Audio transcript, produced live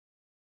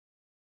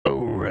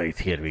Alright,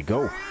 here we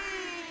go.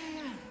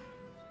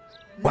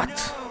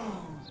 What?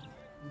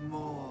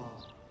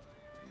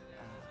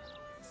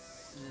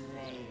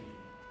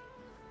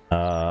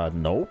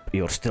 Nope,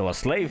 you're still a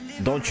slave,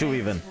 don't you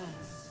even?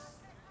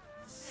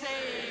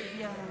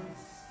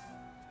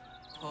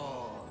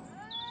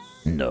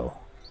 No.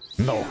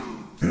 No.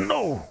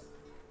 No!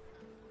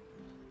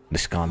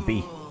 This can't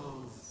be.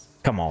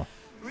 Come on.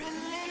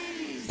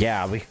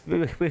 Yeah, we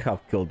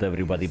have killed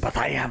everybody, but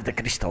I have the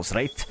crystals,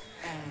 right?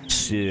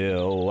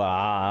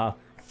 So,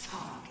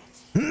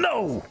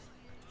 no!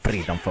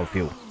 Freedom for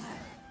you.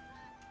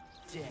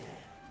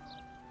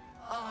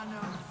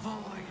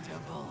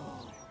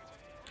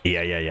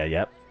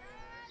 Yeah.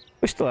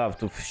 We still have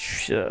to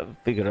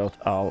figure out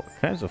all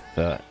kinds of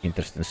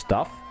interesting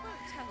stuff.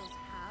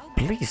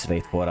 Please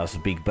wait for us,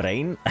 big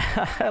brain.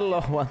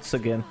 Hello once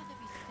again.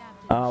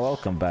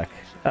 Welcome back.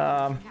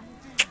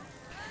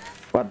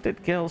 What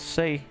did Gil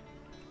say?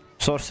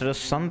 Sorcerer's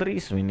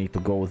Sundries? We need to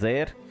go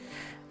there.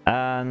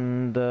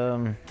 And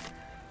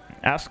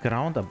ask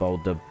around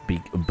about the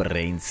big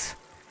brains.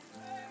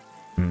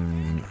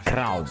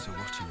 Crown.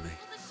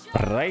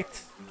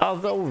 Right?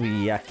 Although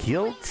we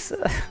killed...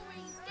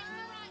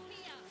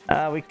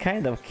 we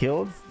kind of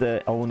killed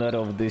the owner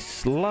of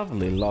this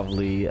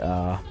lovely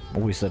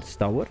wizard's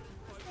tower.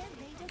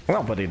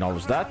 Nobody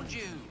knows that.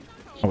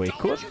 We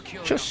could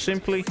just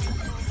simply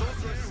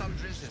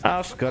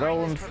ask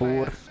around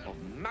for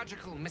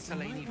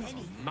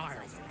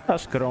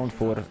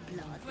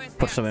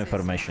some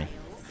information.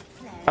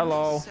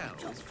 Hello.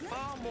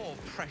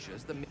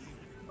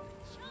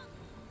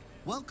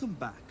 Welcome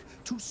back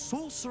to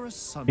Sorcerer's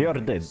Sundries. You're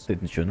dead,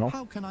 didn't you know?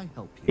 How can I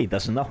help you? He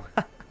doesn't know.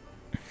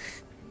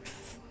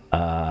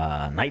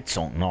 Night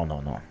Song.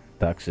 No.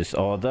 Taxes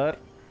order.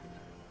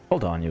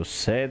 Hold on, you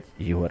said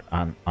you were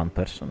an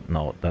person?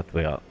 No, that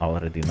we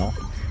already know.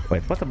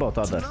 Wait, what about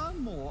other? To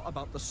learn more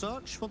about the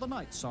search for the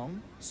Night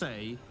Song,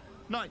 say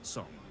Night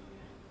Song.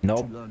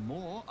 Nope. To learn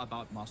more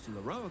about Master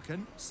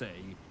Leroican,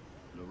 say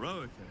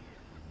Leroican.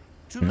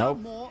 To Nope.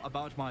 learn more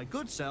about my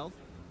good self,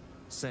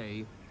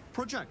 say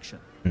Projection.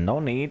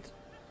 No need.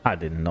 I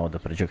didn't know the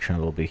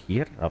projection will be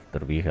here after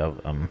we have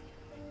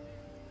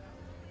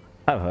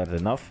I've heard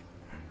enough.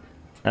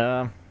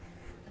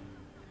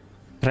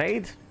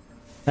 Trade?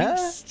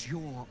 Feast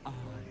your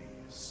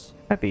eyes.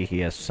 Maybe he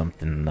has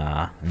something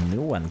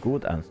new and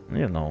good, and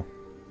you know.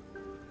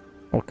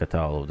 Look at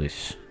all of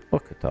this.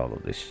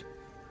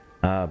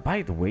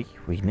 By the way,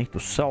 we need to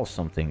sell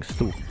some things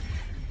too.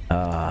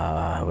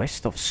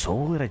 West of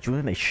Soul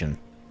Rejuvenation.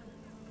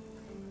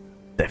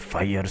 The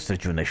Fire's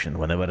Rejuvenation.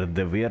 Whenever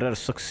the wearer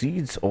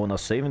succeeds on a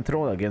saving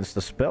throw against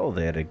a spell,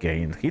 they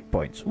regain hit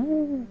points.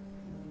 Ooh.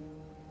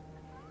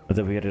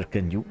 The wearer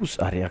can use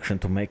a reaction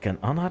to make an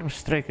unarmed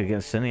strike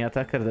against any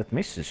attacker that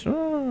misses.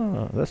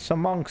 Oh, that's a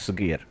monk's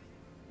gear.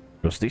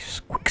 Use this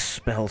quick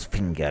spells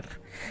finger.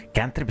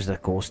 Cantrips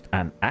that cost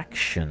an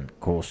action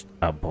cost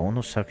a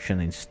bonus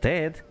action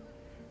instead.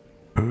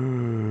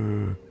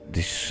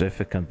 This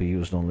effect can be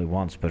used only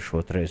once per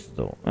short rest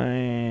though.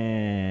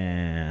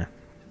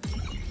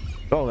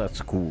 Oh,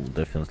 that's cool,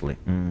 definitely.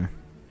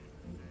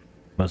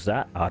 What's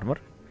that? Armor?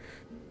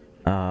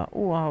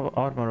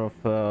 Armor of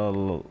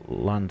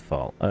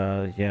landfall.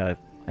 Yeah,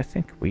 I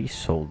think we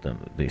sold them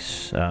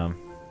this.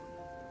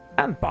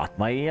 And bought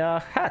my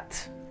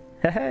hat.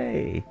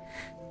 Hey.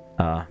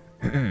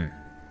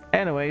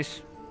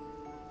 Anyways,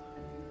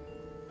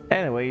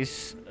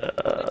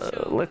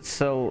 let's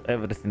sell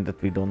everything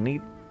that we don't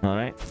need. All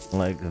right,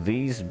 like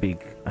these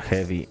big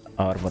heavy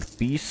armor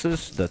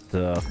pieces that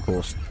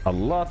cost a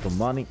lot of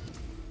money.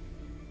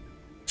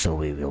 So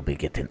we will be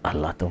getting a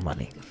lot of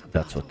money.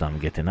 That's what I'm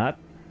getting at.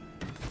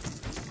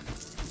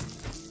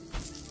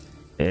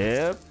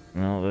 Yep.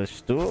 No, this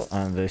too,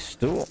 and this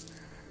too.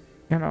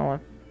 You know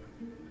what?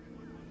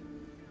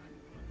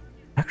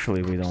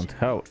 Actually, we don't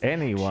have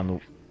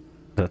anyone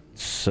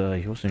that's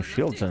using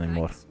shields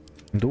anymore,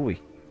 do we?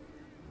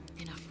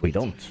 We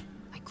don't.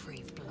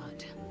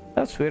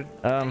 That's weird.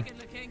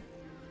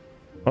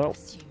 Well,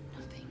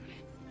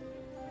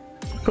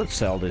 could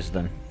sell this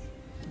then.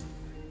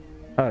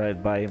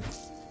 Alright, bye.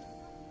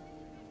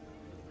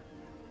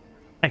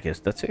 I guess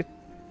that's it.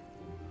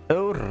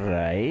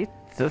 Alright,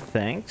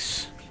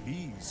 thanks.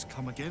 Please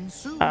come again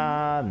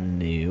soon.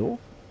 New.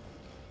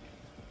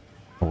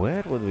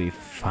 Where would we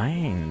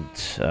find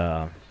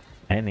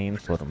any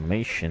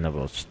information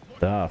about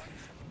stuff?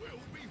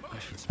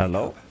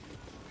 Hello?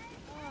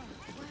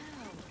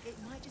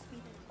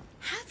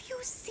 Have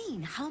you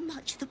seen how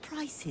much the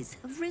prices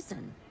have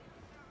risen?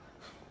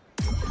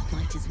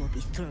 Might as well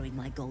be throwing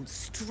my gold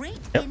straight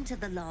into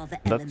the lava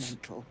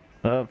elemental.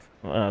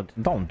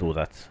 Don't do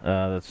that.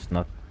 That's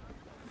not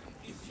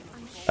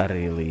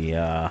really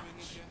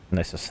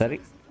necessary.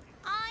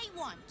 I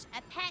want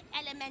a pet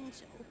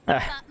elemental,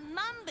 but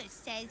Mumbus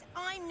says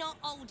I'm not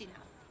old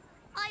enough.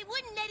 I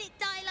wouldn't let it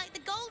die like the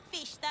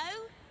goldfish,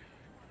 though.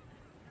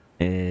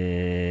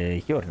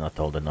 You're not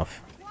old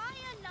enough.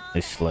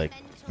 It's like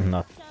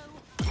not.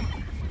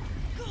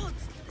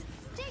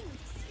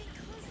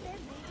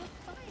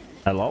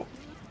 Hello?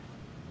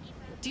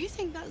 Do you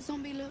think that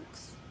zombie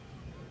looks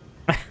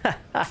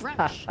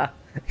fresh?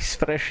 Is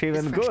fresh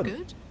even Is fresh good?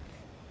 good?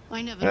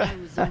 I never know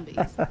with zombies.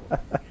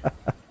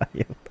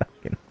 You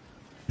fucking...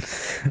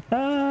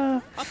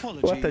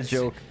 Apologies. What a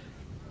joke.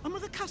 I'm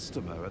with a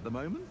customer at the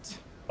moment.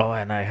 Oh,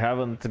 and I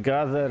haven't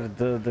gathered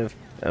the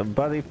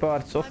body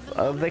parts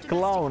of the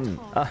clown.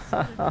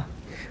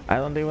 I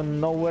don't even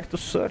know where to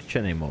search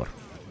anymore.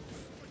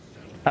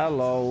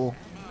 Hello.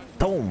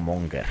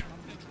 Tonemonger.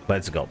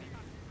 Let's go.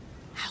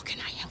 How can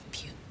I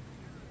help you?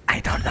 I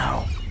don't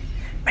know.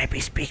 Maybe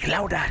speak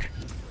louder.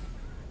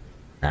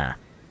 Nah.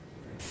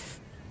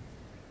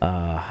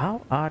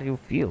 How are you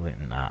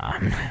feeling?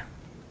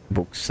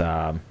 Books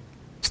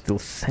still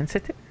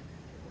sensitive?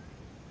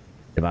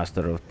 The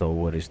master of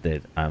tower is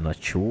dead. I'm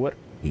not sure.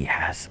 He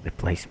has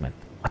replacement.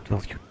 What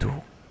will you do?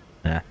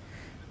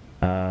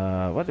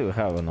 What do you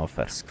have on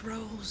offer?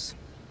 Scrolls,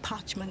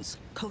 parchments,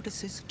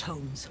 codices,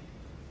 tomes.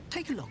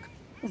 Take a look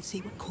and see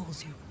what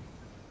calls you.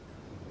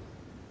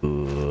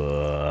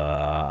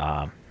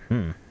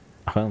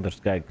 Hunter's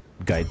guide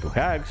to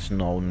hags.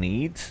 No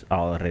need.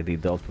 Already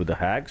dealt with the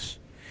hags.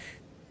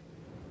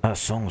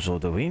 Songs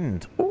of the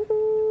wind.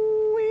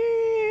 Ooh,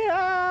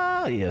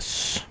 yeah.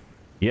 Yes.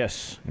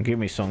 Yes. Give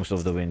me songs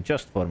of the wind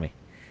just for me.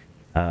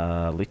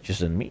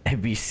 Liches and me.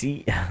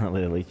 ABC.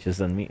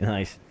 Liches and me.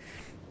 Nice.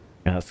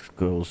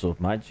 Schools of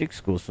magic.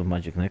 Schools of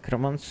magic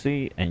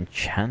necromancy.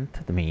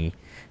 Enchanted me.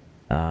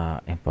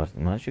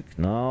 Important magic.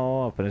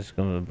 No. Apprentice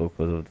book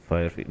of the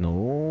fire.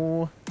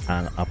 No.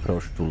 An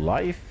approach to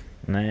life.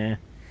 Nah.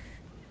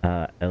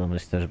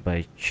 Elmisters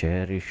by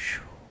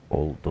Cherish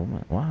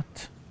Oldum.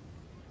 What?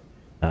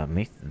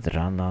 Myth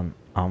Dranan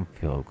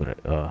Amphigori?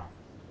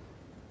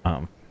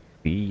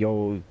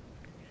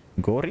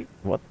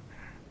 What?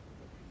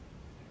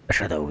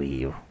 Shadow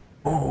Weave.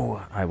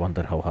 Oh, I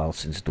wonder how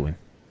Halsin's doing.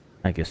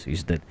 I guess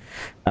he's dead.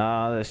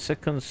 The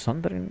second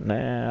Sundering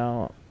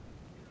now.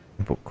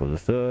 Book of the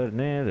third,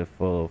 nah. The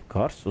fall of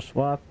Karsus,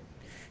 what?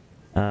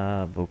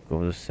 Book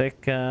of the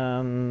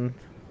second.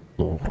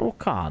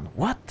 Lorokan,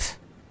 what?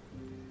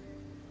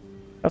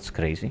 That's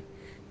crazy.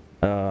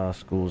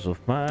 Schools of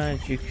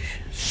magic.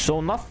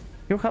 So nothing.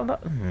 You have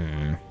that?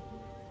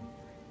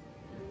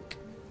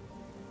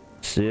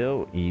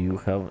 So you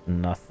have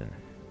nothing.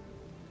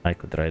 I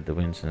could ride the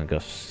winds and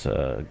just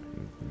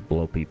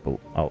blow people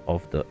out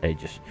of the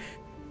edges.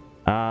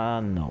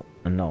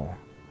 No.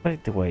 By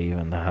the way, you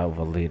even have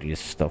Valerius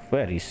stuff.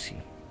 Where is he?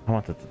 I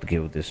wanted to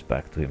give this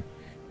back to him.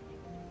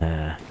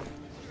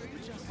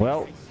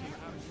 Well,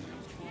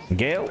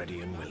 Gale,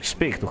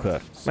 speak to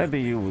her.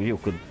 Maybe you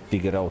could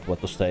figure out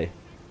what to say.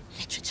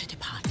 Literature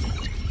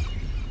department.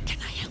 Can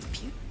I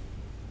help you?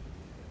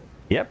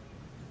 Yep.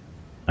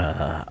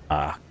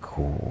 A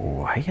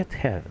quiet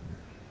heaven,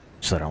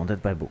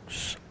 surrounded by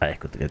books. I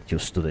could get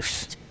used to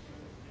this.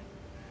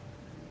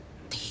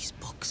 These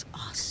books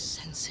are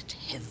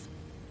sensitive.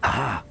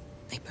 Ah,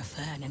 They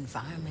prefer an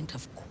environment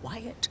of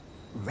quiet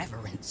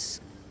reverence.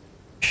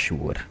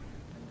 sure.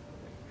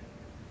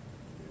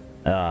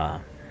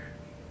 A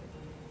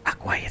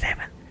quiet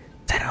heaven,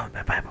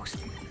 surrounded by books.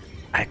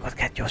 I could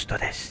get used to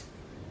this.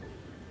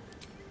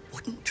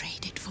 Wouldn't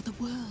trade it for the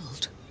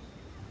world.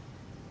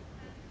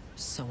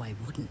 So I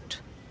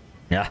wouldn't.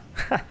 Yeah.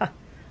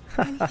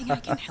 Anything I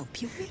can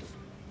help you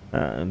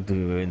with? Do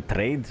you even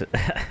trade?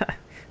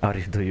 Or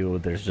do you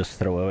just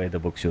throw away the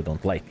books you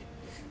don't like?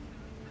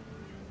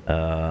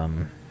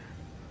 I'd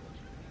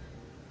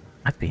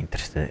be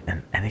interested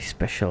in any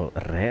special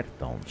rare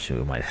tomes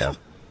you might have.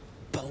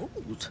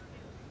 Bold.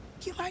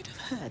 You might have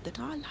heard that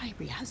our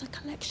library has a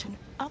collection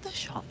other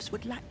shops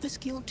would lack the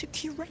skill to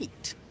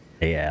curate.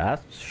 Yeah,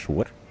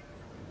 sure.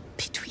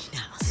 Between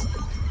us,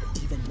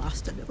 even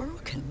Master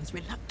Lorokan was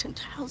reluctant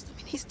to house them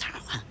in his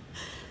tower.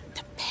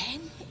 The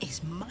pen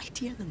is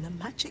mightier than the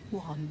magic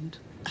wand,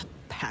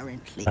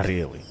 apparently.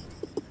 Really?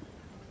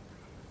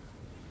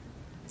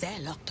 They're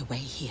locked away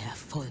here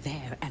for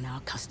their and our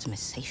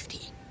customers'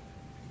 safety.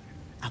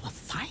 Our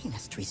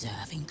finest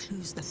reserve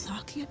includes the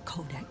Tharkiot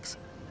Codex,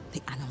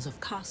 the Annals of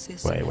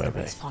Karsus, and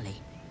Netherese Folly,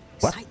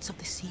 What? Sights of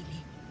the Sealy,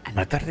 and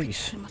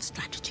Netherese? Curriculum of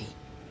Strategy.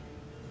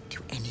 Do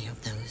any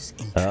of those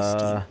interest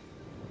you?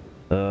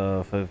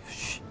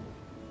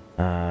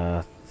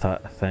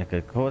 Thank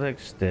you,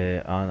 Codex,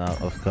 the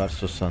Annals of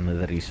Karsus and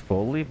Netherese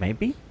Folly,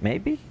 maybe?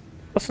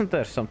 Wasn't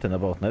there something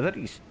about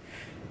Netherese?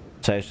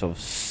 Sights of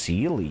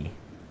Sealy?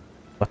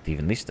 What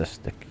even is this?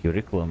 The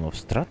Curriculum of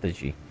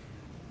Strategy?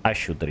 I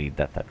should read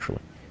that,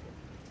 actually.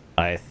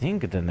 I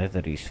think the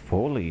Netherese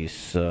Folly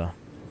is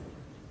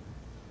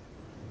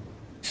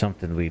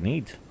something we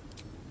need.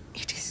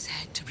 It is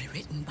said to be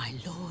written by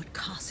Lord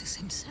Karsus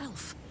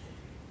himself,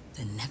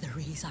 the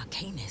Netherese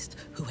arcanist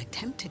who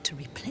attempted to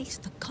replace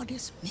the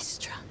goddess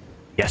Mystra.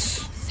 Yes.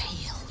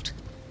 Failed.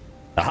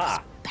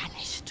 Aha!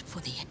 Banished for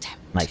the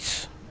attempt.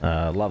 Nice.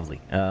 Lovely.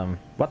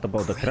 What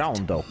about the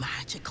crown, though?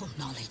 Magical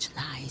knowledge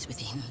lies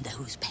within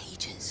those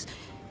pages,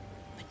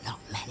 but not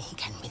many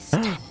can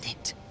withstand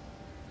it.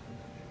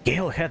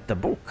 Gale had the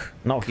book.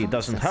 Now he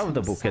doesn't have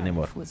the book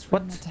anymore. Was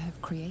What? rumored to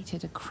have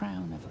created a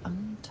crown of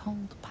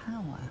untold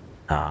power.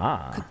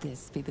 Ah. Could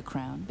this be the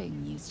crown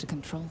being used to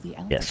control the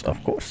Elder Yes, of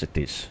Grain? course it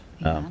is.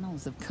 The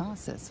annals of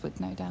Carsus would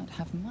no doubt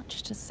have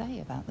much to say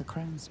about the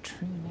crown's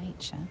true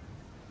nature.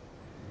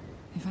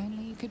 If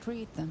only you could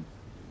read them.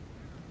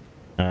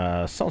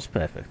 Sounds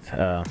perfect.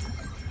 How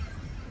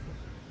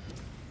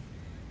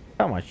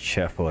much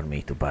for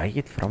me to buy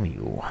it from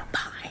you?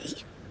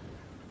 Buy?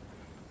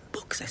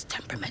 Books as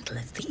temperamental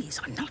as these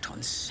are not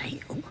on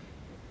sale.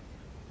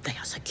 They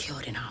are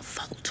secured in our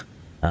vault,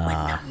 where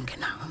none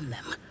can harm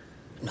them,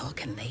 nor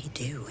can they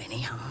do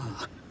any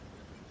harm.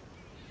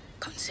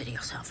 Consider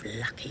yourself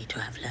lucky to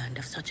have learned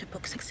of such a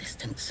book's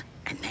existence,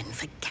 and then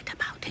forget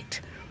about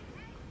it.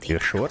 The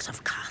annals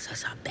of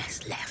Carsus are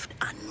best left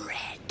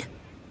unread.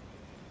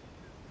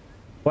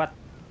 What?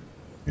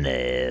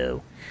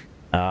 No.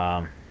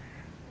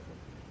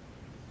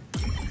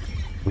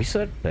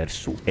 Wizard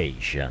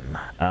Persuasion.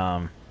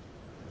 Oh,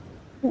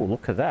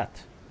 look at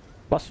that.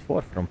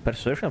 +4 from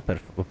persuasion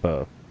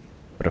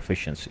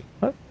proficiency.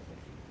 What?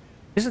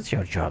 Isn't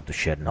your job to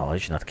share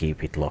knowledge, not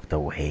keep it locked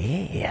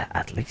away?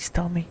 At least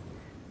tell me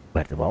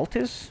where the vault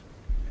is.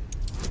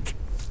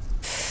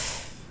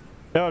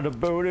 Oh, the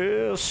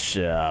bonus,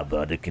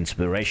 bardic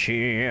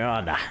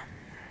inspiration.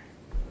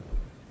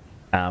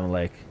 I'm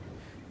like,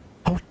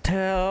 oh,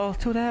 tell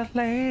to that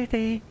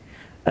lady,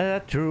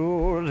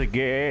 through the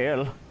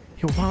gale,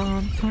 you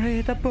want to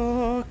read a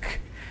book,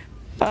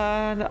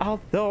 and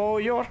although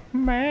you're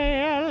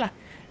male,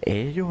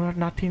 you're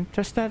not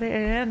interested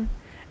in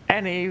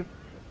any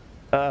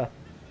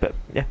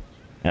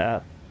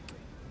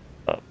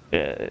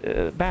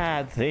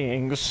bad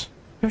things.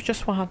 You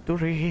just want to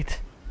read.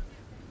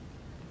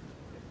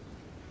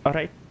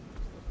 Alright?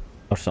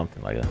 Or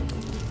something like that.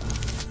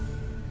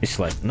 It's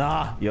like,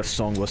 nah, your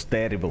song was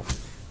terrible.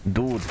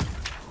 Dude,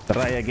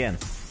 try again.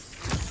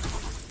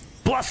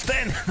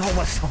 +10! No,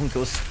 my song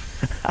goes.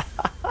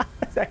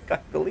 I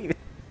can't believe it.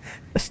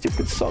 The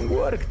stupid song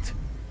worked.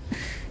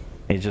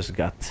 It just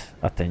got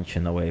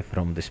attention away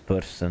from this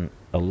person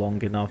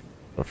long enough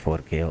for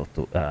Gale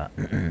to,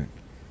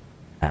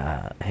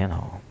 you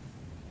know,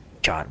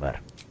 charm her.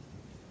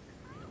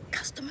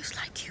 Customers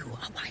like you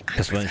are why I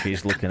Because when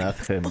she's looking at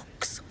him,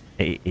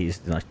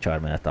 he's not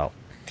charming at all.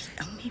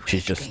 She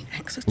just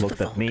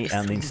looked at me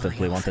and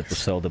instantly wanted to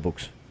sell the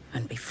books.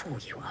 And before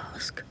you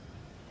ask,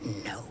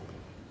 no,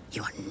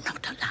 you are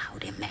not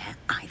allowed in there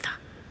either.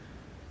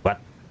 What?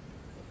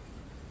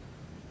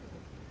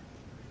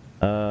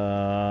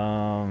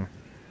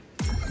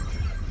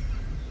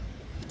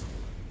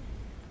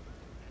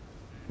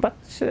 But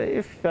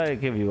if I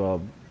give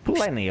you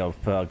plenty of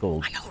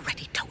gold. I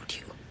already told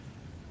you.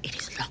 It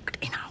is locked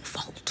in our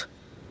vault.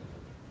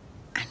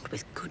 And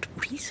with good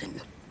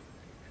reason.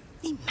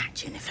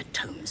 Imagine if a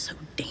tome so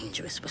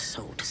dangerous was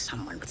sold to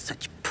someone with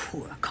such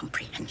poor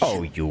comprehension.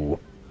 Oh, you.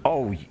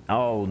 Oh.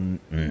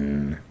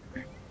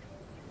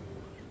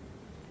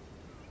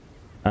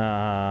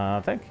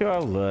 Thank you.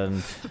 I've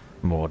learned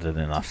more than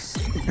enough.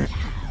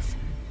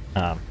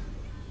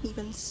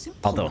 Even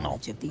simple know.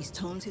 knowledge of these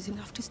tomes is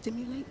enough to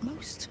stimulate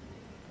most.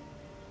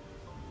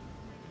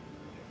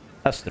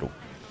 That's true.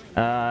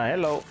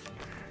 Hello.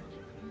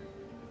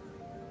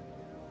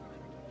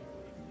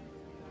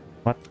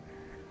 What?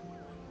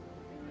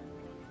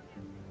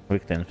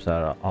 Victims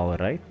are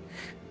alright.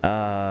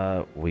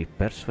 We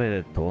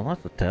persuaded Tona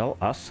to tell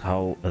us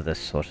how the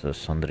Sorcerer's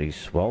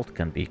Sundry's vault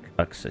can be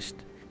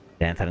accessed.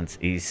 The entrance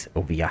is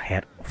via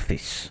her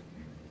office.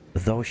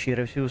 Though she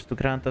refused to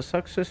grant us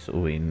access,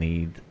 we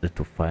need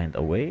to find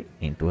a way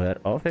into her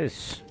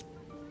office.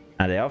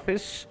 And the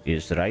office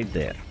is right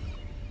there.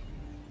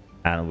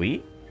 And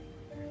we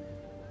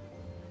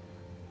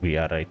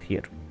are right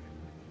here.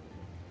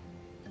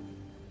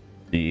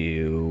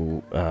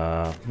 You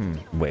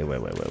wait.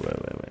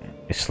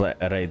 It's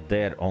like right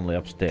there, only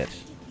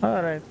upstairs.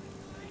 Alright.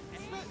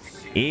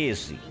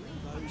 Easy.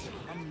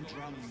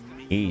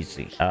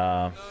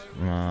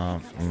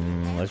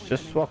 Let's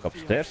just walk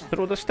upstairs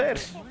through the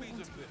stairs.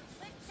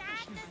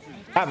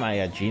 Am I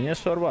a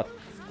genius or what?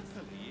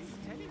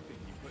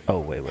 Oh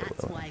wait.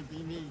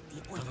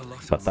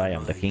 But I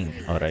am the king,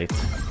 alright.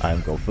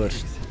 I'll go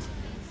first.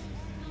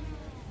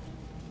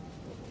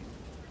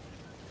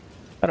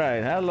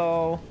 Alright,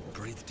 hello.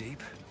 Breathe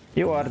deep.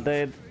 You are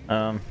dead.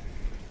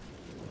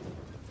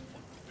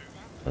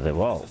 The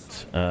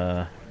vault.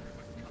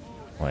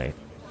 Wait.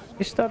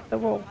 Is that the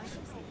vault?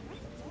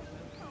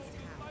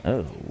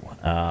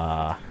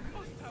 Oh,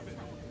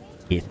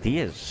 it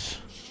is.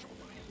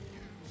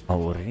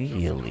 Oh,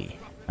 really?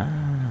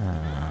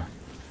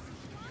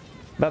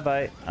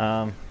 Bye-bye.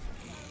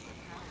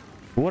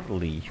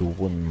 Surely you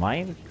wouldn't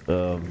mind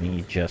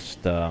me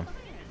just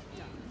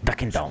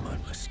backing down.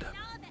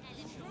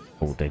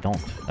 Oh, they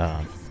don't.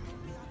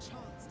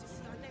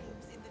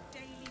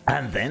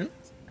 And then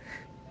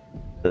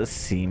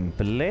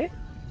simply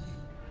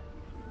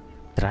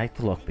try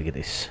to lockpick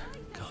this.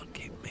 Can't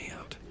keep me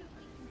out.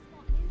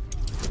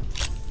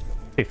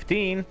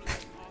 15.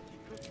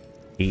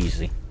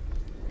 Easy.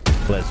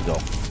 Let's go.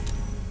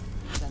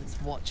 Sense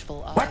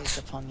watchful eyes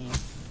upon you.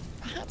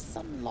 Perhaps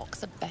some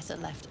locks are better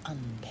left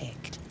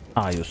unpicked.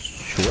 Are you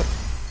sure?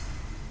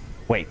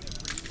 Wait,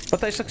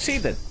 but I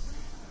succeeded.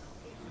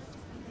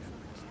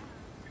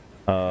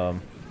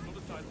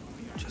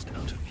 Just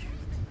out of view.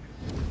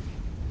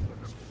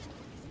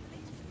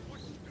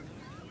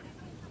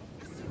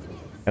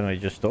 Can I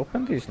just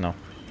open these now?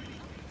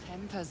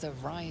 Tempers are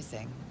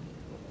rising.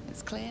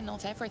 It's clear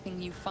not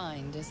everything you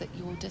find is at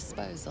your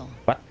disposal.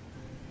 What?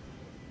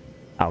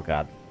 Oh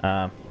god.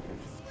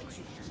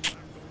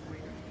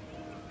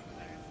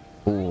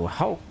 Ooh,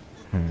 how?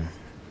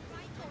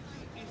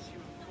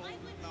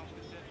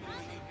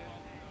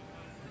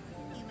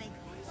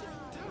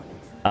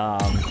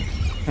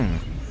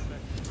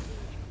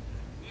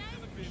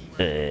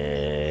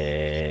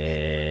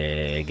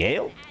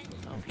 Gale?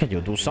 Can you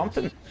do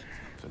something?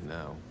 For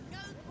now.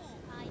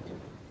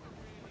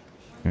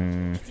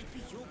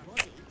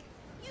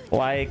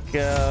 Like,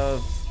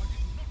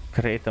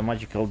 create a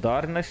magical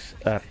darkness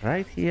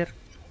right here.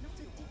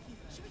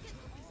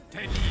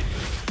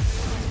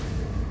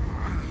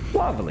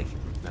 Lovely.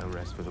 No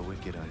rest for the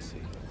wicked, I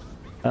see.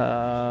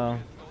 Now.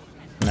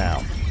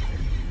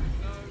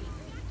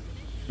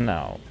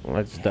 Now,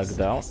 let's dug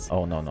down.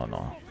 Oh, no, no,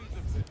 no.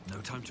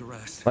 No time to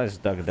rest. Let's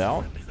dug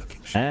down.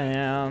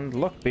 And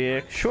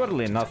lockpick.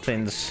 Surely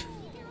nothing's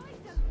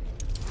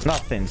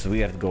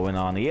weird going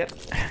on here.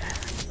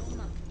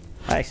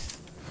 Nice.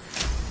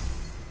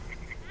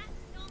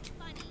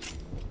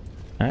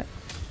 Alright.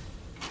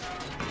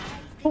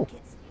 Oh.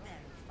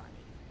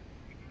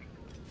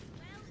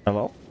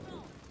 Hello.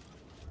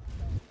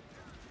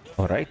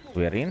 Alright,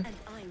 we're in.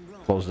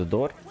 Close the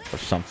door or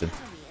something.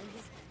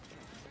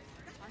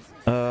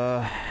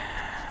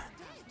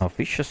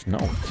 Officious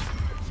note.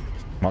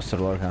 Master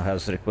Lorcan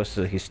has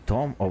requested his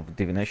Tome of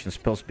Divination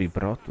spells be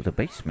brought to the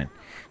basement.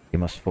 He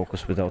must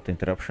focus without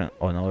interruption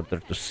in order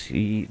to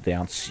see the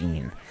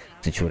unseen.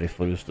 Since you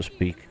refused to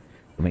speak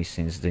to me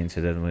since the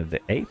incident with the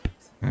ape,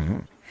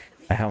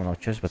 I have no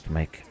choice but to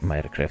make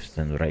my request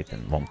and write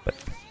and bump it.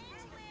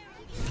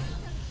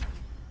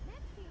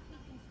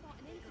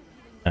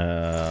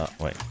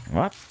 Wait,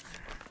 what?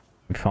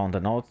 We found a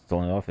note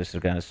on the officer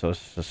against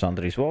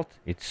Sundry's vault.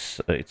 It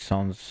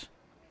sounds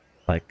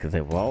like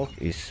the vault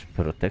is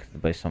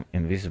protected by some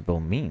invisible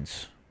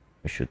means.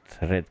 We should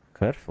tread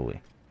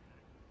carefully.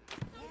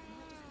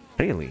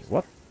 Really?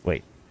 What?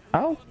 Wait.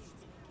 How?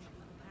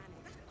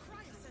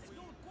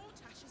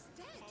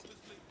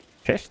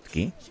 Chest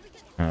key?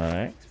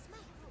 Alright.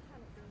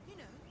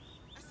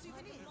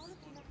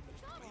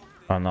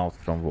 A note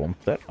from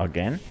Womter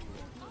again.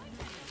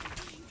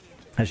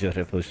 As you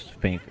refused to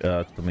speak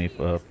to me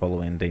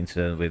following the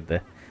incident with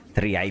the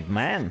three-eyed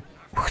man.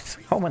 What?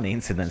 How many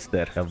incidents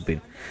there have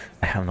been?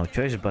 I have no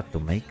choice but to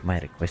make my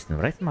request in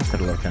right. Master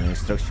Lorcan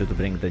instructs you to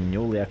bring the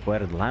newly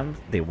acquired lamp,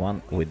 the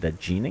one with the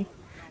genie,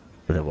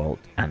 to the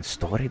vault and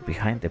store it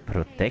behind the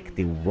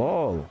protective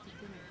wall.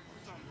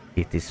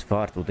 It is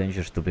far too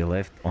dangerous to be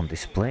left on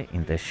display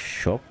in the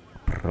shop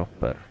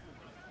proper.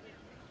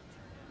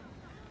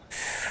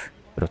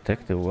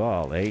 Protective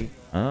wall, eh?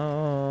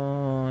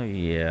 Oh,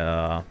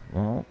 yeah.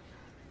 Well,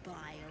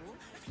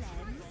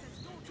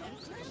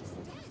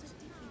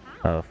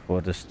 for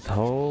the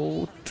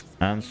stout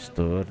and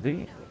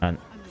sturdy, an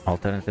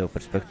alternative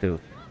perspective,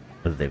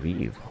 the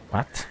weave.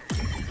 What?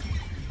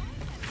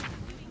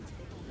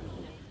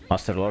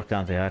 Master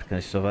Lorcan, the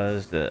Arcanist of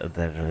us,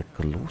 the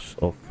recluse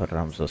of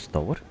Ramsa's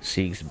Tower,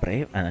 seeks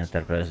brave and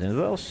enterprising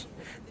dwells.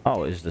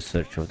 How is the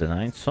search of the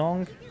ninth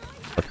song?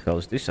 What hell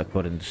is this?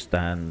 According to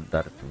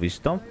standard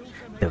wisdom,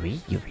 the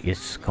weave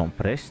is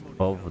compressed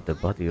of the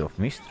body of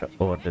Mistral,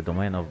 or the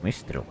domain of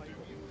Mistral.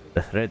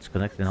 The threads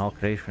connecting all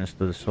creations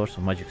to the source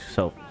of magic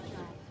itself.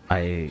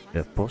 I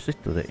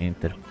posit to the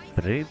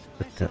interpret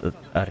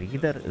a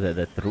reader that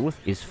the truth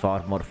is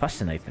far more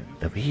fascinating.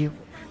 The weave,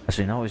 as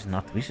we know, is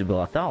not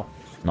visible at all.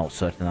 No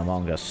certain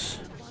among us,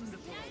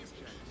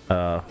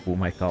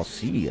 whom I call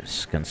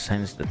seers, can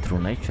sense the true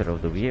nature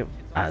of the weave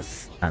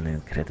as an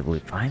incredibly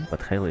fine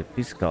but highly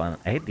physical and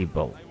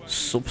edible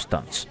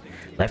substance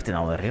left in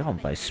our realm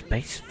by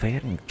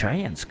spacefaring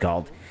giants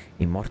called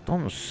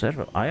Immortons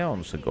several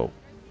eons ago.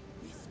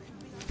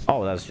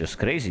 Oh, that's just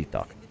crazy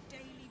talk.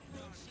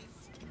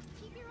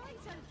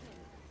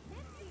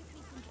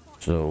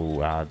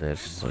 So,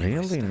 there's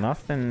really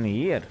nothing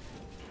here.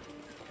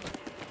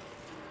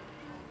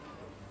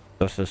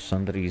 This is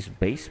Sundry's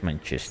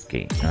basement chest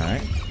key,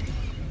 alright?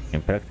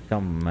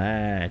 Impractical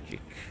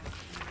magic.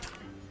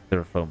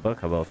 Careful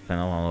book about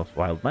phenomenon of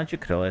wild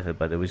magic related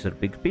by the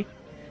wizard Big P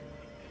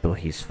to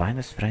his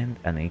finest friend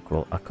and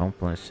equal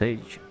accomplice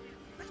sage,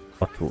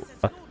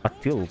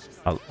 Atiluk.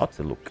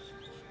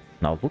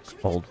 Now look,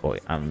 old boy,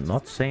 I'm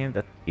not saying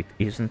that it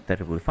isn't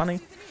terribly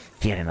funny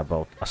hearing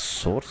about a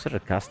sorcerer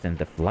casting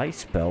the fly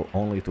spell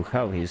only to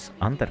have his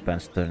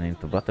underpants turn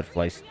into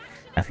butterflies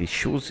and his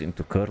shoes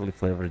into curly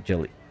flavored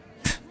jelly.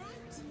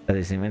 That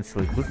is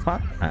immensely good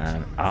fun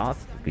and ought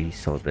to be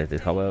celebrated.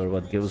 However,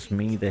 what gives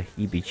me the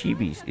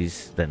heebie-jeebies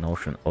is the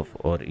notion of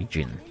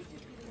origin.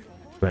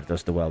 Where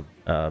does the wild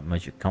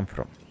magic come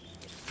from?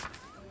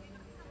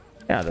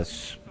 Yeah,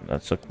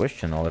 that's a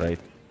question, alright.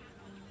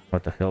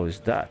 What the hell is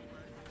that?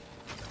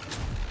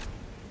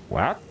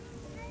 What?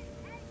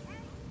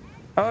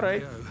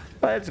 Alright,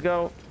 let's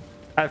go.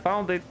 I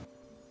found it.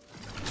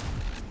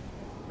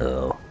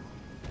 Oh.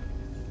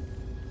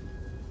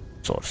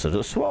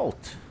 Sorcerer's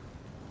Vault.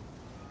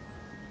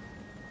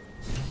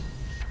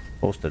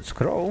 Posted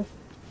scroll.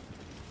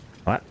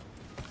 What?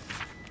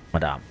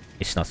 Madame,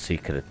 it's not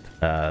secret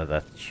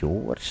that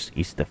yours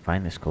is the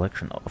finest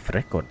collection of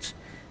records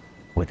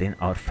within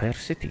our fair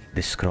city.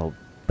 This scroll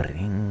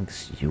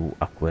brings you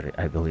a query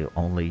I believe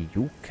only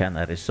you can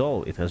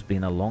resolve. It has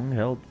been a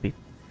long-held bit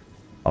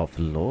of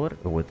lore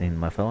within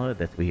my family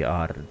that we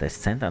are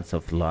descendants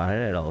of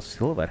Laurel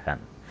Silverhand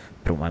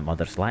through my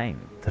mother's line.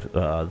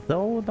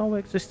 Though no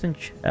existing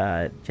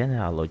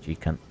genealogy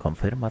can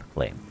confirm our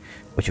claim.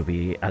 Would you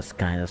be as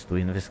kind as to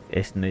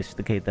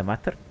investigate the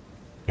matter?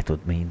 It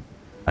would mean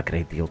a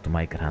great deal to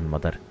my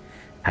grandmother,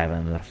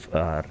 having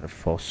her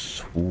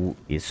Foss, who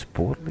is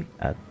poorly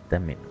at the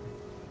minute.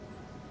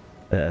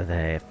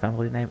 The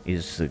family name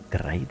is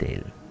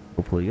Greydale.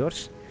 Hopefully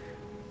yours?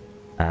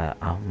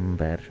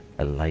 Amber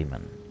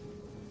Lyman.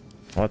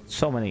 What?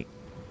 So many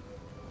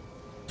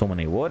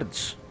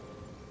words,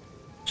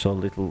 so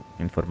little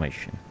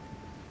information.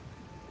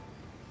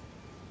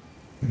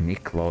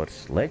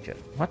 Nicholas Ledger.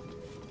 What?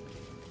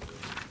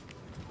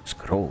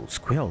 Scrolls,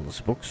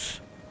 quills, books.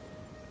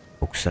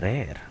 Books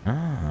rare.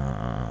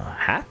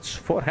 Hats,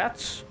 4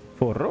 hats,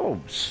 4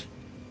 robes,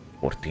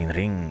 14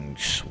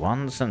 rings,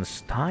 wands and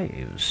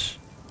staves.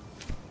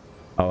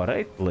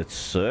 Alright, let's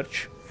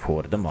search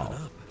for them all.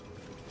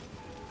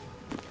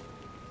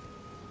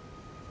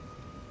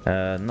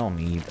 No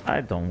need. I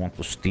don't want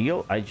to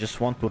steal. I just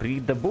want to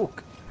read the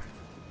book.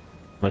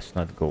 Let's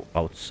not go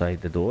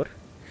outside the door.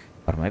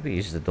 Or maybe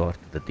it's the door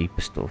to the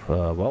deepest of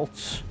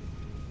vaults.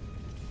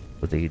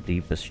 To the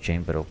deepest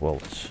chamber of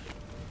vaults.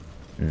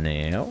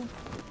 No.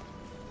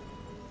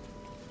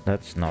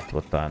 That's not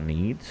what I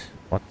need.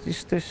 What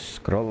is this?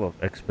 Scroll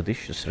of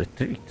expeditious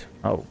retreat.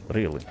 Oh,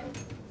 really?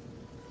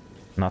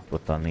 Not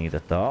what I need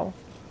at all.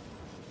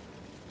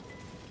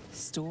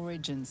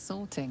 Storage and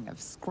sorting of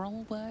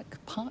scrollwork,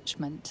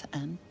 parchment,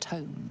 and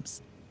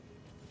tomes.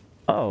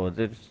 Oh,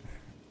 there's...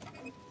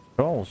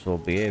 Scrolls will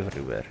be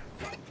everywhere.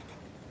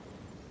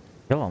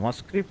 Hello,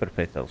 what's creeper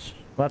petals?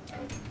 What?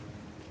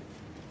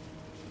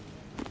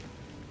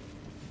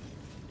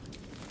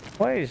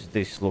 Why is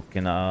this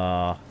looking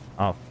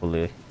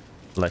awfully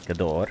like a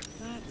door?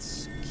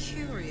 That's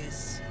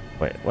curious.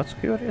 Wait, what's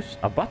curious?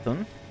 A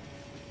button?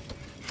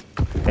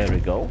 There we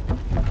go.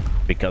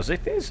 Because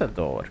it is a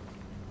door.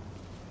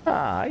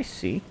 Ah, I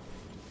see.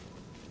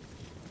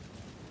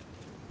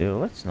 So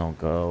let's not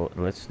go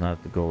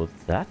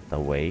that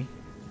way.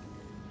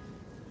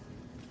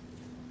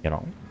 You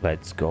know,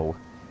 let's go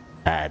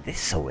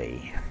this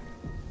way.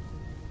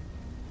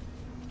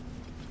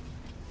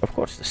 Of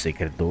course, the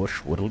secret door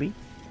surely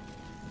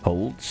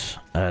holds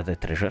the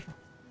treasure.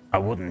 A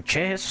wooden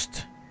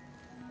chest.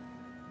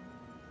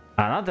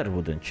 Another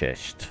wooden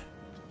chest.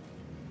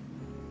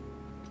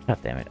 God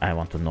damn it, I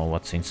want to know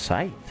what's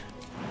inside.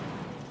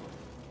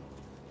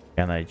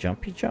 Can I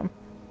jumpy jump?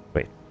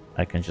 Wait,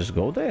 I can just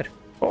go there.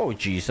 Oh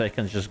jeez, I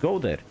can just go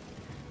there.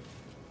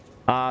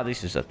 Ah,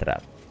 this is a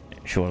trap.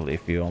 Surely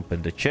if you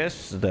open the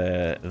chest,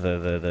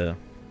 the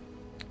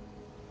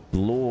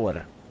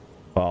lore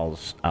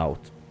falls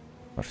out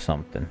or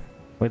something.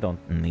 We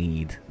don't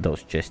need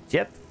those chests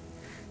yet.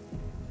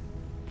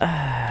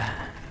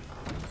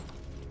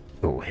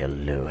 Oh,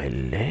 hello,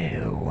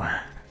 hello.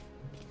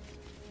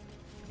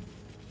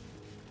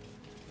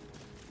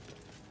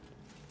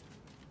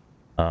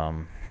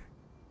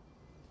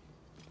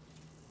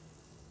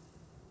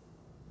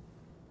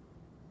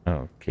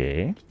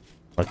 Okay.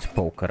 Let's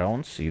poke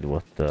around, see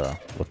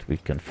what we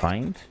can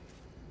find.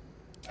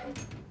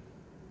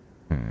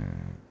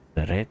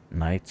 The Red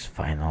Knight's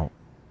final.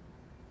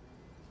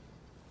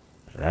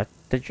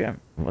 The gem.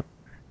 What?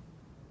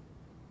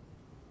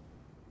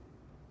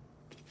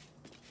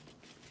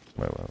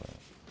 Wait.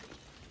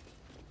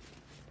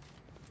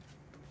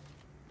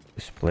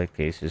 Display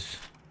cases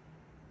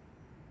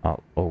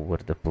all over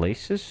the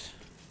places.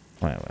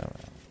 Wait.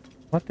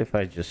 What if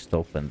I just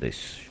open this?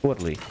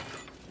 Surely.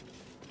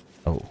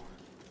 Oh.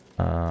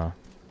 The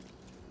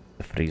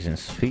freezing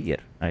sphere.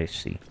 I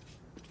see.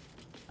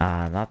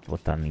 Not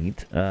what I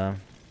need.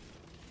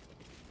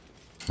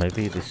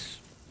 Maybe this.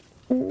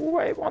 Oh,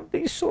 I want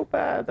these so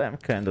bad. I'm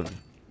kind of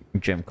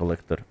gem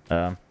collector.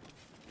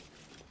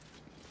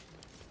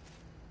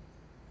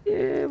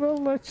 Yeah, well,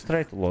 let's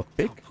try to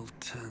lockpick. Couple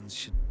turns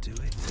should do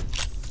it.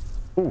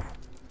 Ooh.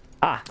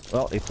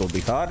 Well, it will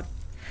be hard.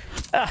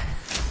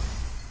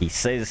 He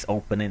says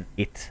opening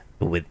it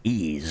with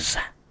ease.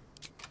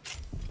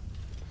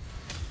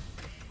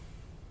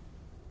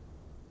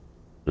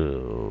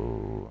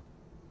 So...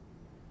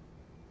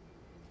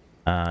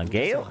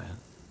 Gale?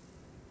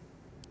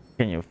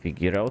 Can you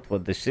figure out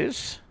what this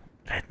is?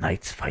 Red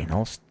Knight's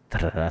final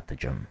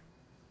stratagem.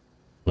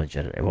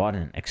 Ledger,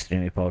 one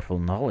extremely powerful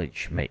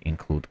knowledge may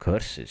include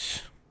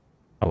curses.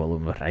 A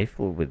well-armed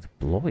rifle with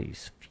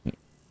blows,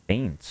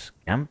 feints,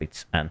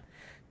 gambits, and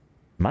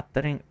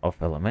smattering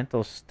of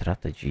elemental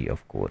strategy,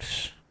 of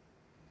course.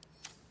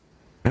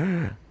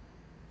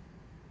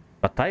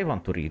 But I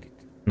want to read it.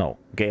 No,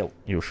 Gale,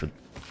 you should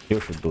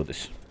do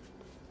this.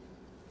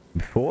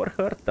 Before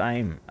her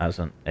time as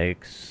an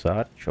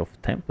exarch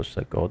of Tempus,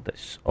 a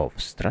goddess of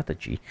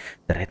strategy,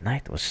 the Red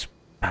Knight was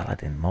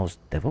paladin most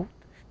devout.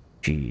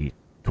 She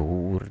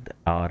toured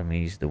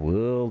armies the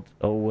world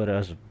over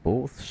as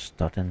both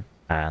student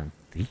and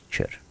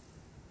teacher.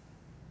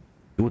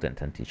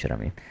 Student and teacher, I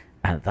mean.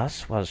 And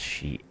thus was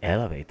she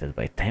elevated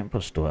by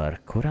Tempus to her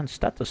current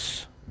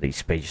status.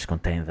 These pages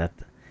contain that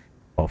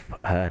of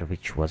her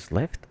which was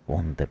left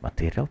on the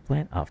material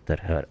plane after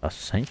her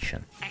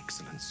ascension.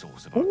 Excellent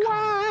source of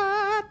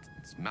arcana.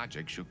 Its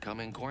magic should come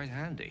in quite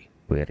handy.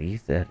 We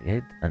read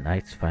a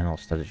knight's final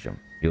stratagem.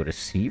 You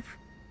receive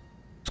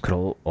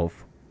scroll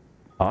of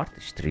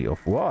artistry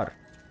of war.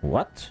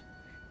 What?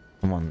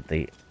 Among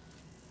the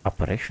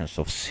operations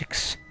of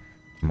 6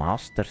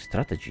 master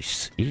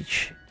strategies.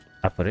 Each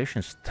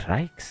operation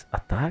strikes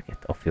a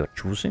target of your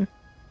choosing,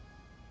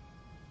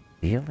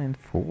 dealing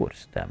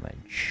force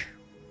damage.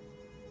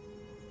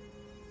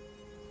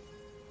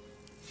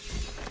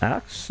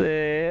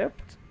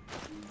 Accept.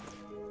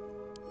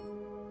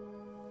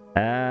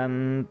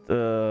 And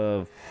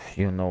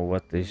you know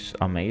what is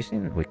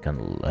amazing? We can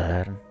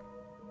learn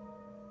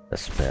the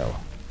spell.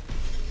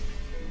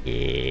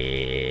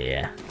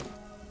 Yeah.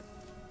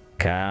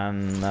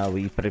 Can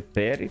we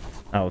prepare it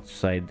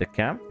outside the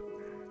camp?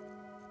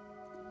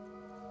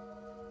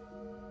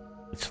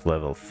 It's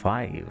level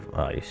 5,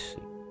 I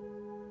see.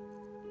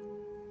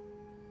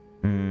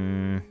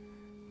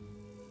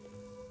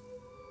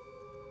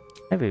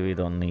 Maybe we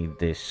don't need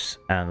this,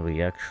 and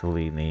we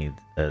actually need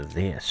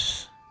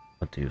this.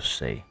 What do you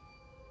say?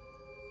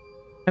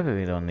 Maybe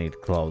we don't need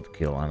Cloud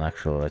Kill, and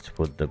actually let's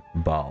put the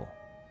ball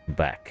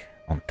back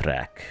on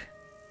track.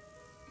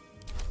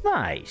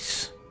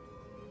 Nice!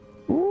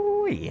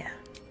 Ooh, yeah.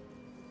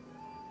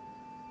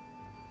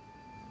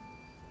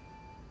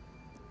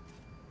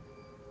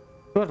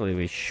 Surely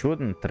we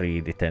shouldn't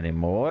read it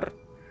anymore.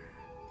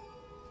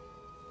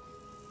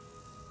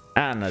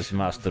 Anna's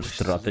master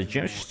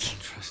strategist.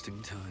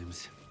 Interesting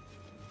times.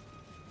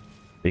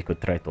 We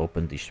could try to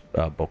open these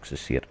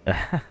boxes here.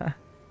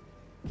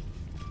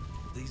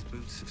 These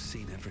boots have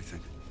seen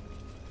everything.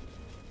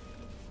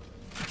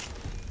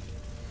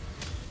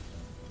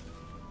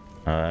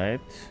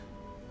 Alright.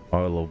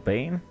 Oil of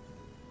Bane.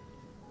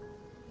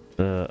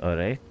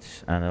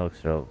 Alright. And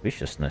Elixir of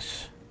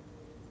Viciousness.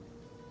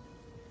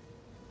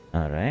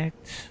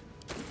 Alright.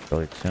 So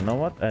it's, you know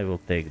what? I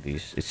will take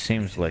these. It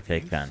seems like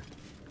I can.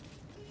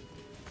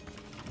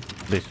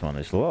 This one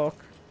is lock.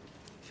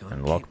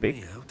 And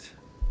lockpick.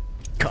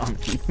 Can't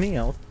keep me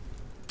out.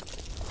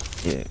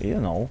 You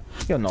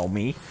know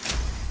me.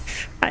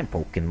 I'm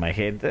poking my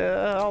head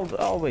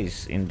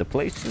always in the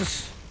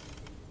places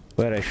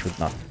where I should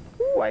not.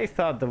 Ooh, I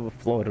thought the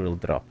floor will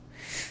drop.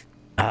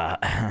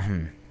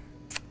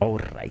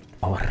 Alright.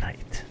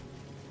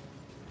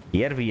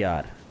 Here we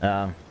are.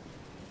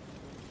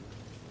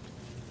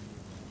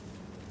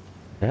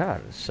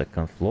 There's a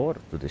second floor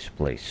to this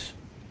place.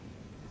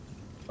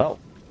 Well,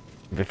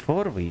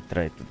 before we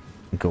try to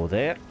go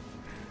there,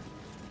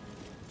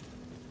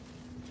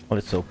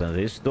 let's open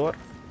this door.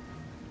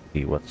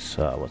 See what's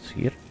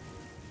here.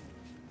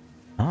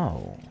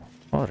 Oh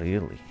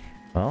really?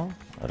 Well,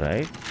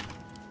 alright.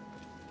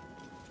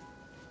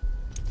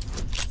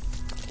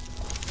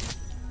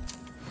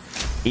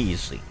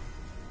 Easy.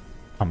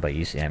 And by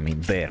easy I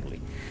mean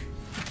barely.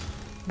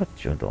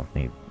 But you don't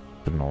need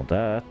to know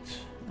that.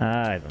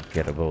 I don't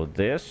care about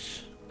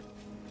this.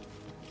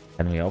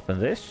 Can we open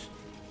this?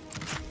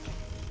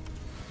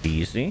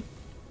 Easy.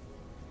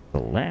 The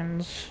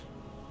lens.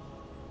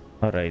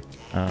 Alright,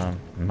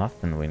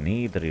 nothing we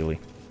need really.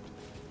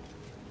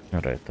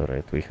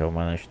 Alright, we have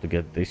managed to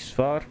get this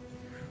far.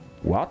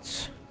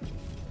 What?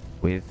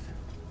 With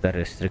the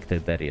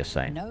restricted area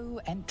sign.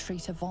 No entry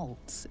to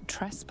vaults.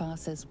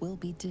 Trespassers will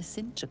be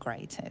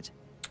disintegrated.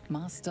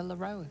 Master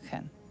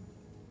Leroican.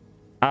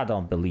 I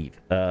don't believe.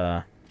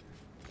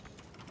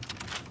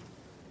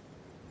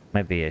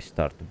 Maybe I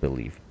start to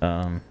believe.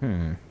 Well,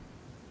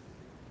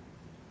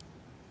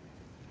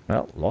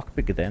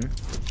 lockpick then.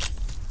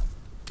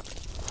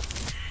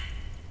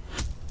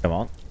 Come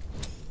on.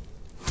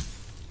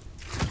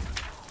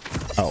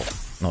 Oh,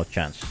 no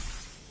chance.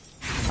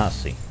 I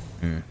see.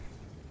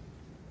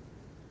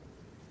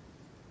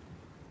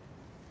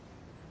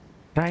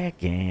 Try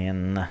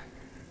again.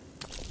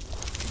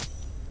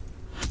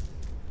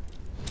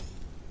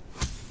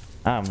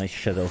 My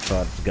Shadow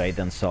Cards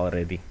guidance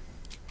already.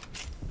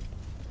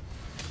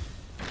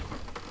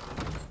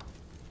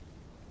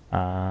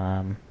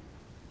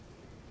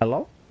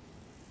 Hello?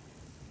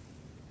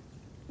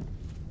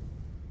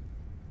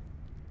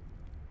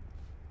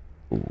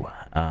 Ooh,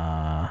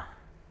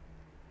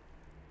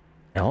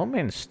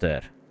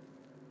 Elminster.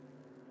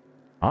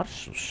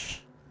 Arsus.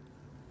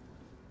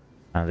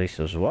 And this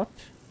is what?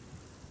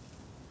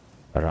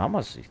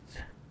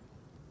 Ramazit.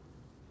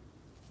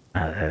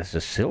 And there's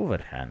a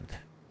silver hand.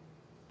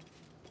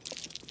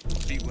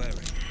 Be wary.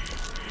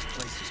 This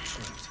place is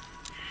trapped.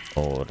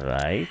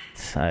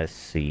 Alright, I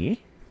see.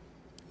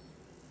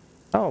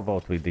 How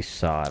about we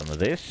disarm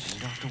this?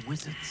 And after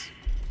wizards.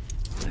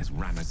 There's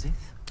Ramazith,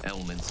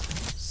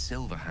 Elminster,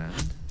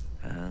 Silverhand,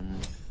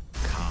 and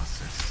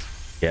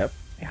Carsus. Yep.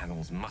 The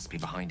animals must be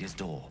behind his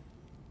door.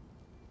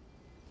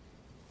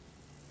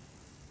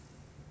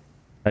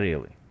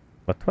 Really?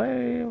 But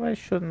why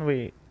shouldn't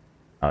we?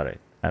 Alright,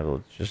 I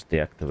will just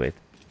deactivate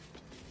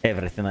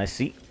everything I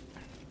see.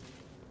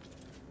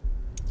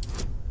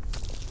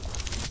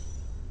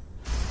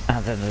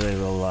 And then we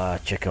will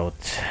check out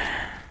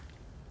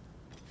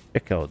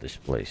this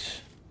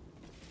place.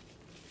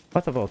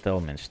 What about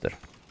Elminster?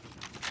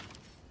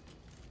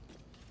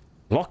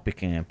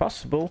 Lockpicking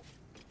impossible.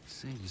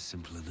 Seems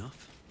simple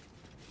enough.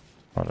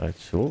 Alright,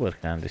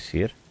 Silverhand is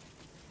here.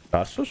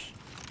 Carsus?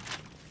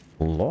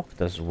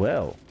 Locked as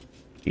well.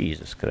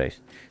 Jesus Christ.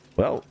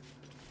 Well,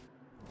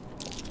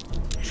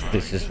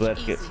 this is where...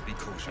 Be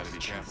cautious. Be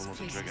careful not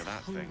to trigger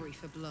that thing. Hungry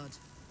for blood.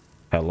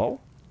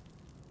 Hello?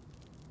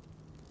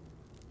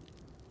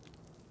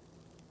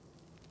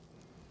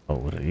 Oh,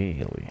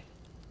 really?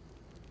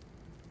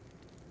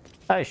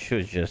 I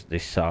should just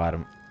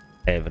disarm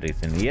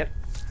everything here.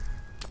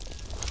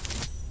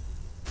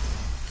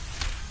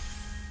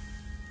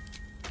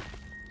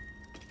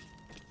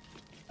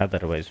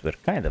 Otherwise, we're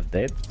kind of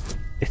dead.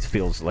 It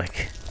feels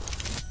like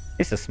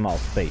it's a small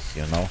space,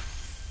 you know.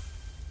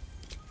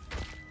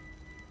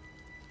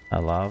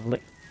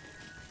 Lovely.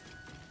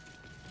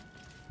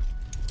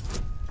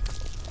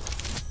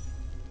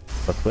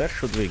 But where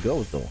should we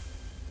go, though?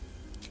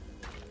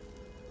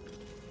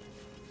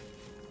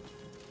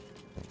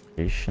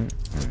 Location.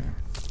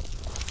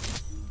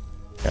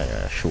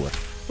 Yeah, sure.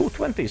 2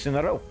 20s in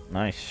a row.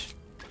 Nice.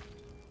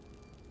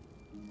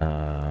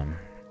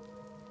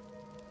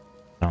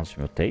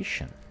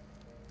 Transmutation.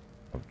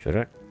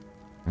 Object.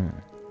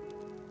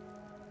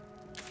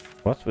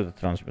 What's with the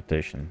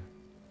transmutation?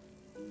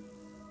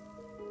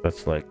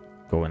 That's like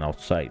going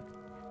outside.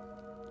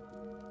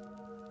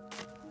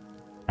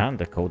 And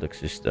the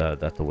codex is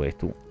that way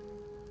too.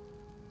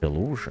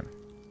 Illusion.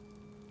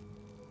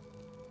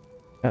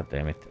 God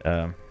damn it.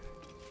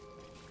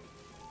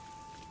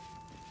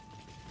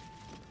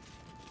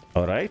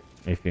 Alright,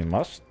 if we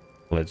must,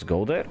 let's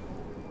go there.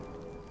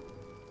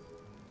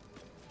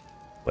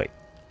 Wait.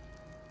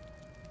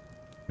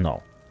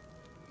 No.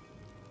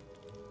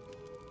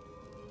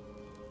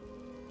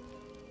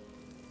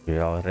 We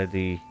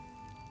already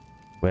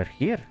were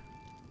here.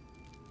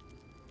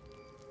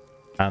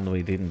 And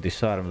we didn't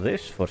disarm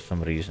this for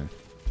some reason.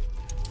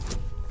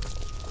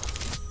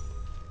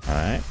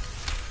 Alright.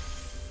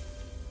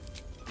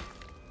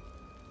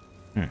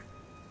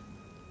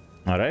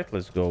 Alright,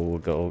 let's go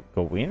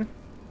in.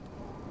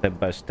 Step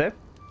by step.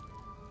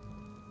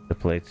 The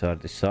plates are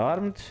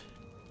disarmed.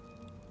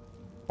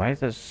 Why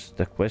does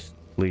the quest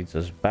leads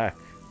us back?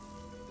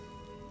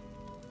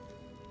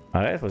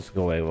 Alright, let's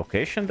go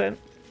evocation then.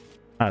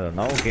 I don't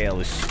know,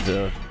 Gale is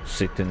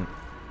sitting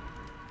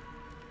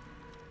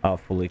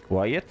awfully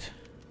quiet.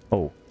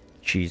 Oh,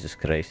 Jesus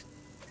Christ.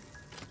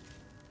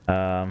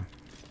 Can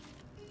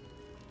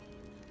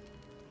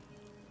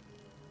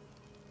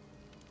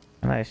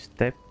I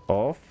step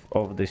off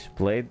of this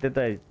plate that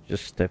I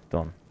just stepped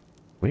on?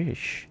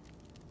 Wish.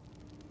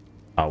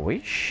 A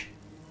wish?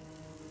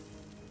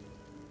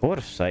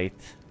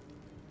 Foresight.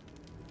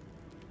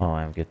 Oh,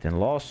 I'm getting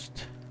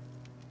lost.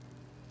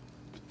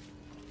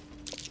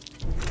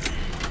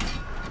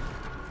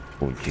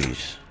 Oh,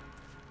 jeez.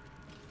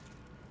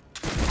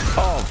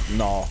 Oh,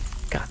 no.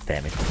 God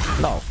damn it.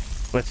 No.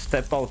 Let's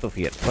step out of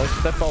here. Let's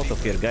step out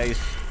of here, guys.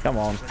 Come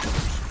on.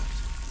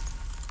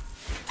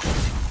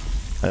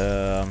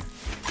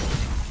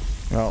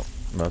 No,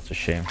 that's a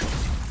shame.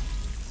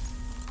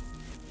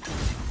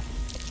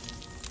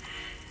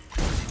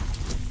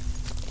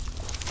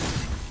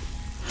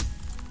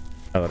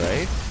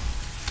 Alright.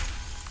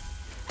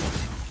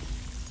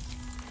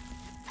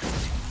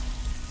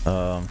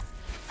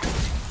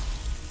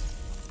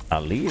 A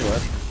lever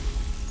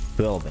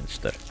to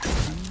Elminster.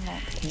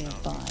 Unlock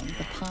hereby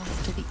the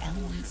path to the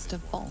Elminster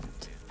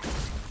vault.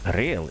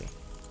 Really?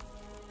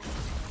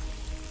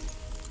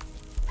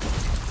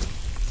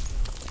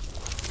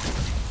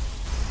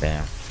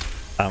 Damn.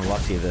 I'm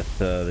lucky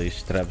that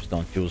these traps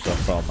don't use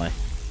up all my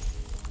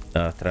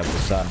trap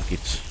disarm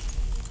kits.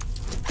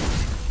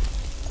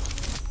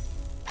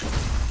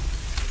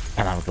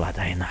 And I'm glad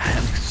I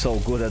am so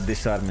good at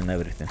disarming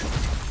everything.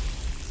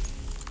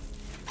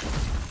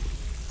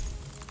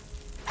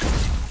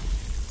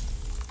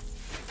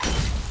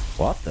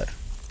 Water?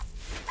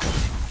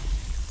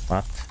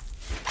 What?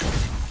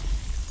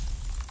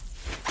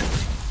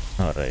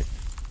 Alright.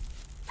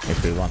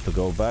 If we want to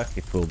go back,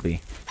 it will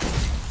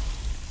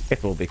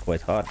be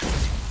quite hard.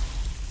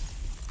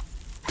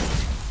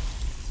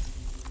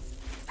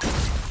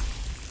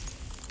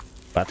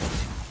 But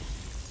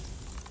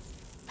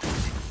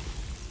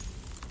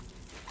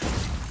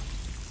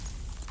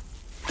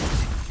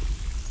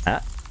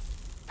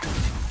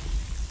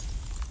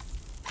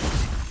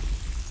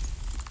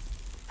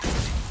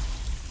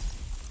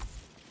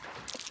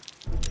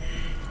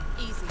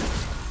Easy.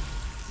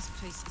 This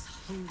place is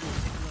hungry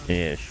for blood.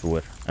 yeah,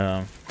 sure.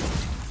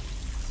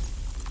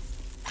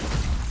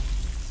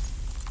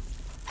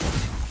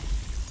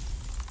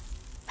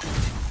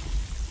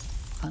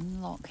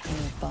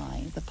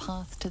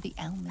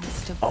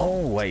 Elminster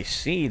Oh, I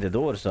see. The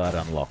doors are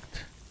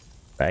unlocked.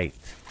 Right.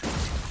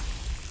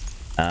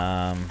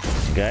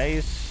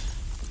 Guys,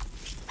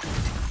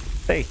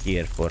 stay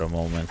here for a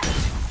moment.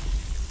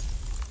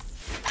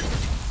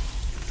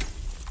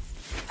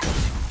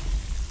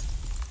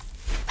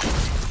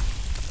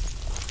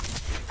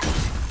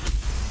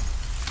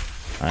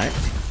 Alright.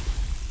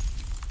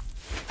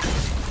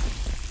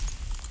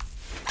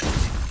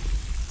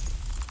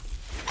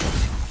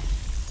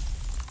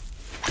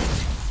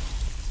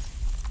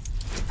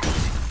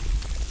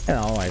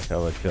 Now I have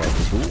a job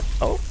to do.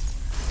 Oh,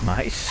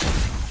 nice.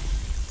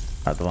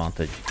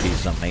 Advantage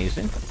is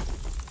amazing.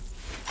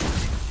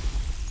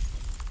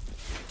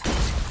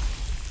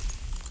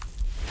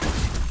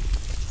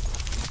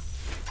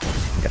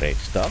 Great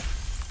stuff.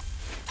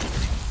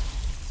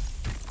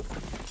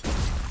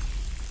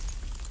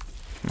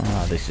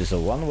 This is a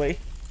one-way.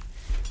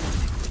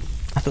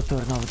 To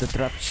turn off the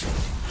traps.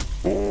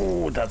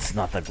 Oh, that's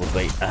not a good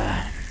way.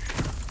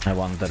 I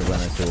wonder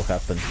when it will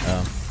happen.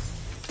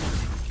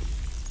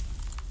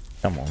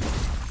 Come on.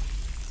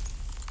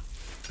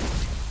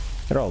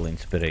 Roll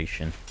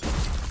inspiration.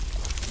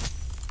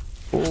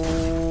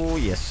 Oh,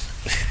 yes.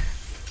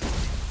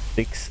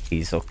 6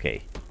 is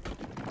okay.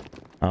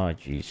 Oh,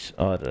 jeez.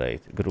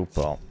 Alright, group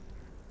all.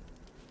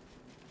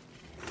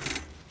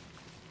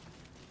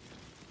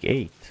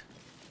 Gate.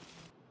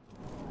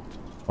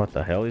 What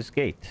the hell is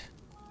gate?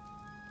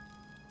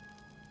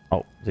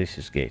 Oh, this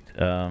is gate.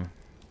 I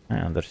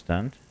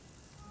understand.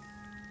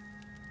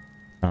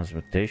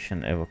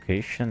 Transmutation,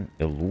 evocation,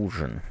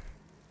 illusion.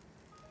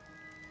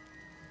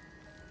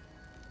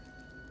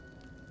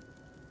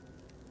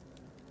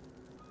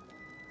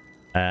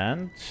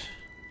 And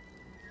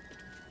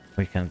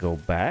we can go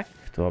back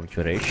to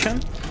abjuration.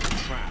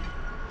 Crap.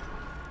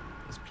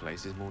 This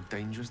place is more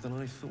dangerous than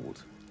I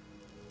thought.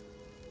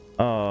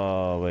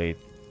 Oh, wait.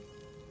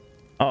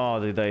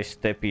 Oh, did I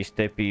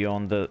steppy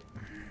on the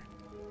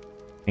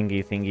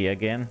thingy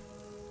again?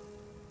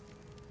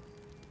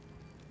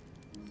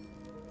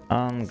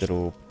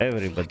 Ungroup.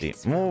 Everybody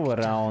move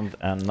around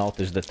and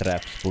notice the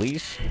traps,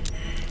 please.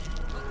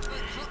 Hot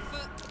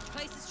foot.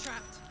 Place is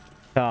trapped.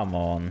 Come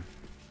on.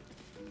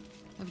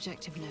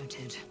 Objective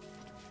noted.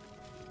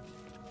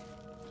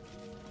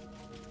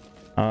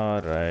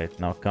 Alright,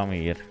 now come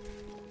here.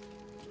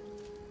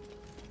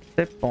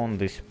 Step on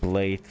this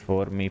plate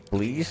for me,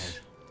 please.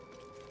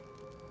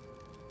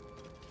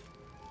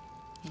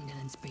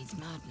 Indolence breeds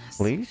madness.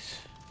 Please.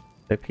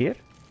 Step here.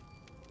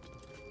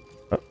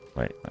 Oh,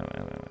 wait.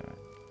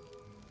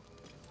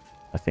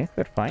 I think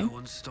we're fine. No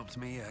one stopped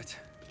me yet.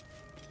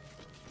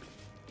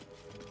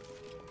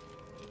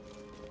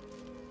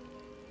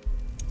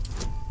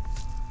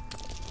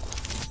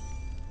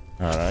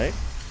 Alright.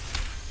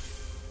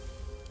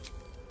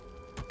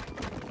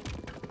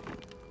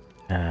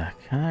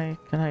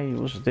 Can I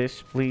use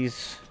this,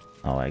 please?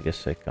 Oh, I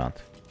guess I can't.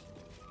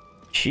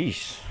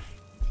 Jeez.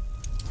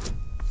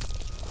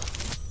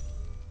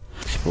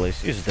 This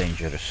place is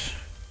dangerous.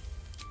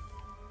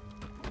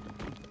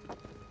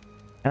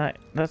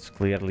 That's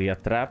clearly a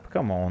trap,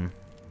 come on.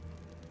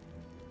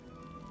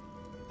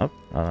 Oh,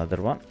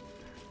 another one.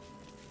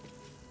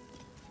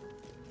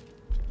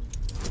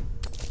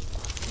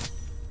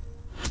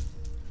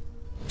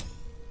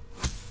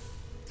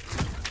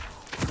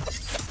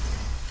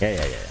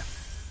 Yeah.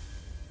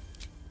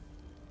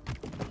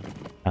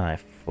 And I,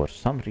 for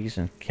some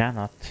reason,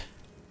 cannot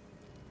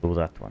do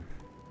that one.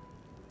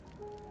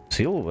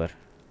 Silver.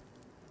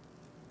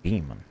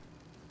 Demon.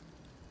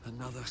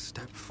 Another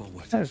step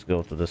forward. Let's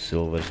go to the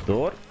silver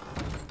door.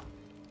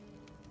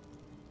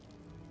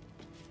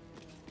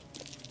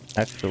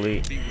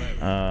 Actually,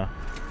 oh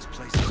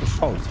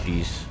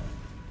jeez.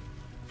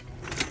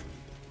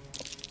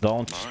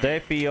 Don't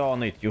steppy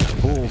on it, you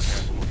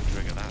fools.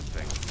 Trigger that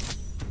thing.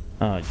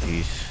 Oh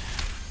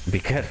jeez. Be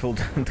careful,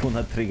 do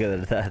not trigger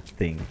that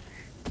thing.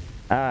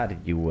 Are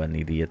you an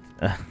idiot?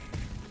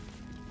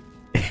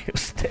 You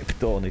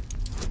stepped on it.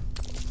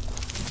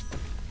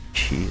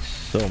 Jeez,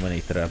 so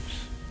many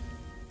traps.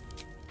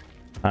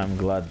 I'm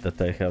glad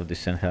that I have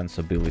this enhanced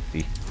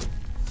ability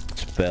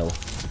spell.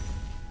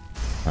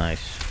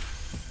 Nice.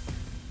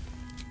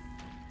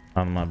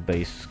 And my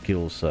base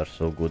skills are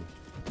so good.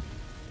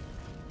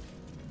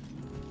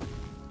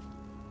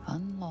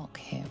 Unlock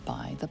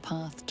hereby the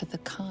path to the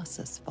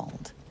Carsus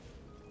Vault.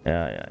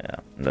 Yeah.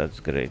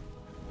 That's great.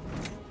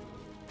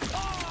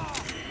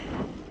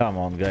 Come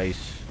on, guys.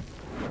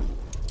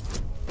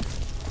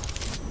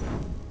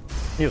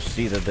 You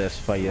see the death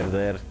fire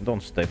there.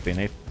 Don't step in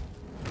it.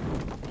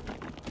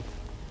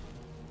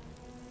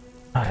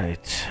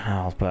 Alright,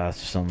 I'll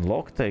pass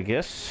unlocked, I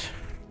guess.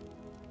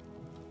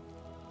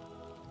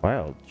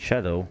 Wild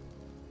shadow.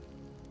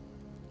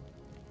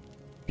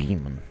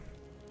 Demon.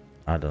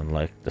 I don't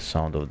like the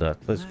sound of that.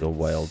 Let's go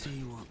wild.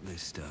 See what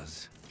this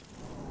does.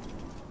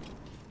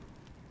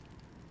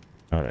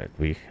 Alright,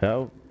 we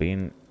have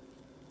been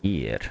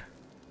here.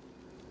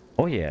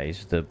 Oh yeah,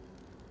 it's the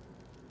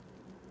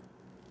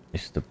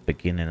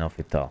beginning of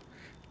it all.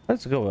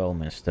 Let's go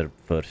Elminster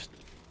first.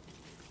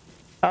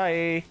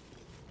 Hi!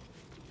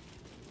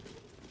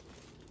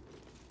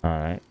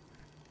 Alright.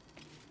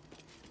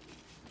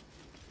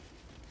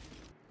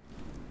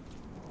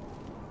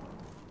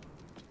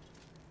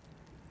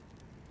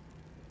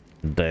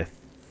 Death.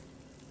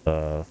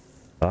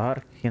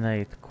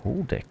 Arcanate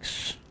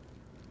Codex.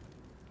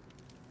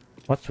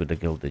 What's with the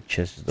gilded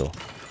chest though?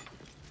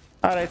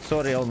 Alright,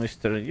 sorry, old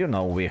mister. You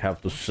know we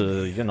have to,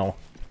 you know,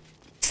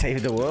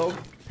 save the world.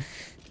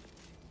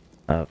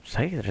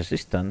 Side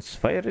resistance,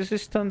 fire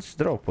resistance,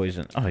 draw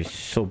poison. Oh, it's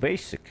so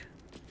basic.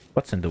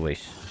 What's in the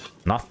waste?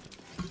 Nothing.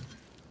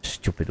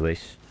 Stupid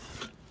waste.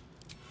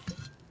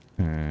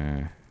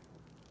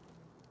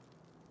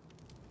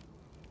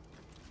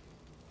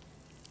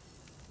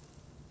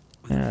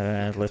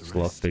 Alright, let's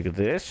lockpick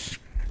this.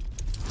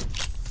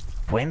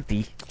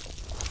 20.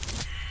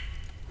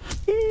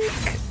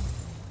 Eek.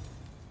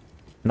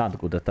 Not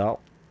good at all.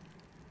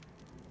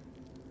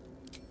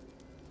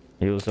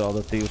 Use all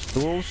the thieves'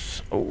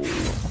 tools. Oh,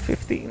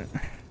 15.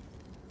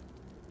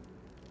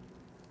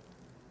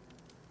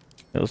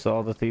 Use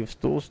all the thieves'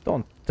 tools.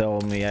 Don't tell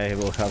me I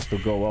will have to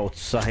go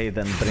outside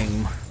and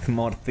bring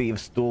more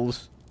thieves'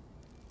 tools.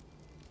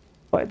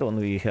 Why don't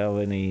we have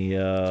any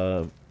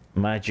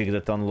magic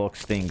that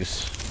unlocks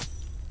things?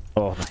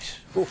 Oh, nice.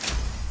 Oof.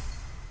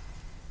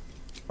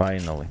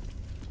 Finally.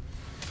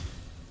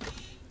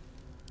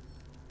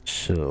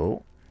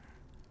 So...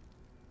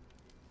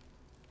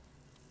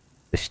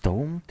 the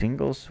stone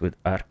tingles with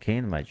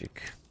arcane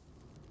magic.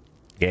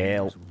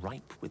 Gale.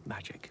 Ripe with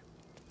magic.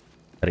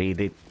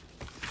 Read it.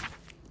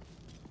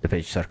 The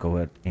pages are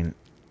covered in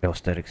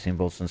esoteric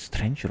symbols and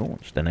strange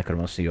runes. The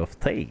necromancy of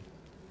Thay.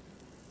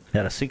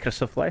 There are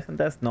secrets of life and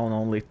death known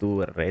only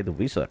to red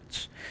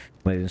wizards.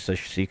 Making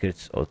such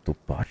secrets or to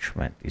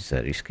parchment is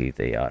a risky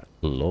they are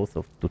loath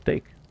to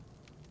take.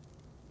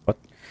 But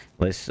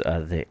lest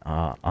they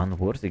are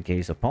unworthy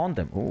gaze upon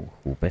them. Ooh,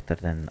 who better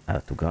than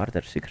to guard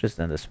their secrets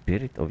than the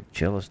spirit of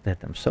jealous dead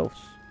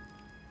themselves?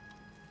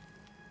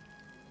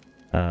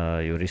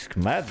 You risk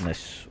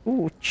madness.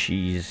 Ooh,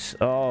 jeez.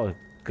 Oh,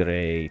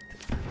 great.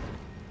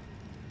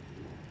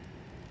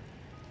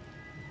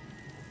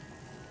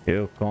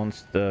 You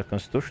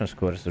constitution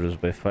score is reduced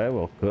by 5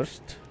 or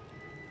cursed.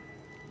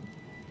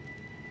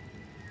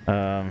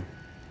 Can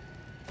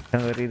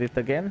we read it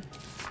again?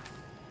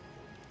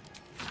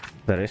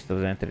 The rest of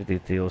the entry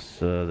details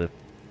the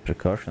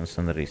precautions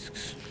and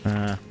risks.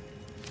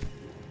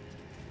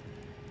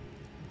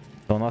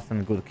 So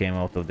nothing good came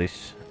out of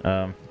this.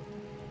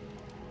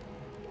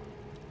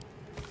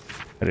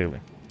 Really.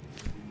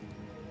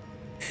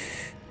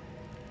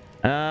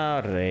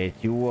 Alright,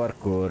 you are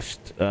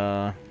cursed.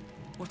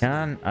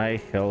 Can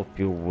I help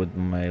you with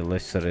my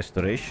lesser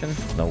restoration?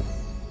 No.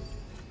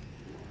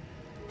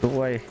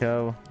 Do I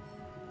have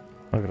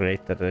a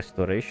greater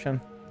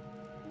restoration?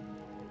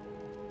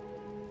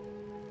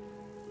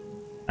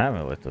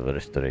 Amulet of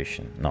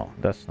restoration. No,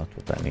 that's not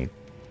what I need.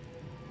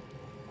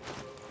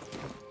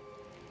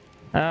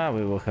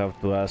 We will have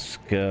to ask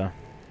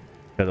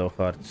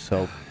Shadowheart's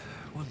help.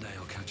 One day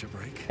I'll catch a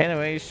break.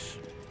 Anyways,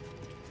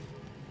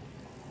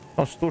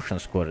 Constitution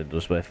score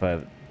reduced by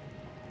 5.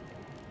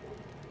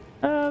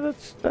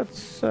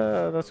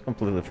 That's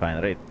completely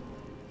fine, right?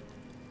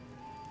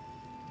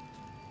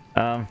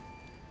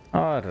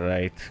 All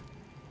right.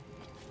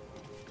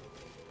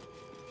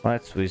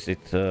 Let's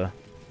visit the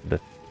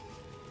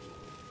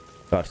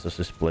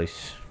Karsus's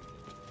place.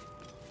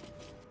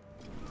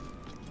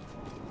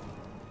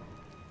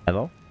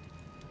 Hello?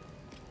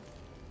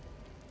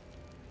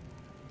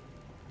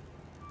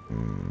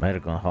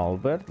 Mergon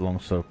Halberd,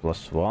 longsword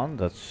 +1,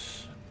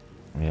 that's...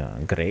 yeah,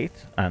 great.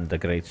 And the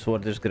great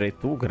sword is great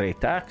too,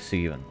 great axe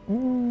even.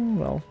 Ooh,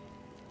 well.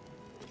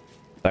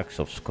 Stacks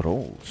of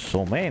scrolls,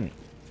 so many.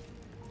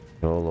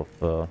 Scroll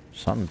of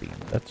Sunbeam,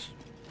 that's...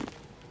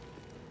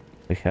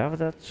 we have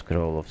that.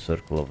 Scroll of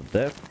Circle of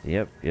Death,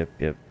 yep.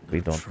 We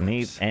don't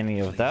need any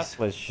of that,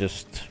 let's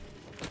just...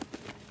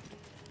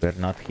 we're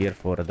not here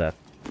for that.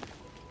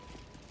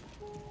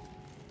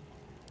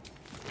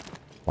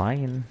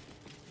 Fine.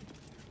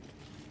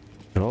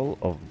 Scroll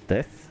of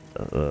Death,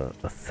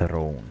 a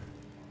throne.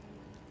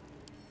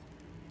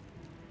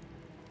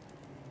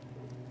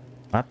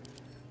 What?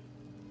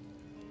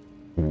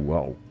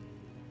 Wow.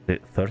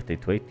 30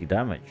 to 80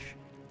 damage.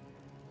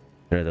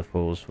 Shred the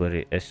foe's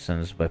very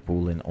essence by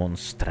pulling on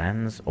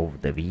strands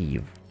of the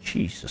weave.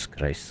 Jesus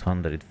Christ,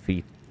 100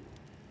 feet.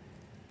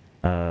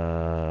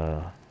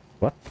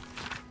 What?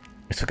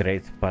 It's a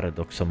great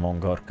paradox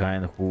among our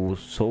kind who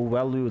so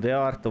value the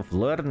art of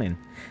learning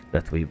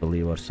that we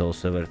believe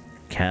ourselves ever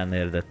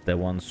cannier than the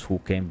ones who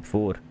came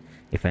before.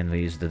 If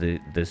envy is the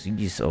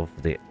disease of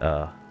the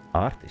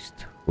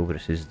artist,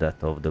 hubris is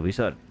that of the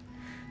wizard.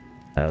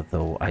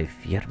 Though I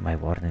fear my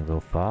warning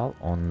will fall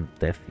on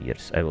deaf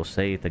ears, I will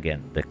say it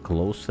again. The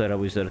closer a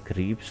wizard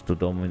creeps to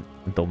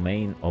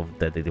domain of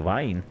the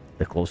divine,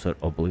 the closer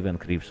oblivion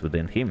creeps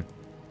within him.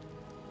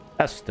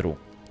 That's true.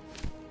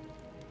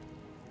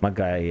 My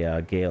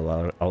guy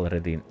Gale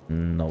already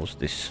knows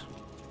this.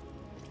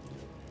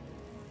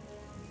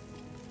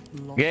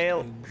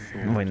 Gale,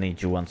 we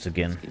need you once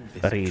again.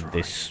 Read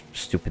this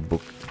stupid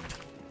book.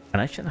 An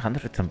ancient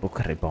handwritten book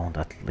rebound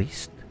at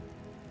least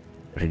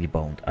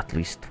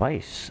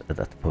twice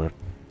that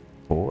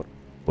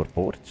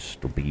purports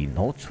to be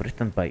notes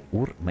written by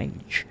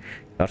Ur-Mage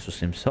Tarsus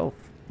himself.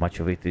 Much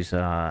of it is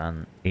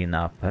in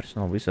a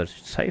personal wizard's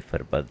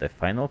cipher, but the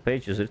final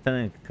page is written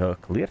in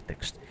clear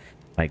text.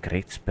 My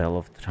great spell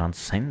of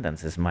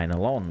transcendence is mine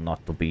alone,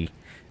 not to be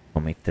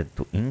committed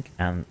to ink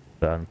and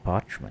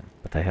parchment.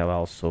 But I have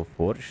also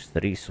forged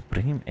 3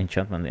 supreme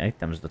enchantment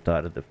items that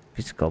are the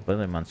physical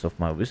elements of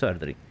my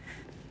wizardry,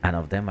 and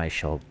of them I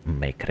shall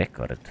make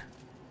record.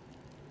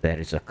 There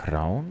is a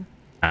crown,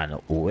 an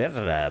orb,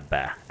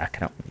 a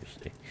crown, you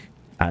see,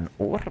 an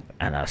orb,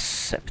 and a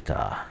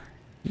scepter.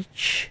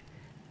 Each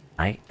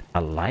knight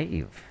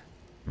alive,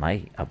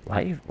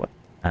 what?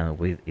 And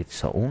with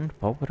its own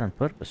power and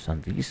purpose,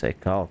 and these I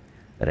call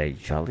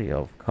Regalia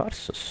of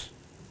Karsus.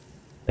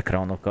 The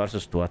crown of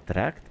Karsus to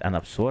attract and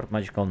absorb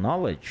magical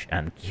knowledge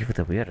and give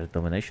the wearer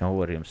domination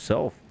over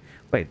himself.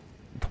 Wait,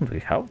 don't we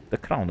have the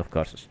crown of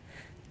Karsus?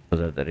 So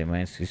that there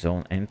remains his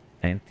own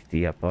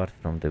entity apart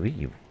from the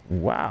weave.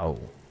 Wow!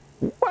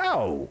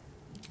 Wow!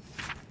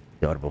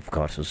 The Orb of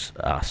Karsus,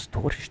 a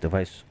storage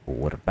device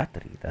or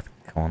battery that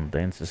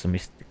condenses a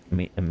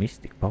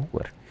mystic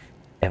power,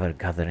 ever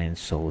gathering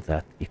so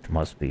that it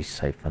must be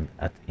siphoned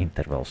at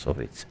intervals of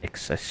its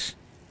excess.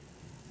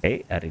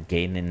 Okay,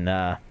 regaining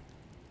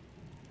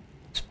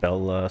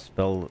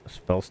spell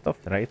stuff,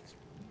 right?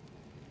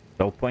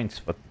 Spell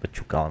points, what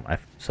you call them, I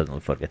suddenly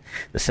forget.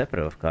 The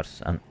Scepter of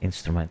Karsus, an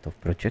instrument of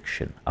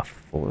projection, a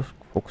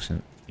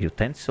focusing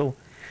utensil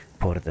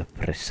for the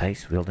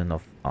precise wielding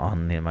of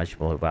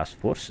unimaginable vast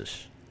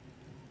forces.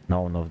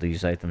 None of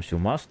these items you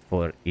must,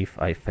 for if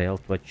I fail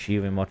to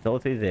achieve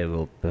immortality, they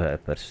will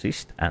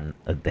persist and,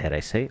 dare I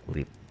say,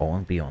 live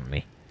on beyond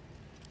me.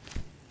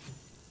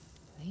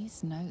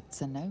 These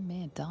notes are no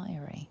mere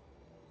diary.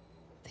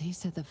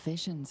 These are the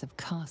visions of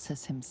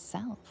Karsus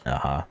himself.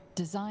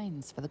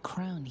 Designs for the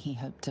crown he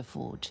hoped to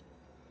forge,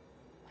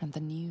 and the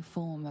new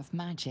form of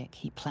magic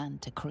he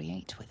planned to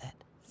create with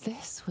it.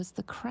 This was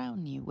the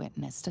crown you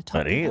witnessed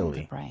atop the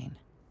Elder Brain.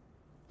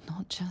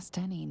 Not just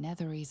any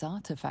Netherese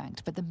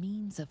artifact, but the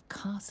means of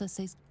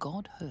Karsus's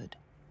godhood.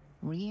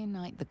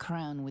 Reunite the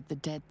crown with the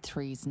Dead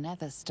Three's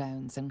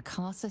netherstones, and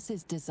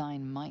Karsus's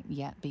design might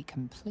yet be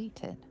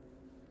completed.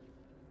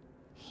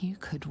 You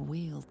could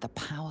wield the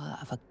power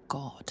of a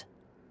god.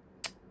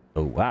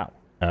 Oh wow.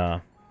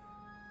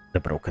 The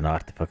broken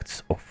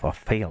artifacts of a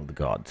failed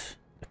god.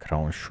 The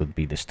crown should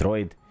be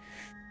destroyed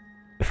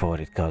before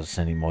it causes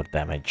any more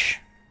damage.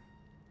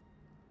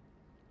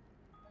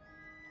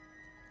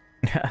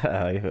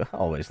 I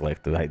always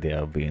liked the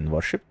idea of being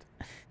worshipped.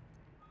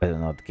 Better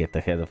not get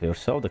ahead of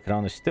yourself. The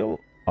crown is still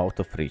out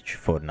of reach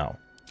for now.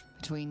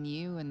 Between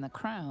you and the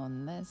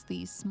crown, there's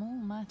the small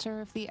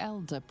matter of the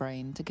Elder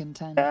Brain to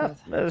contend with.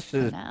 This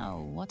is now,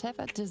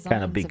 whatever designs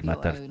kind of big of your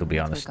matter, own to be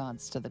with honest.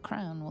 regards to the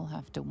crown will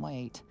have to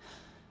wait.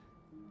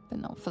 But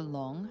not for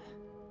long.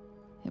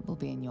 It will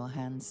be in your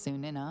hands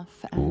soon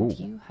enough, and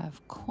you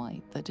have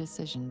quite the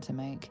decision to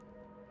make.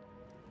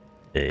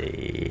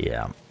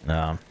 Yeah.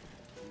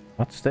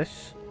 What's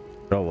this?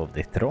 Roll of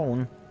the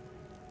Throne.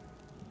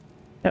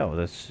 Oh,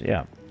 that's,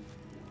 yeah.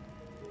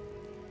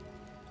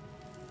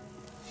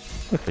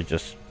 We could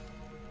just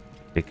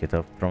pick it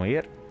up from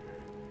here.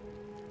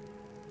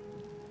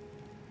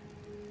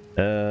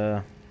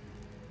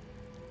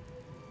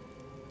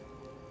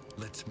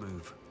 Let's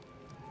move.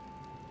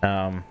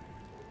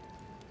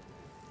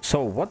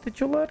 So what did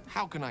you learn?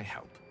 How can I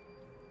help?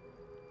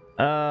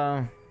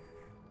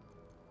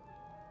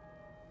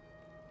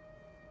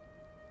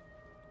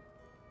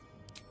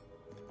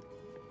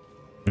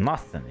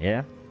 Nothing,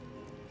 yeah?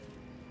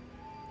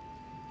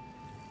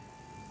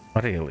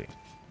 Really?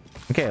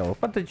 Okay, well,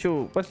 what did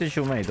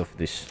you made of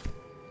this?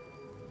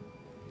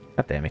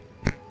 God damn it.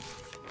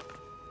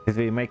 Did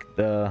we make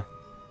the...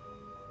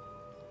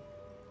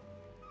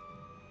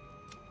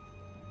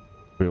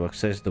 We'll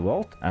access the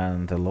vault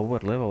and the lower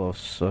level of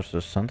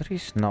Sorcerer's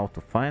Sundries. Now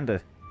to find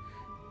the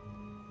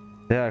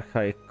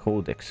archaic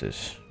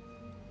codexes.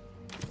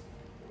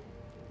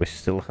 We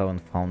still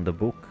haven't found the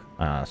book.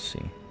 Ah, I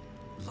see.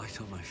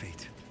 Light on my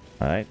feet.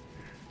 Alright.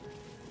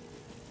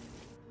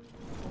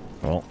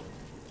 Well.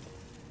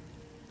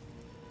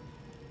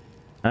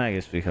 I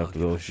guess we have to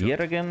go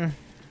here again.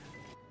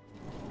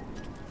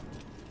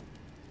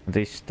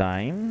 This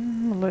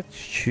time, let's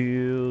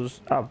choose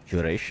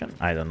abjuration.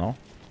 I don't know.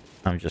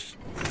 I'm just...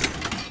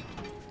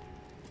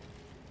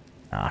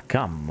 Ah,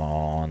 come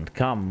on,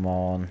 come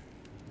on.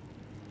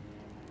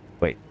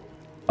 Wait.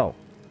 Oh,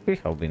 we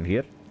have been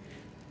here.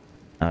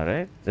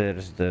 Alright,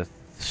 there's the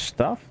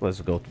stuff.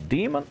 Let's go to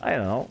demon. I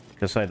don't know,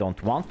 because I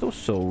don't want to,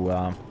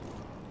 so...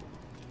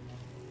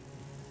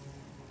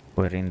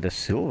 we're in the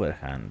silver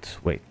hand.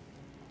 Wait.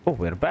 Oh,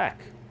 we're back.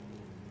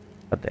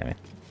 God damn it.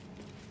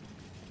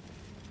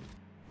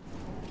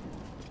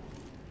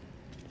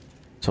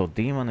 So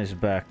demon is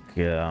back.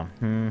 Yeah.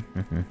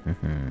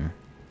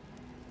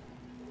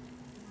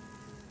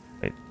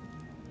 Wait.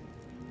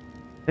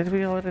 Did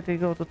we already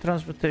go to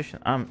transmutation?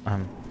 I'm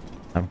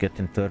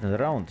getting turned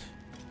around.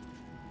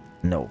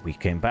 No, we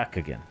came back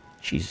again.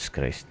 Jesus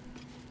Christ.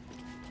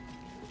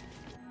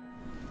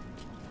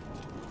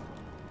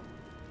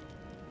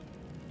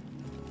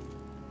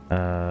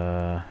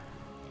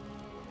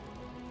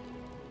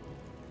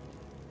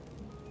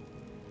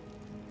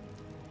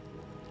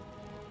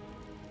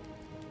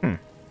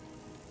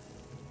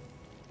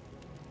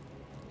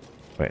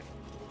 Wait.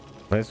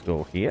 Let's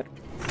go here.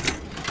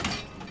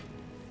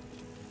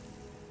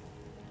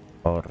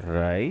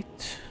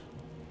 Alright.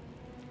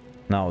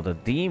 Now the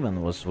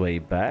demon was way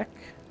back.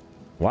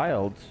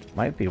 Wild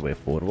might be way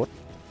forward.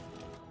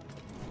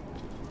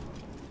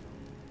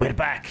 We're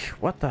back!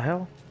 What the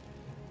hell?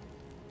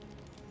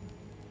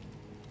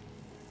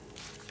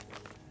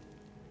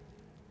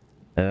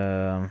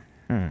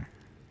 Hmm.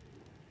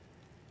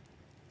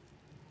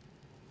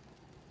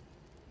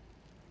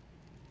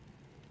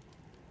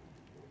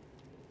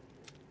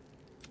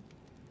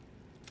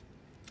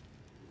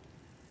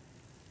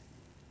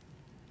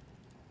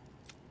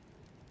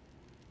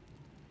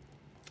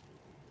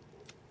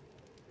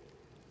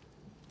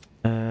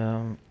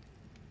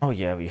 Oh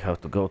yeah, we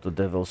have to go to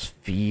Devil's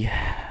Fee.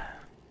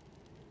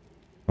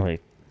 Wait.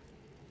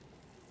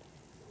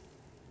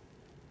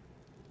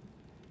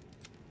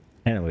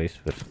 Anyways,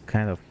 we're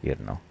kind of here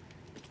now.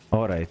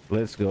 Alright,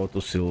 let's go to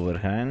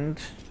Silverhand.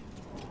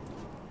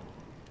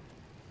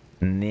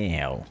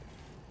 Now.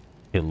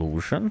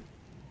 Illusion.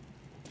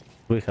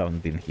 We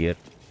haven't been here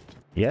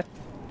yet.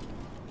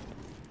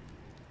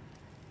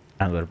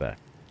 And we're back.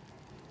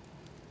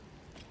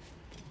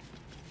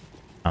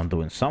 I'm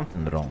doing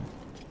something wrong.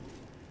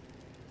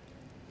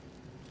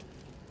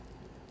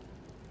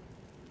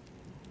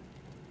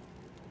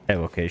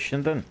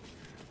 Evocation then.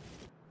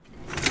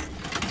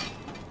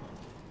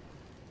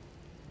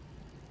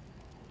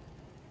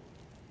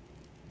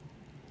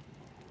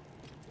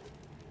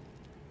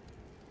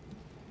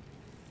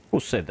 Who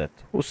said that?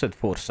 Who said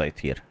foresight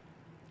here?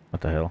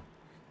 What the hell?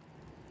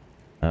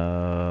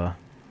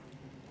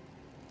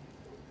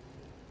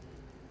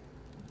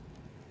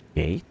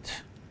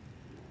 Gate?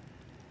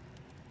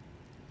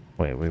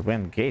 Wait, we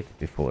went gate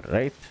before,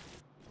 right?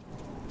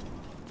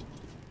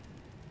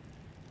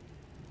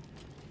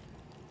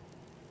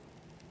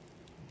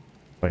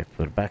 Wait,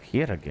 we're back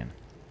here again.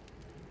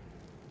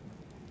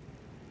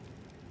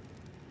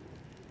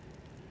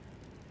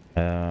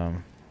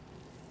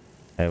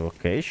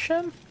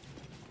 Evocation?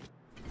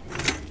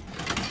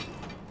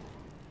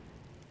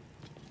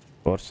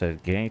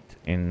 Foresight gate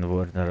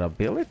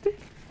invulnerability?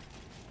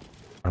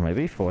 Or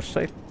maybe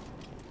foresight?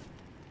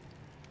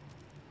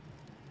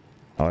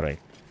 Alright.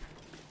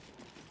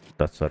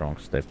 That's the wrong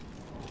step.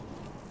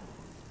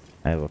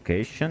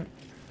 Evocation.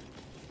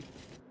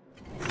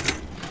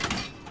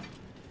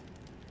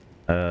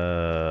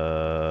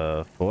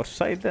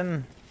 Foresight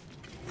then?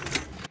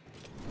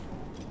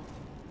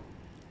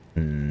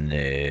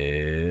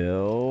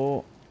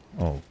 No.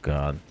 Oh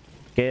god.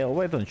 Gale,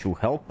 why don't you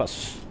help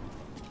us?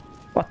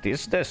 What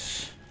is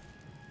this?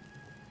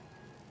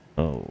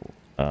 Oh,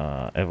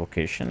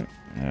 evocation.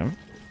 Yeah.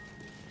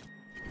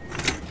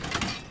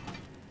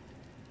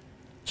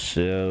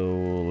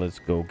 So let's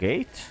go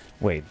gate.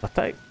 Wait, but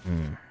I...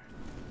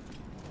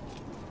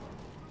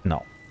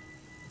 No.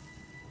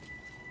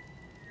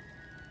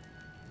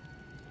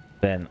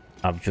 Then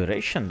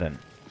abjuration then.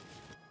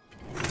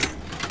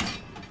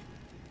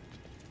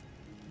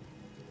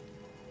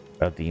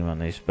 A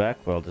demon is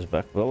back, world is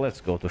back. Well,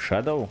 let's go to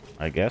shadow,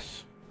 I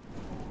guess.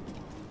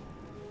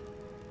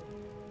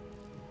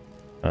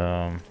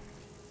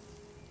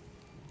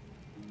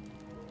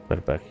 We're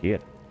back here.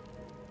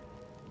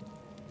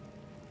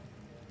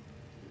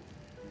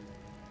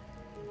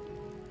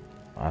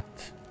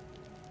 What?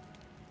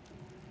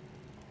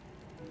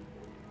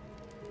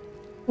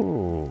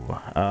 Ooh,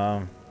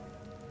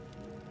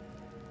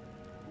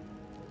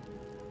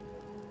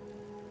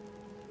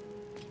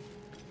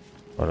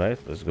 alright,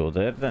 let's go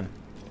there then.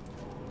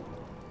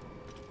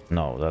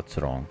 No, that's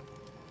wrong.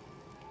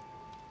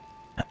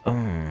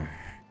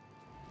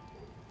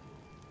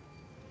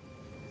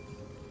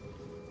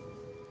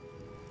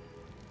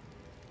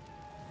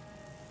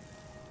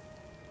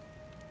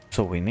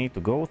 So we need to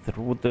go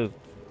through the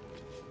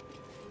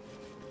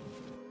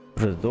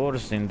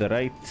doors in the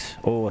right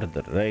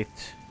order,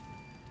 right?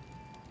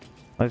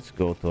 Let's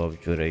go to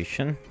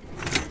abjuration.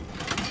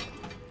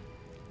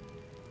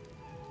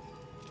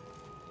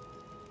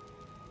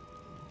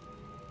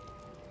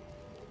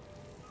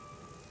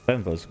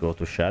 Then let's go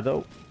to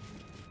shadow.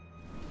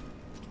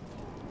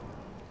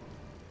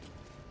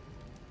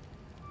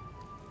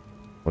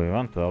 We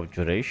want to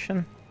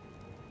abjuration.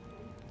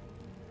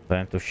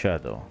 Then to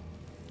shadow.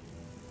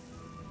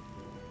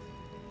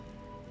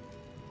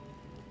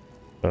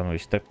 When we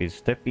step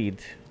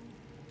it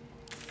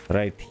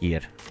right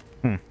here.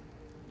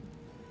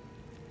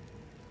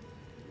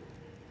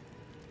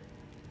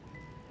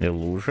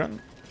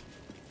 Illusion.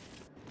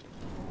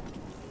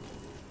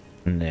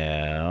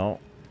 No.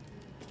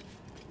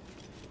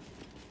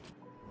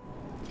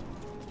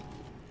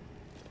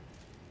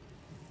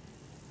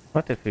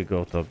 What if we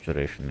go to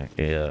abjuration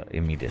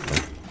immediately?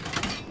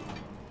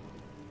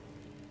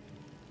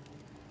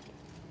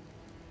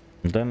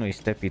 Then we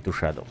step into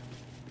shadow.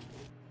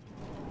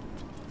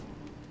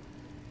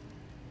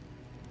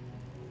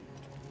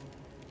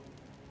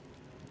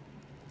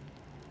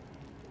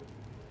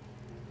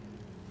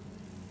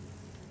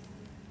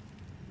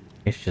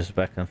 It's just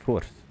back and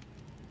forth.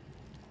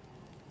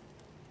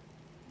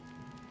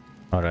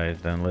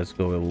 Alright, then let's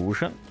go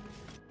illusion.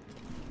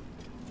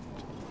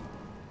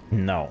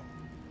 No.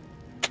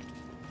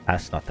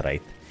 That's not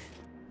right.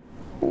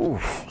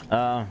 Oof.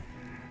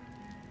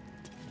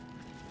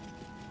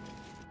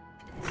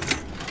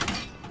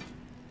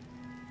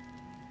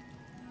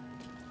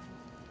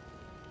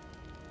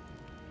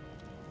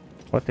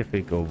 What if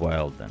we go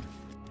wild then?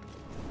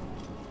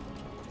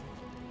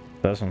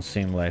 Doesn't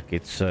seem like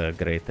it's a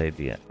great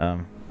idea.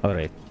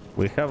 Alright.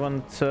 We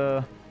haven't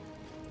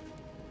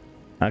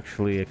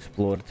actually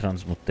explored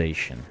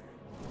transmutation.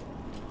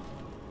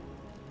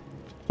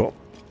 Oh,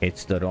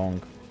 it's the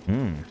wrong...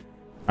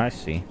 I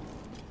see.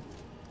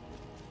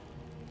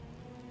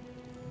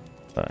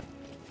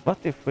 What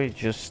if we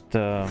just...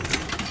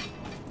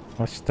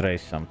 let's try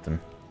something.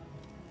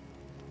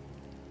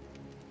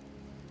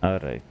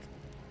 Alright.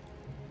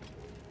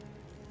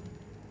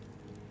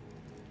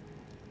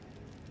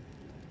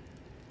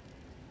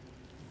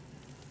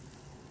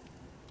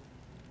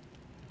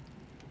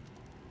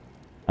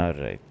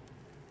 Alright.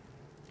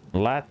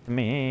 Let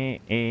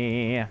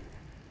me...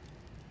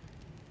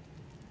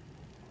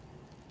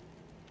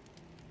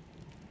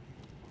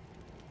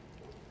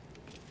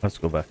 Let's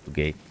go back to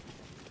gate.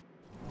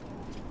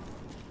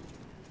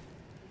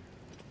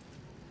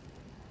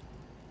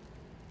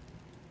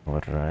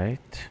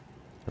 Alright.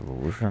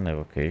 Illusion,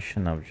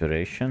 evocation,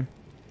 abjuration.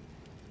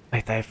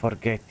 Wait, I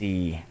forget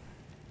the...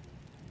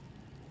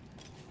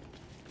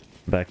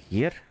 Back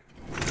here.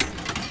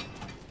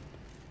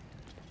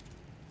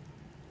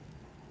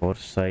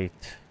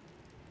 Foresight.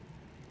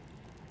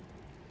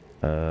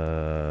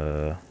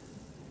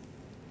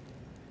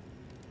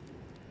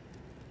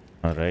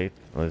 Alright,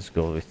 let's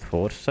go with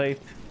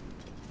foresight.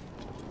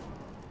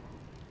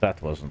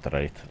 That wasn't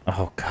right.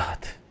 Oh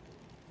god.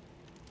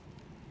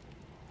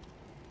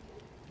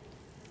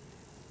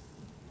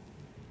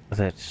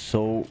 There's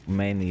so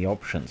many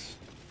options.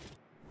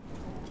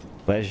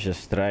 Let's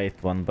just try it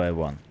one by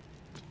one.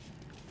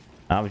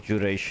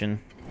 Abjuration.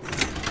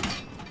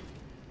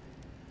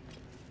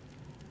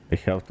 We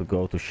have to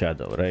go to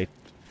shadow, right?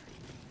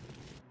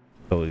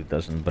 So it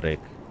doesn't break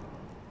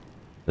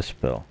the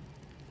spell.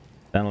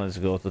 Then let's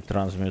go to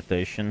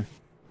transmutation.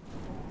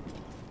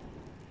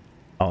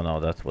 Oh no,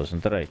 that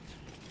wasn't right.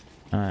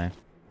 I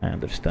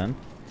understand.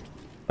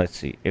 Let's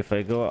see. If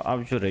I go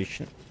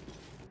abjuration,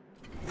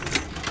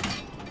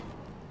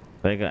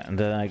 and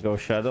then I go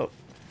shadow,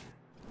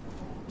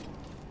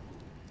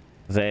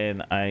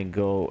 then I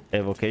go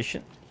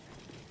evocation,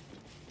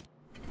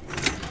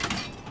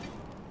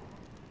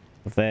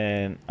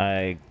 then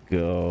I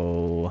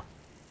go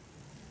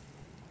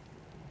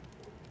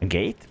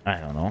gate. I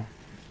don't know.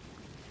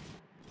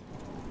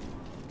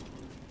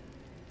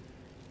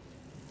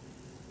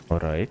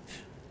 Alright.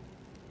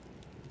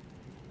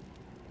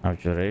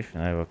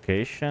 Abjuration,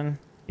 evocation,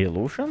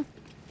 illusion?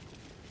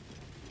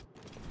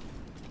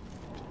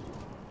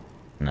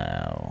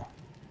 No.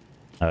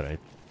 Alright.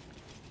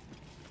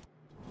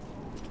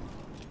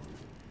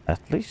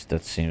 At least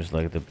that seems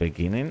like the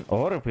beginning.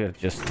 Or we're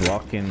just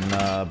walking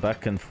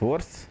back and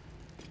forth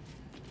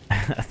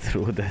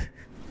through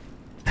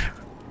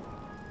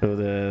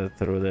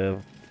the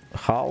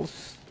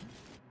halls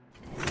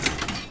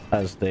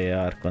as they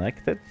are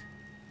connected.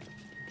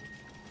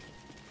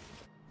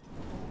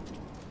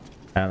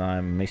 And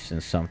I'm missing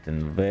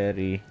something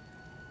very...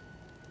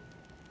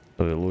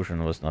 So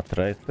illusion was not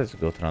right. Let's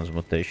go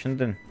transmutation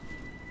then.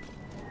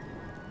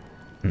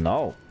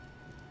 No.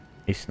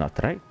 It's not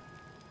right.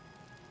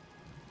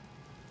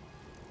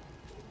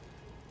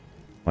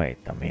 Wait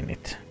a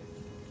minute.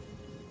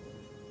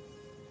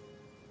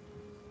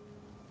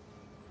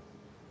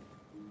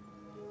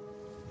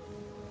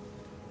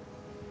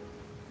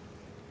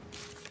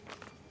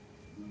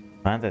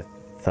 And the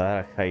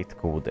Tharahite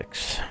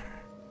Codex.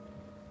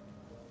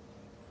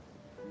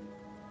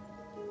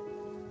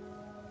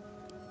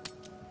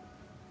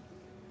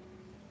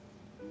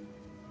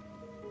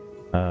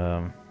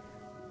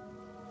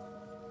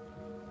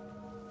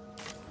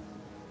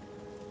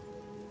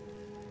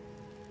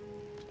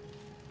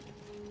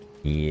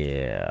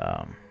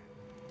 Yeah.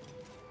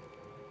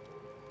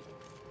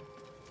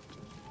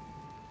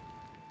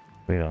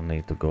 We don't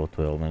need to go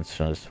to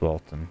Elminster's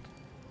vault and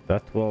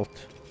that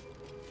vault.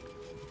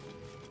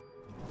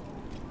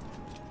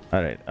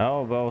 Alright,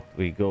 how about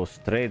we go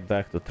straight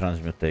back to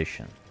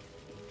transmutation?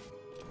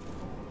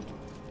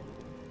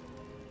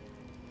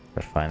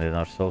 We're finding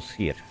ourselves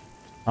here.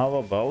 How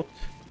about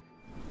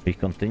we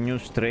continue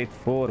straight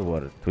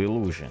forward to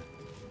illusion?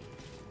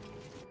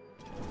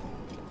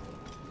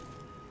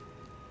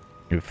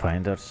 We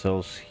find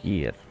ourselves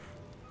here.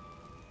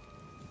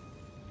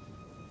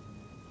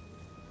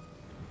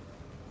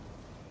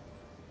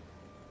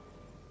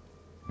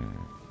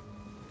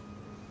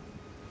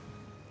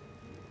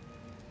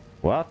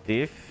 What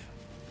if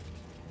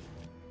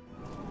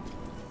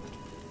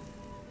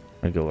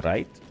We go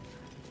right.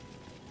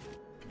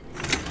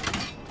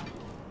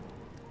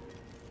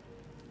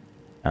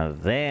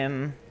 And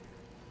then...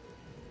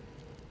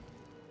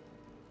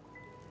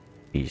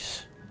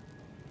 East.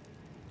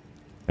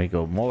 We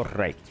go more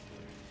right.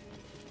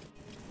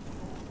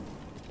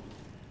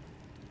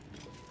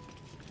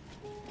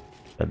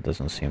 That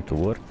doesn't seem to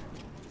work.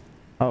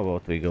 How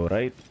about we go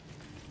right?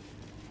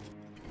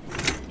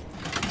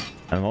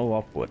 And go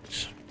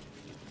upwards.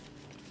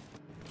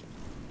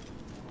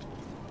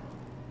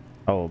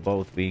 How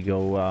about we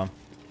go...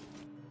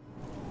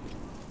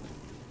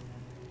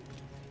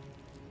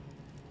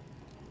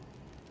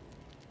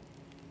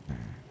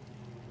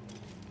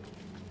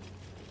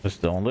 That's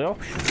the only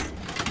option.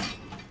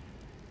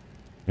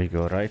 We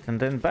go right and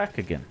then back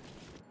again.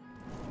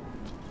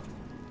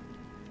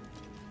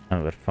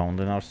 And we're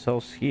finding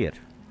ourselves here.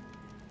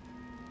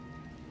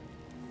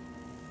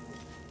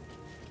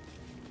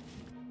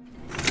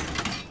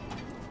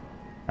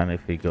 And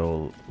if we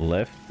go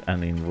left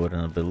and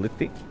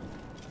invulnerability,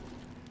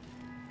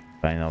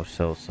 find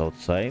ourselves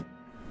outside.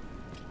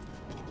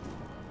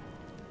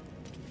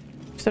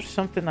 Is there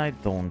something I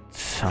don't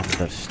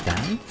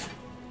understand?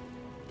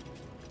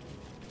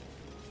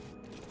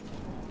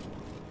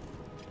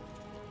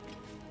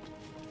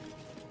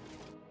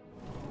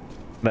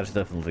 There's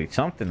definitely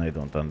something I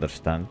don't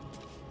understand.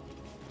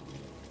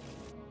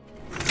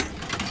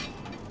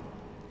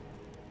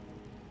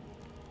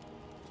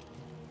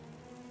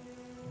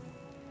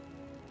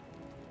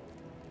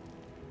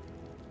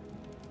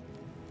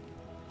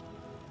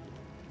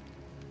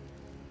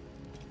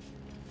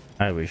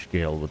 I wish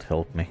Gale would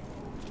help me.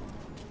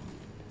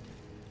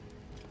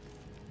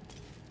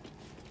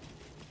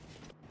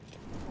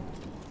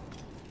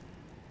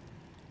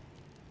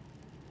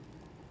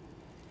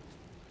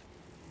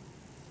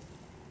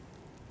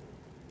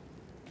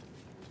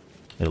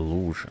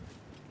 Illusion.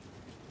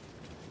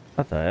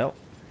 What the hell?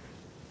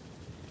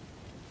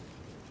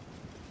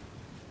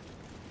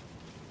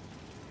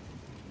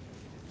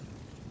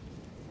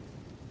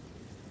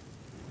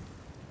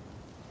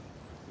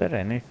 Is there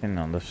anything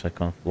on the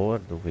second floor?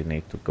 Do we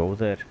need to go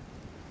there?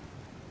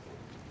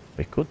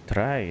 We could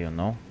try, you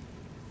know.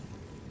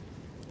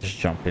 Just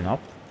jumping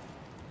up.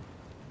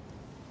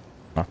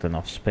 Not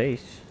enough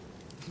space.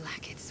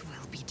 Blackets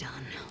will be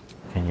done.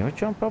 Can you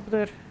jump up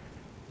there?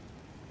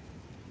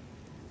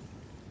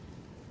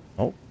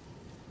 Oh.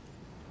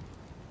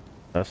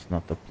 That's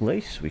not the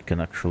place we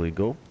can actually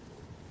go.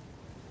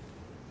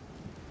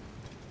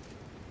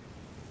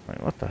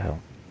 Wait, what the hell?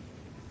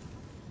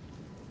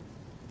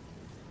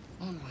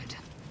 Onward.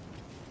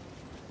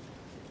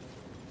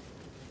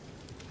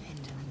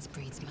 Indolence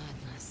breeds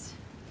madness.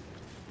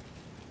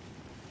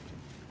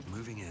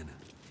 Moving in.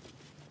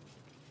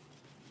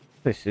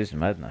 This is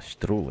madness,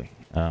 truly.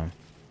 I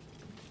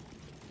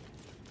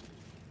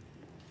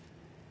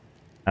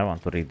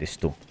want to read this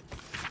too.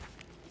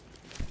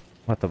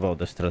 What about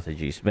the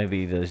strategies?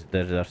 Maybe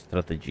there are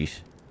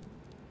strategies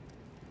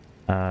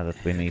that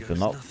we need to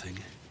know. Nothing.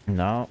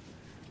 No.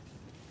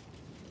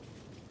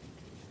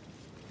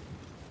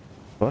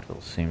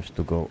 Portal seems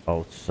to go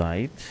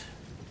outside.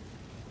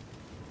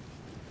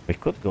 We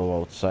could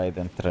go outside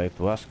and try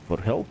to ask for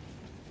help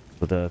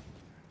to the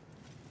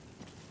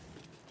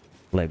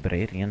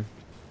librarian.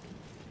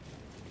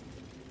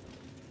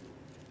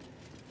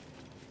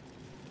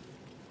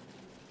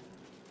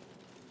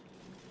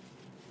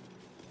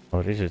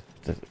 Or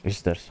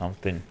is there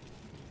something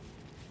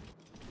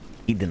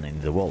hidden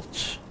in the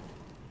vaults?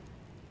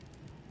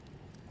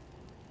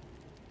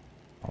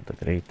 All the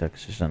great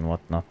axes and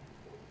whatnot.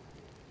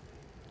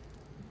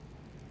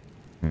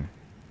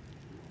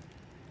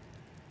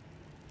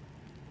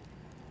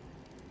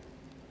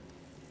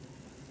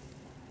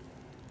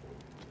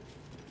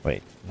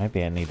 Wait,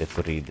 maybe I needed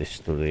to read this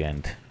to the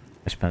end.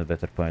 I spent a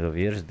better point of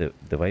years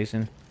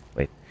devising.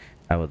 Wait,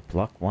 I would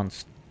pluck one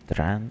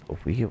strand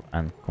of weave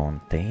and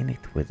contain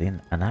it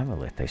within an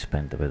amulet. I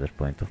spent a better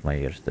point of my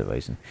years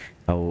devising.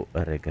 How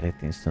regret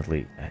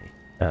instantly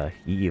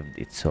heaved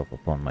itself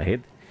upon my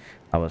head.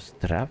 I was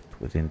trapped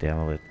within the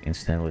amulet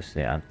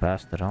instantaneously and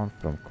passed around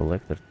from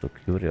collector to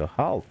curio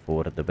hall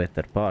for the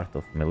better part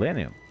of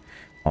millennium.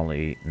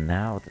 Only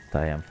now that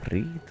I am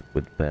freed,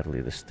 with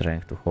barely the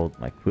strength to hold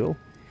my quill,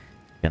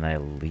 can I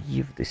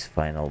leave this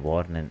final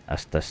warning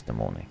as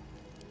testimony.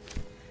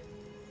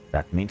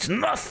 That means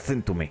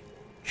nothing to me!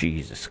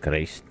 Jesus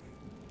Christ.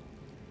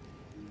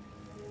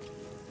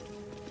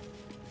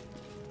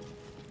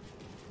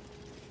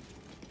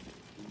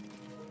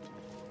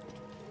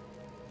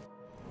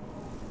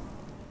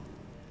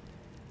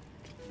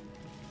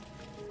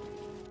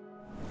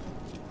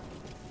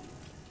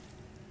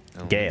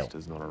 Gale.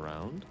 Is not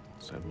around,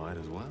 so might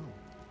as well.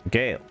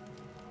 Gale.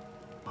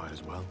 Might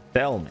as well.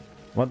 Tell me,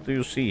 what do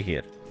you see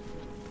here?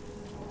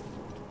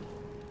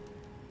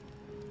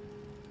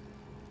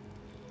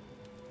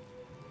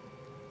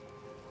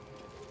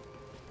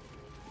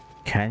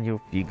 Can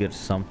you figure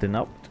something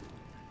out?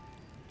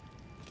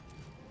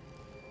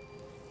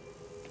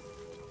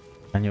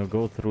 Can you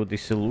go through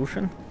this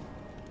illusion?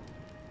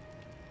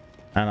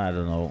 And I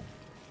don't know,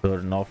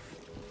 turn off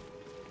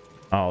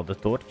Oh, the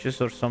torches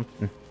or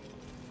something.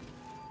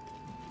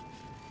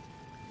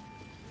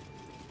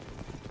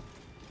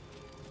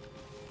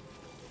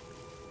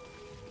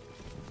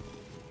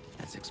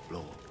 Let's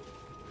explore.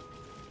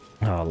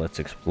 Oh, let's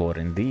explore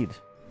indeed.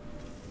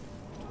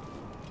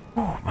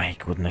 Oh my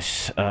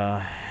goodness.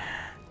 Alright,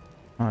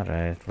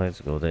 let's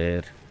go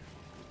there.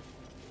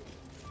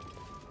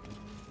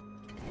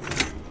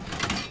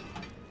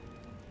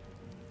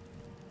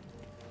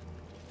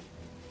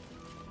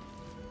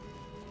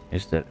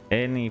 Is there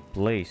any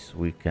place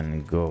we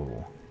can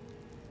go?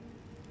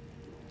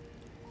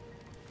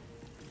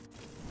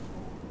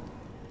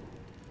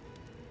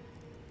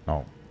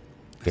 No.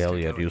 Gale,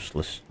 you're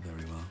useless.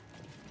 Very well.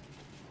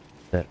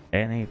 Is there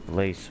any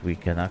place we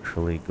can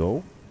actually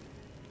go?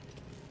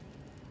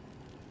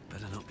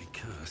 Better not be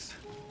cursed.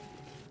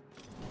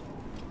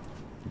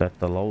 That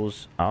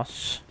allows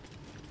us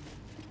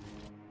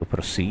to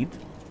proceed?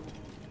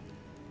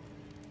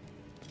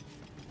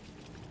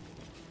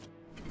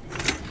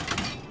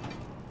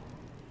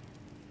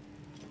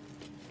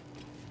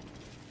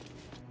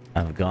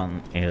 I've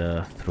gone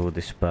through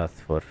this path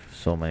for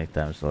so many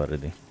times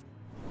already.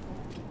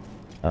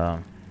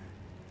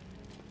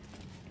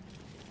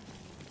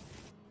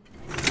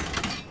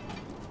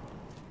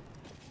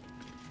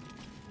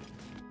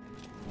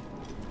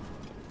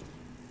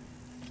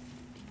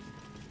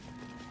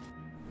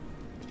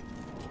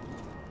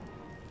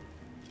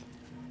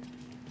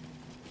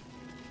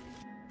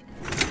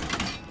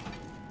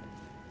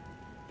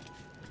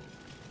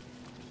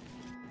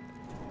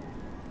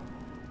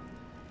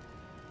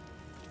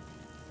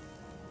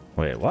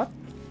 Wait, what?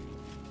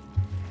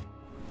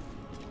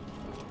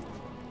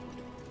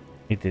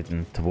 It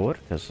didn't work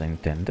as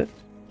intended.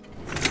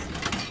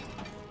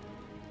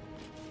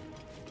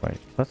 Wait,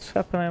 what's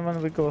happening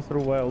when we go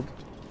through wild?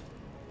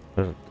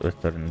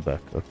 Return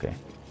back, okay.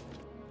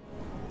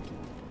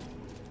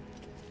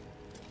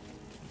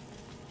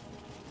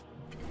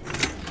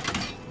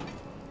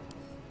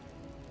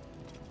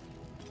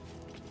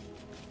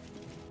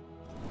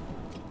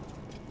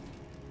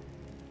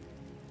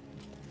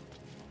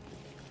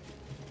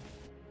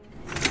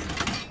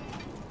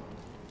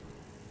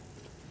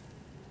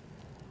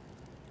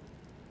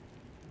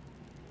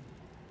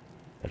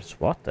 There's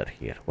water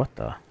here. What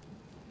the?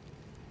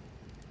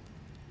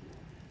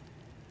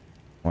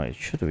 Wait,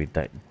 should we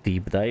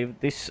deep dive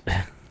this?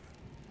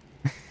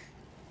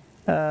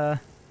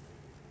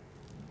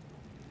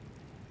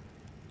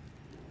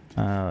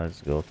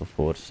 Let's go to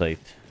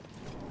foresight.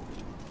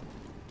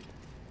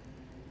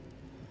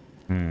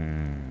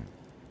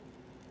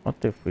 What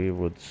if we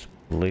would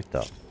split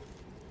up?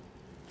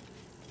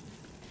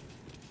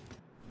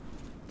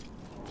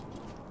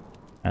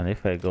 And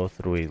if I go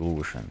through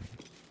illusion?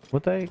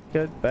 Would I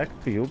get back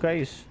to you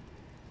guys?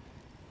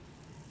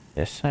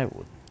 Yes, I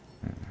would.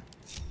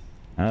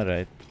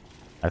 Alright.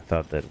 I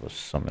thought there was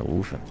some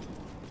illusion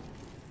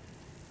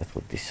that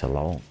would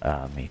disallow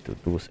me to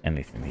do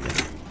anything here.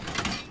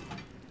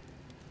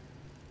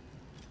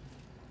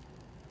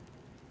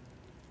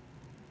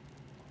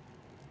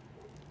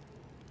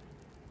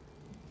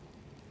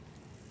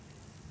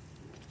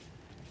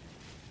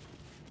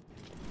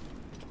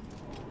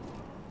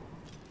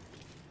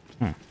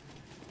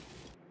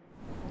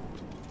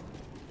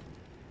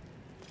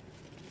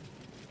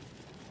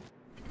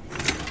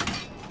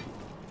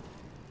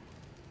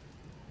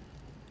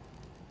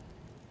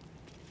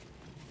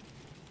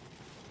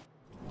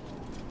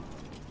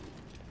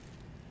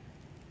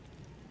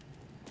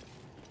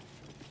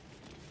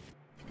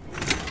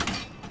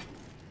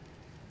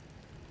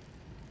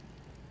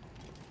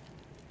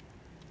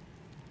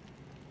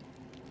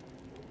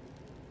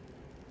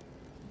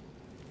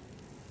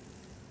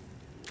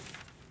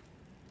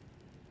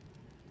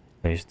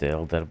 Face the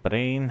Elder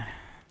Brain.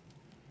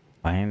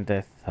 Find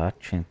the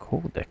Thatching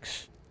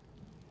Codex.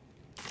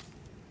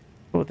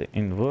 Oh, the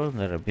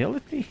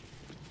invulnerability?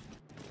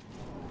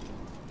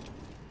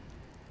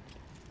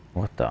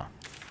 What the?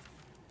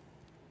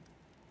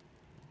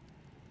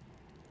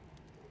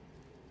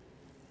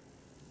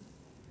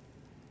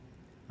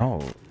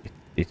 Oh,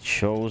 it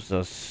shows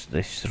us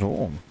this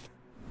room.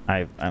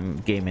 I'm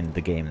gaming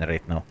the game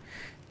right now.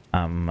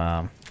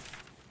 I'm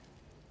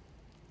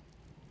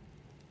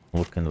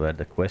looking where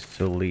the quests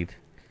will lead.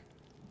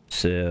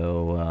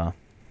 So,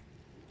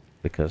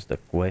 because the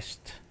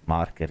quest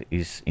marker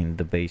is in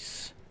the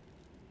base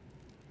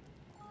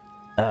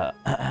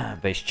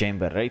base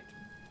chamber, right?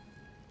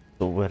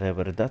 So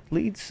wherever that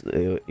leads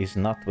is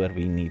not where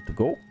we need to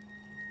go.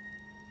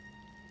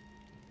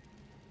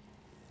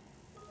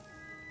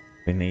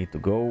 We need to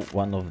go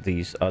one of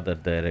these other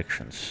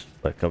directions,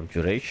 like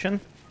abjuration.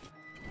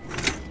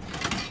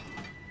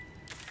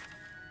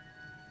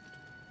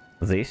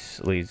 This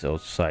leads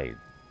outside,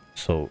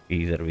 so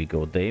either we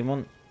go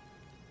Daemon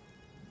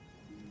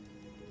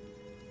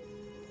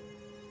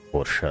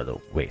or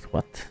Shadow. Wait,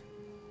 what?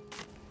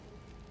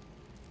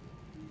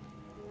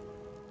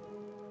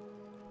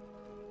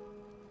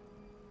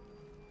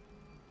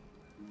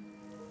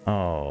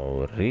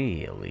 Oh,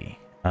 really?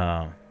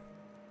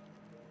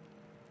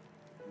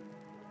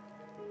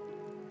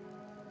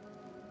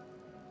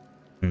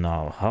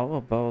 Now, how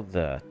about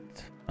that?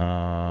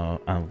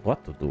 And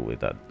what to do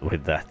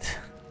with that?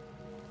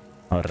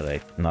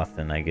 Alright,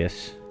 nothing, I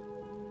guess.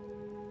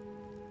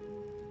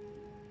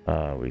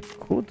 We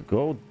could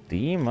go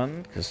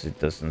demon, because it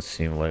doesn't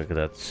seem like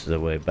that's the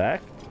way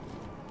back.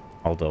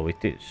 Although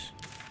it is.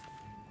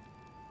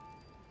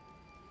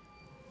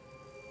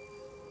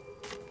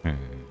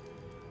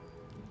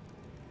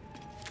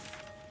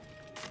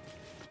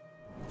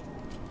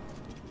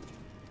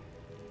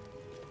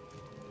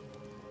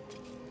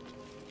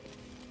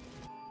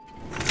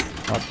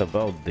 What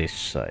about this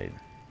side?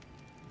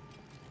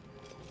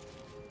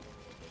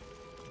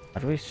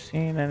 Are we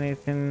seeing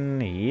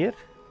anything here?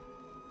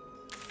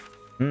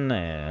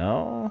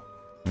 No.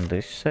 On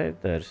this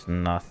side there's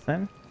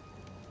nothing.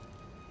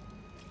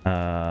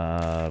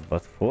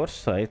 But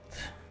foresight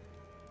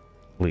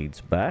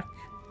leads back.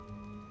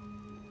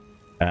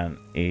 And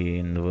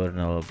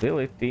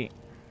invulnerability,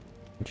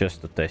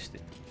 just to test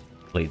it,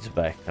 leads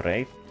back,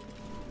 right?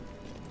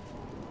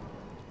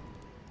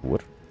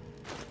 What?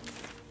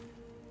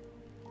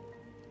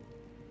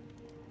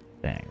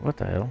 Dang, what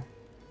the hell?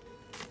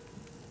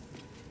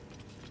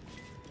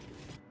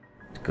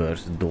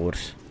 Cursed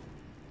doors.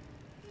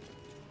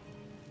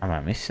 Am I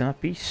missing a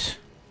piece?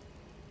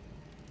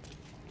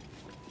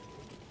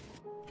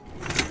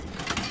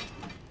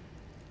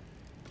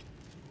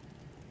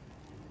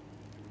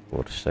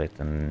 Foresight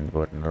and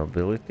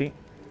vulnerability.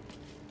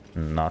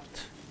 Not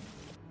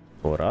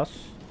for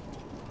us.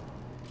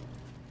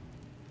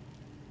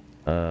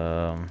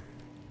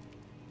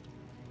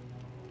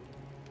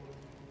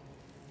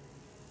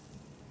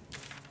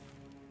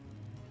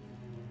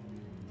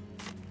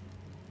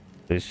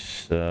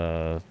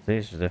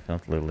 This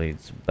definitely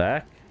leads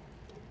back.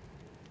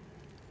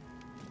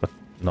 But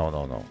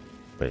no.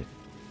 Wait.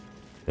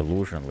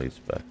 Illusion leads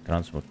back.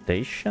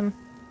 Transmutation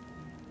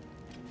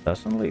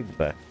doesn't lead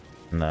back.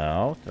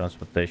 No,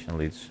 transmutation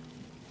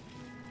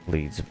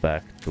leads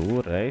back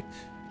too, right?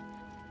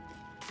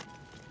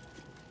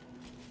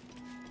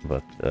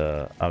 But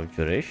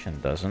abjuration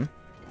doesn't.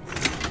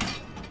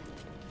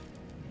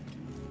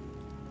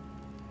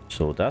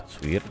 So that's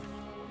weird.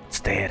 What's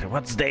there?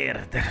 What's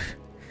there?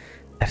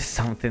 There's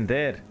something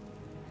there.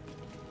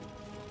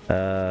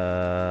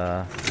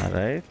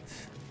 Alright.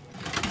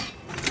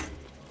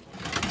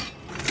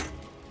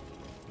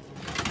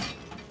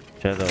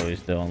 Shadow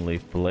is the only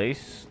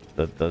place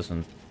that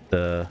doesn't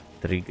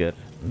trigger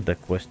the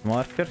quest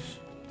markers.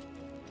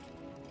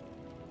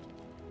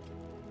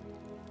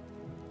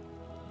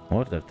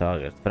 Murder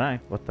target.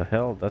 Frank, what the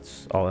hell?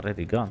 That's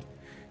already gone.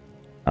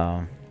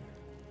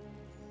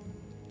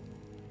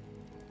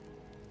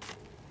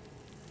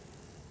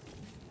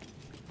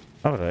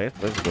 Alright,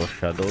 let's go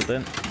Shadow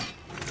then.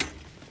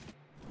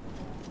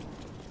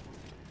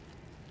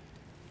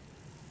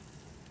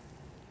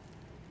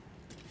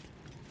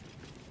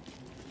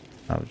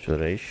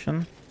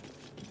 Abjuration.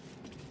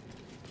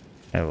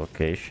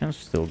 Evocation,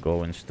 still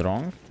going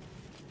strong.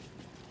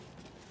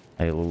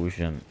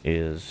 Illusion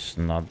is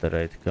not the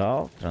right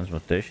call.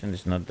 Transmutation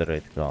is not the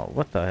right call.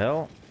 What the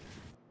hell?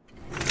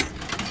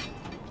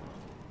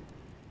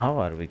 How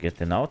are we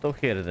getting out of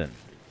here then?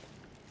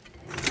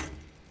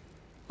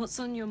 What's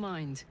on your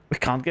mind? We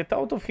can't get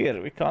out of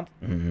here. We can't.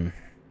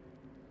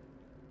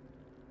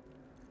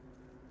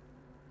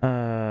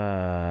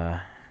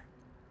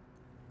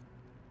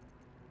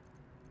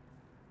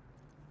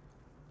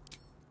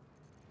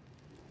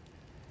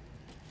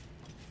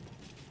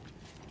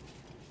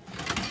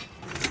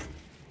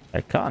 I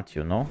can't,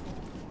 you know.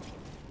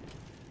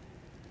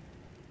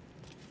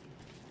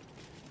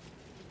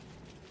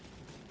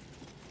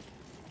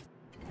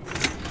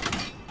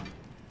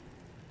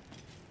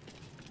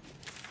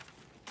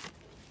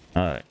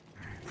 Alright.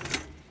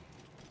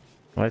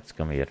 Let's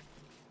come here.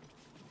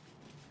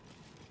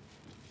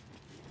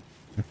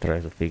 And try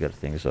to figure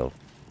things out.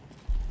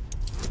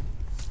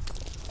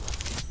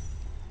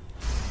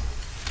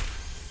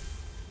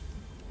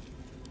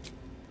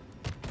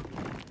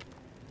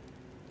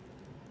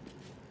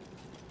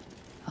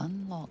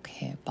 Unlock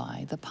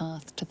hereby the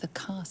path to the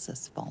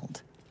Carsus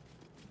Vault.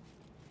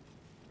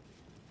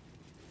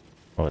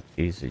 What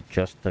is it?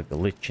 Just a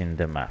glitch in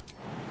the map.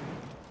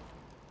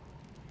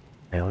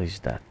 The hell is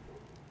that?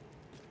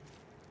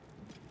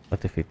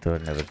 What if we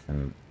turn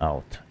everything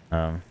out?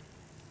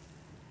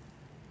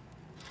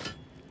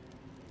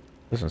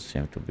 Doesn't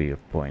seem to be a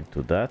point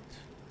to that.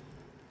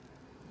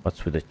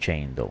 What's with the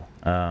chain though?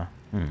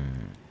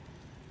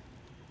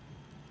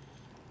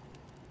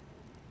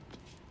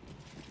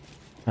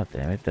 God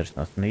damn it, there's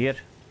nothing here.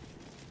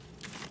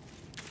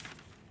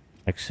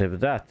 Except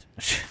that.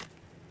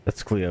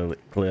 That's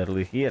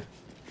clearly here.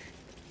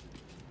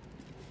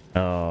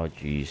 Oh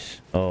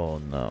jeez. Oh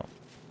no.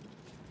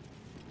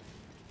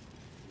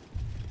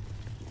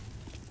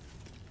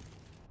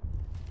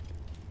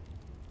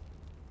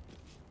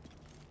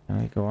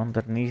 Can we go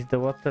underneath the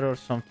water or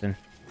something?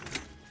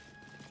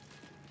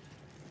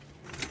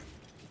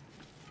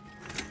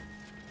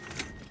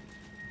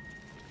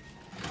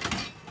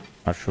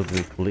 Or should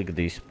we click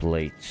these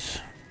plates?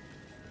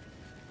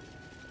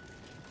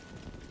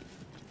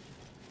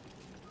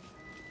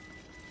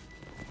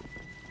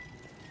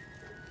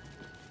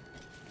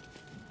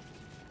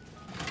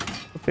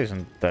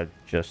 Isn't that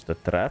just a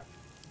trap?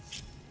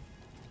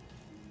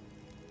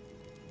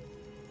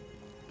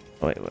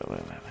 Wait.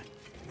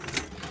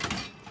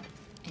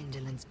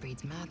 Indolence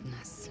breeds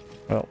madness.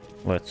 Well,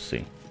 let's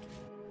see.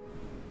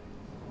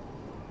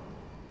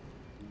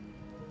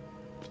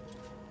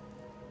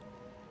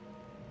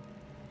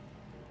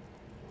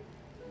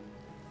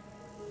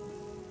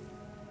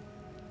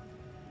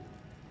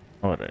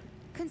 Alright,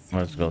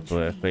 let's go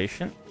to a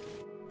patient.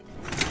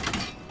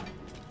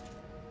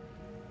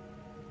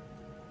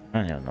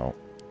 And you know,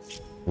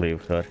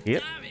 leave her here.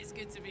 Damn, it's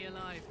good to be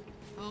alive.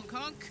 Hong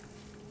Kong.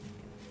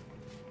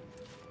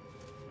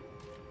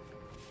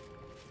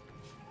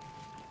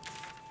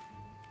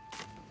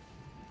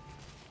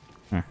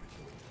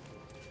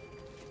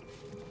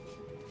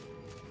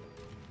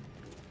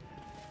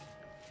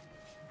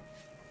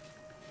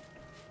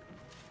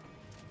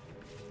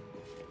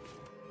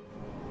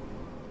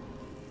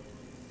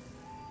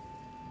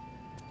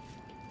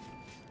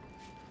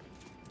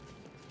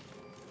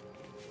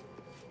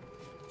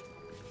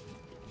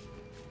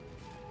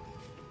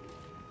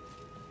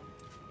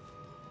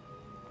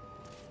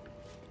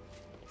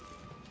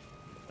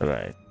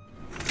 Right.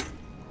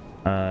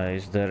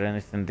 Is there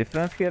anything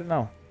different here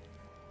now?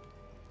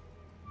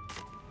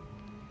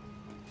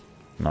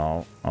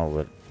 No.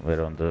 Oh,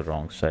 we're on the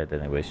wrong side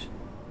anyways.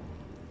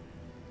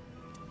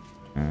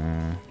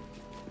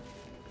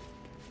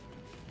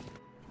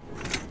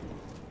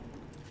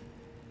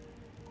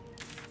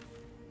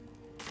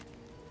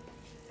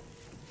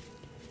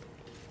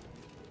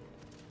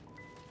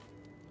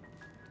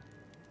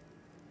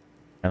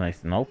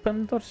 Anything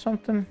opened or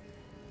something?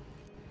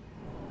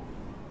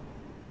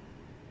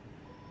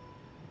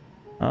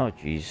 Oh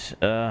jeez.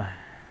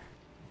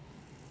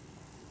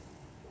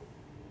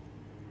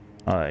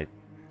 Alright.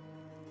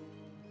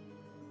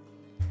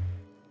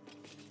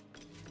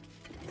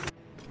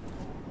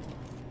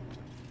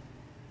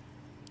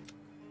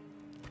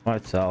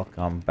 Let's all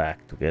come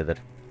back together.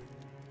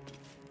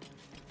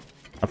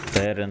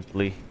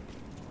 Apparently.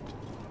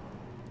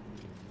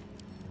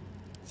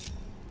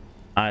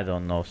 I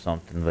don't know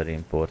something very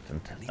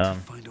important. I need to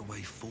find a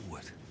way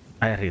forward.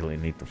 I really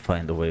need to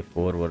find a way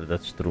forward,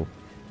 that's true.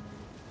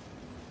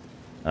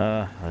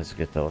 Let's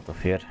get out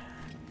of here.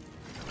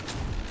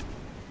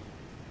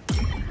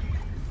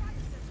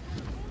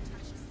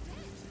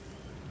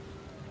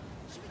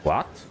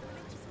 What?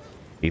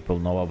 People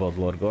know about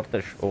Lord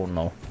Gortash? Oh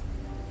no.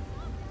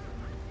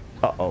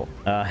 Uh-oh.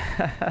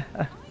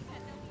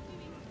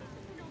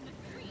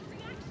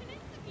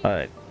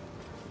 Alright.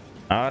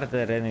 Are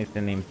there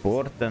anything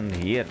important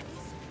here?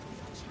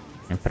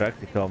 In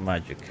practical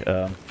magic.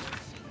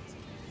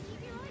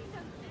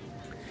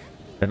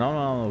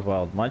 Phenomenal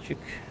wild magic.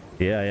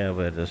 Yeah,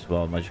 where does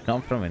wild magic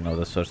come from? We know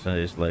the source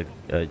is like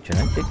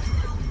genetic.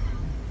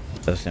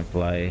 Does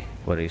imply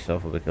worries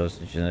awful because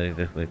the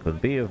genetic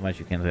could be of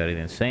magic entirely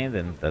insane,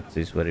 then that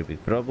is very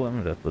big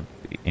problem. That would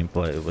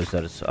imply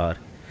wizards are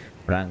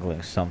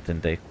wrangling something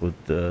they could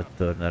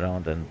turn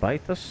around and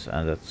bite us,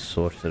 and that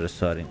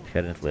sorcerers are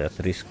inherently at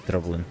risk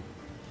troubling,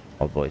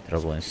 oh boy,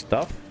 troubling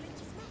stuff.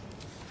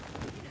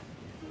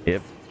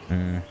 Yep.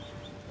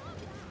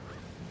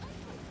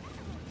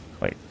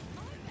 Wait.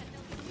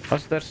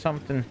 Was there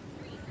something?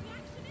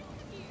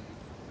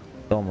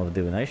 Tome of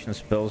Divination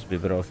spells be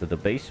brought to the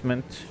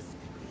basement.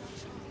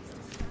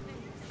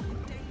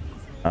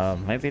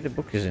 Maybe the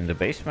book is in the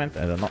basement,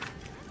 I don't know.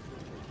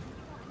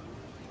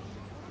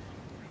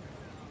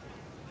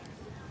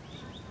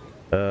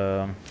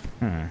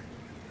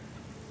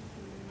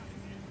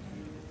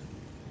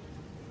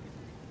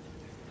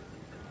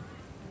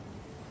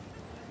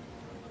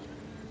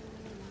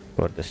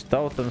 For the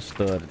stout and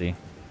sturdy.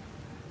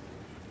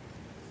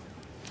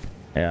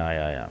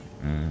 Yeah.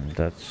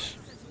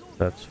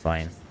 That's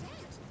fine.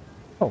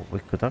 Oh, we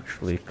could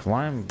actually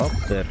climb up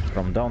there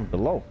from down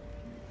below.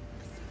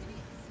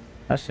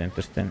 That's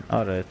interesting.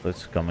 Alright,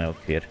 let's come out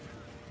here.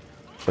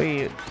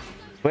 We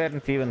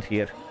weren't even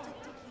here.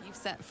 You've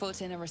set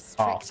foot in a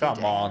restricted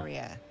come on.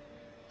 area.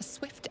 A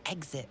swift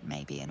exit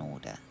may be in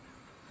order.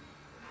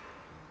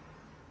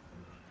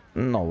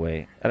 No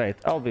way. Right,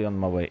 I'll be on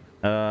my way.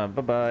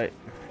 Bye-bye.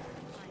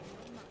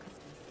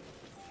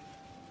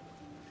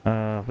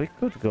 We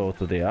could go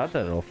to the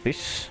other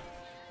office.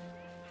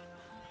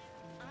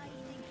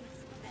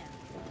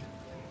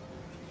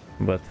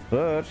 But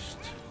first...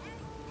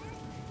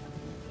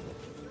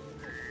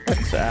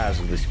 let's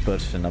ask this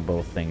person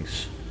about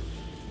things.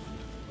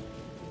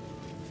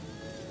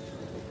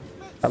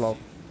 Hello.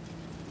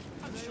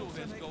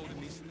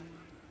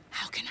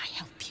 How can I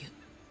help you?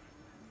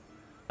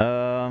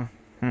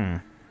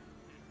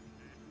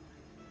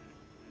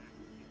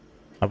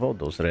 About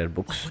those rare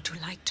books. What would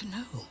you like to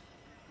know?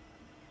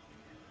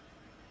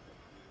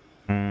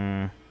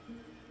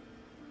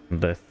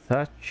 The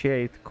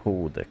Thatchate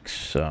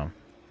Codex.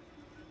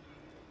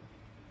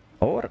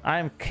 Or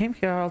I came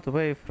here all the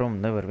way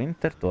from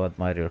Neverwinter to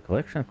admire your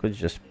collection. Could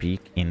just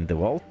peek in the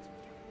vault.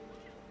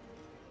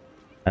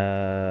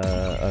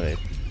 Alright.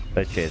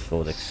 Thatchate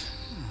Codex.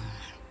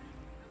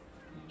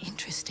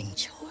 Interesting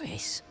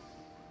choice.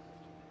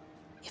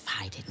 If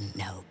I didn't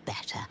know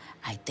better,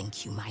 I'd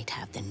think you might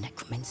have the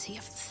necromancy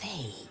of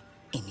Thay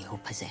in your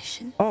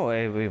possession. Oh,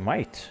 we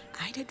might.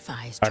 I'd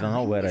advise I don't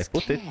know where I tremendous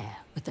put it. care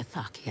with the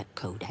Tharkiat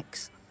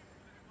Codex.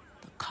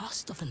 The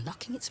cost of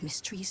unlocking its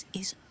mysteries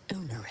is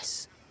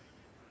onerous.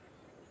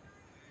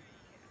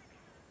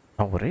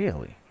 Oh,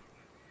 really?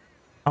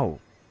 Oh.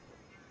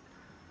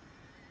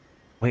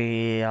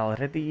 We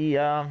already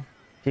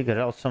figured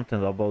out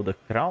something about the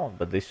crown,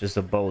 but this is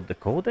about the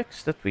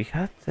codex that we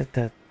had,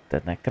 the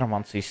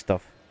necromancy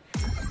stuff.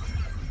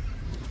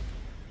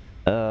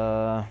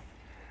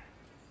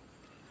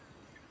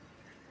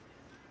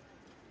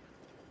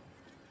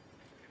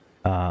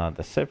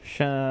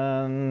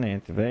 Deception,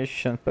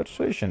 intimidation,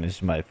 persuasion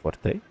is my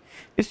forte.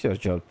 It's your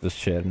job to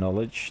share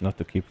knowledge, not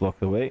to keep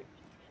locked away.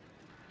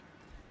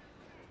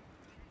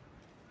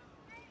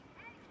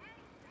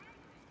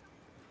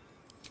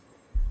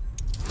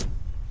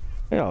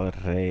 We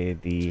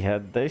already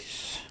had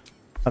this.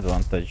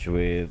 Advantage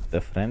with the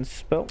friend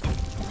spell.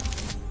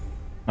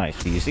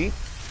 Nice, easy.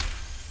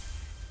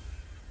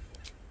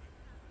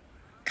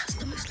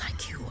 Customers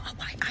like you are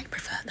why I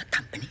prefer the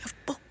company of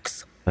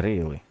books.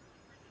 Really?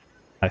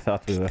 I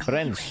thought we were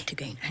friends. The only way to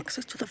gain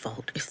access to the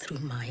vault is through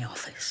my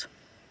office.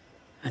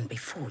 And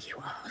before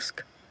you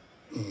ask,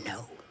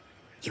 no,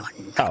 you are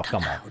not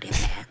allowed in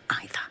there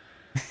either.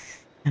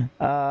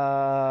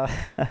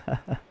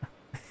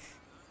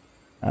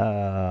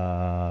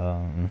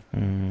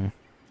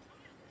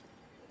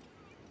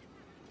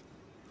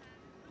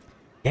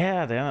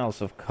 Yeah, the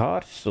Annals of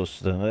Karsus,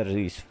 the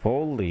Nerys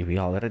Folly, we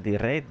already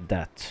read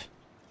that.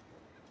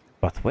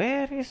 But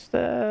where is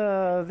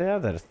the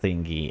other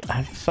thingy?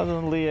 I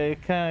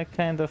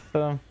kind of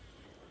can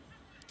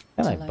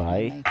I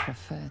buy? May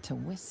prefer to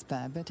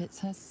whisper, but it's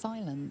her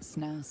silence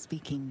now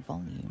speaking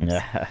volumes.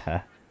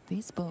 Yeah.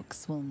 These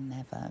books will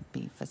never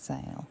be for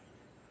sale.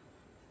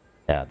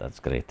 Yeah, that's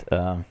great.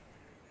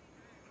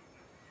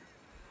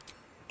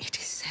 It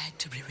is said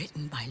to be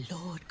written by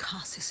Lord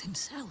Karsus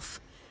himself,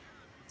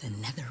 the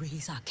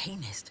Netherese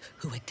arcanist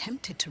who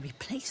attempted to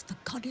replace the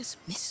goddess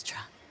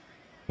Mystra.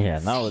 Yeah,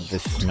 now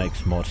this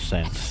makes more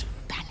sense.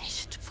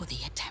 Banished for the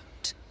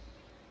attempt.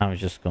 I'm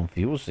just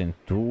confused in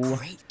two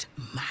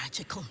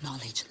magical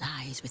knowledge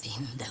lies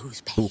within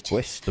those pages. Two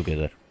quests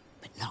together.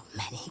 But not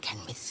many can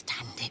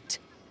withstand it.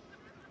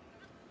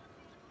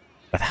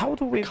 But how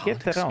do we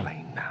get around?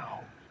 Explain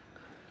now.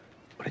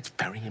 But it's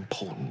very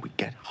important we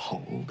get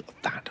hold of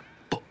that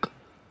book.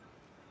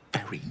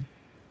 Very,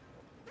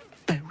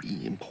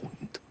 very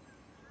important.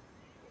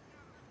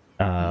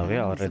 We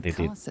already did.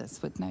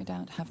 Karsus would no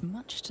doubt have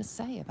much to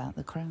say about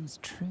the crown's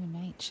true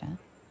nature.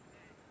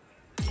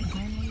 If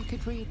only you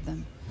could read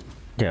them.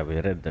 Yeah, we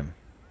read them.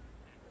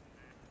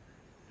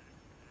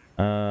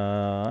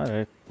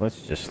 Alright,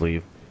 let's just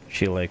leave.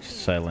 She likes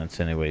silence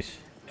anyways.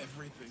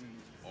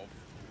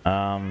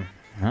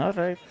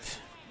 Alright.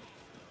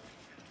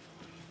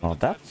 Oh,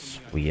 that's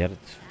weird.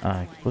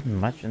 I couldn't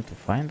imagine to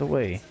find a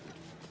way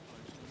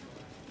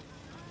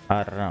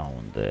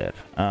around there.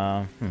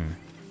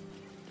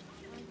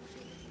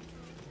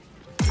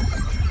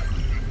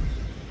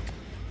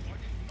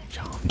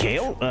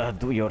 Gale,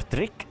 do your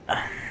trick.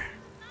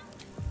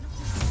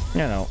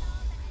 You know.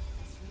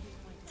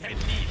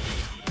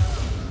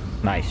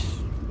 Nice.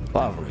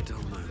 Lovely.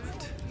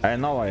 I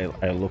know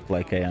I look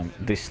like I am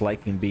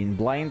disliking being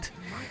blind.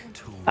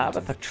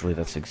 But actually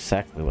that's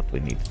exactly what we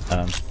need.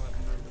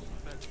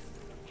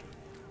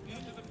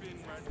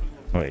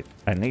 Wait,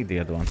 I need the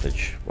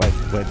advantage. Why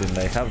didn't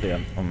I have the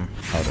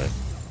alright.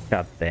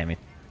 God damn it.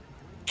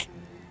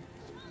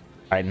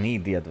 I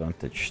need the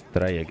advantage.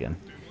 Try again.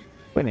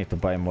 We need to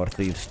buy more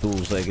thieves'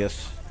 tools, I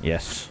guess.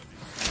 Yes.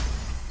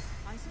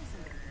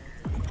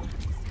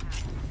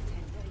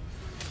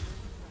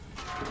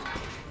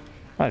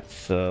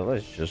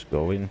 Let's just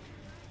go in.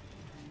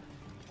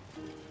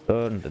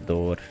 Turn the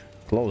door.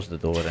 Close the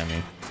door, I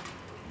mean.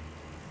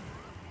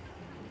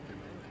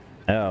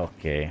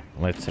 Okay,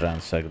 let's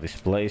ransack this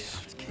place.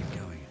 Let's keep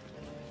going.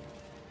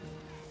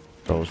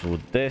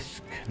 Rosewood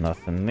desk,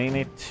 nothing in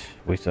it.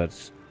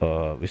 Wizards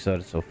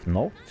of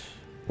Note,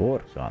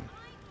 War Gun.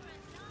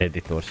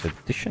 Editor's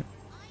edition.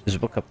 This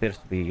book appears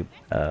to be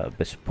a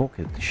bespoke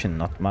edition,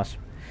 not mass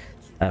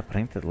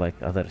printed like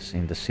others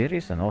in the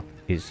series. A note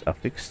is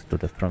affixed to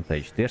the front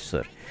page. Dear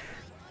sir,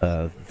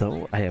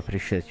 though I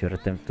appreciate your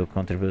attempt to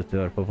contribute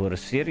to our popular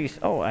series.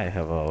 Oh, I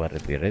have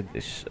already read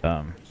this.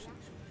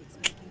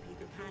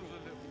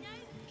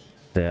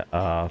 The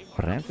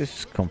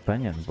Apprentice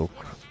Companion book.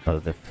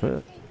 The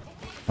first.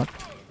 What?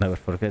 Never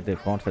forget the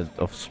importance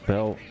of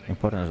spell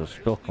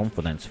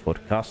components for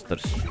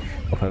casters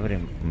of every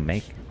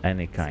make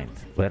any kind.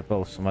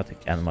 Verbal, somatic,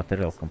 and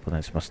material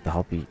components must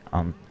all be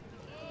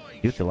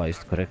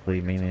utilized correctly,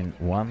 meaning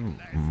one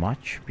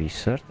must be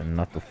certain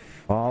not to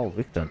fall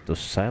victim to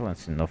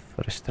silencing of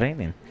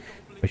restraining,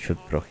 which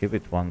would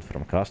prohibit one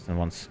from casting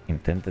one's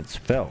intended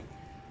spell.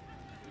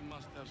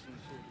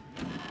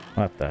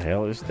 What the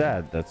hell is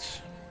that?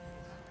 That's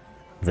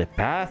the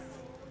path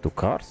to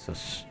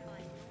Karsus.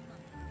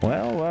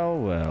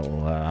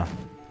 Well.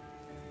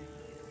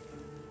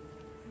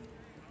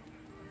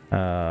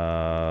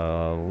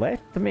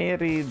 Let me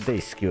read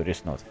this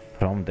curious note.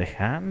 From the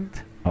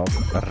hand of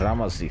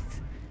Ramazith.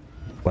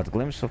 What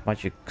glimpse of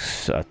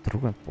magic's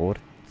true import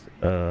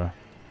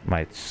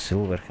might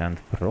Silverhand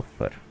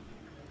proffer?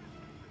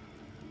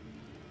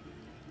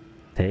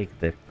 Take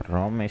the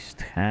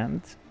promised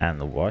hand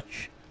and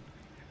watch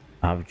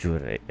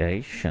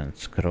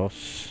abjurations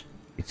cross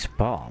its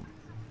palm.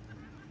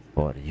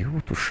 For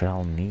you too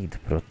shall need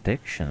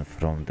protection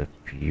from the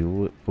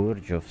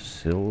purge of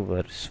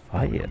Silver's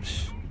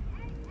fires.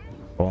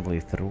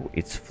 Only through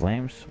its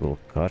flames will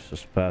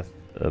Karsus' path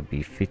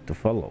be fit to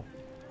follow.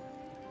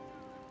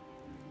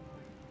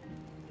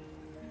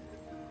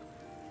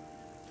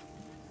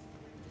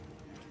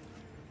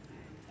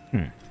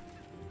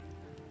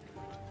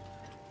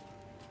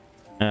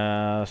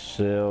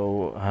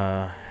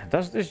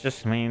 Does this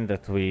just mean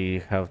that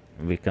we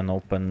can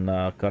open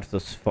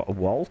Karthus'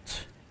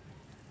 vault?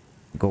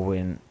 Go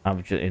in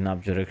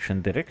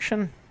abjuration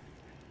direction?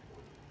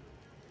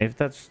 If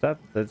that's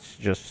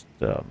just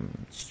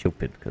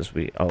stupid, because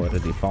we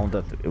already found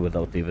that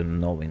without even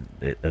knowing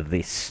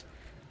this.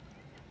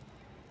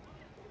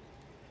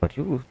 But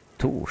you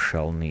too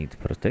shall need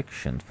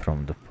protection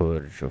from the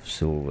purge of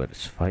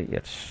Silver's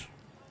fires.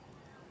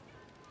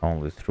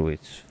 Only through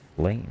its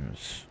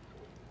flames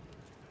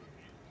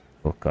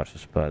will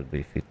Karsus' path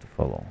be fit to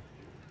follow.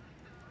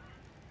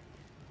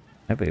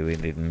 Maybe we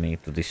didn't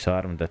need to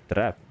disarm the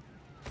trap.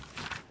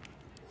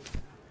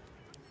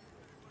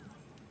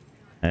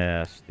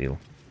 Yeah, still.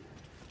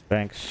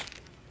 Thanks.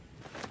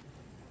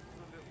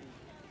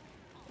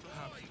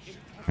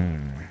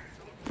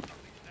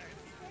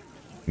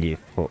 The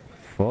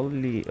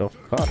folly of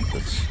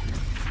Karthus.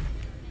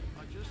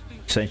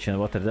 Ancient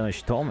water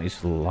damage tome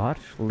is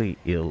largely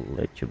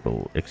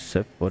illegible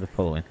except for the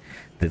following.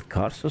 Did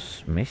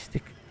Karthus'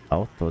 mystic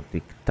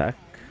autodidact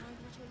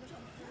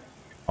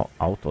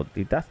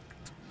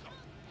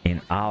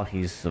in all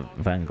his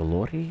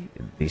vainglory,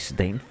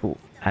 disdainful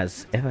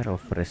as ever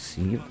of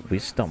received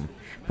wisdom,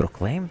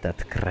 proclaimed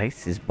that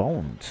Christ is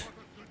bound.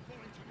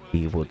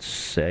 He would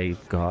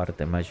safeguard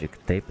the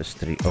magic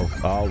tapestry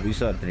of all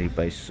wizardry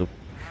by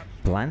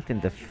supplanting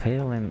the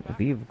failing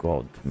weave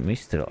god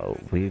Mistral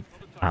with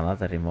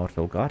another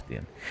immortal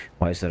guardian,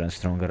 wiser and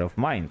stronger of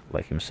mind,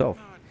 like himself.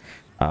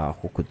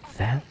 Who could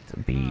that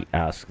be?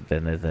 Asked the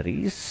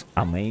Netherese,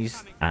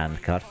 amazed,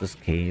 and Karthus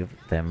gave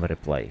them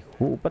reply.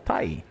 Who but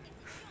I?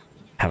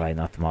 Have I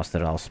not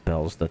mastered all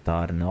spells that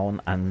are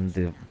known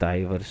and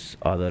divers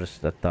others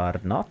that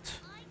are not?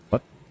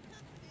 What?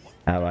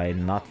 Have I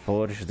not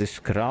forged this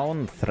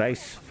crown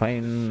thrice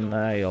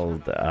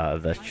fine-nailed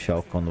that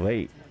shall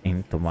convey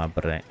into my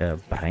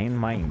brain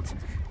mind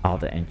all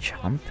the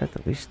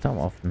enchanted wisdom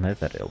of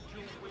Netheril?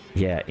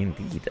 Yeah,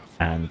 indeed,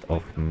 and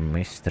of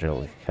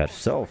Mistral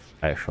herself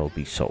I shall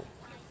be so.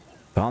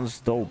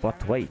 Canst thou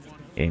but wait,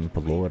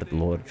 implored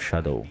Lord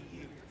Shadow.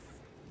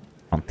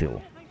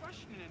 Until...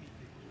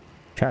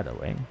 Shadow,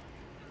 eh?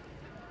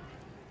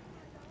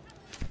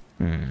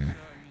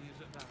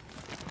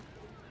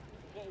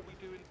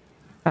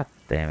 God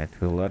damn it,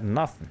 we learned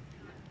nothing.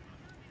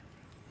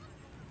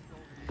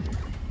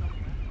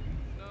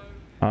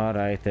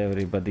 Alright,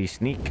 everybody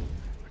sneak.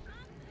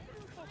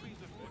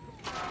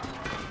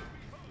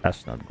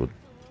 That's not good.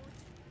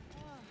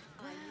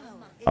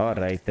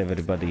 Alright,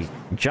 everybody.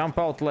 Jump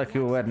out like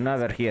you were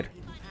never here.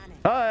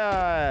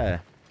 Bye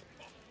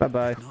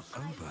bye.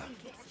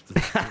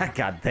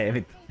 God damn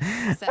it.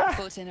 Set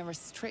foot in a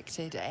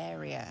restricted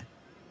area.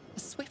 A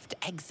swift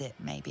exit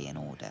may be in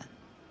order.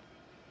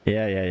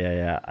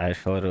 Yeah. I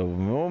shall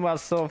remove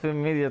myself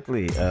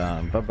immediately.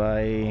 Bye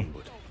bye.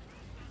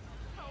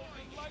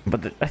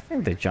 But I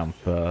think the jump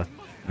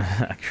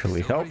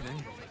actually helped.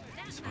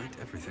 Despite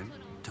everything,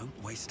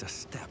 don't waste a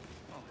step.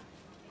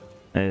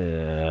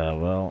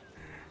 Well.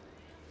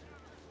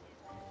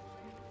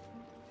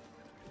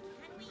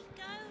 Can we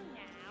go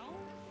now?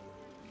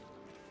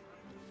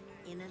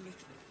 In a little.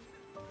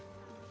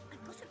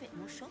 I've got a bit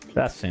more shopping.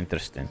 That's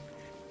interesting.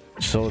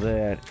 So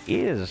there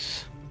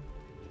is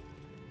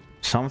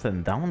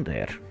something down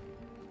there.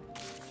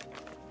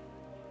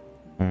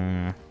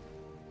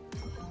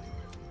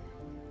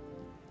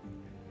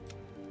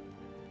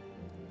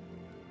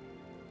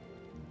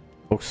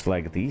 Books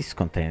like these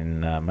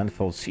contain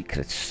manifold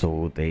secrets,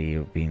 so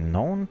they've been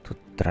known to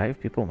drive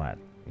people mad.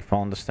 We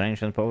found a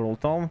strange and powerful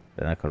tome,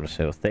 the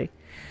Necromancer of Day.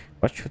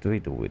 What should we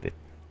do with it?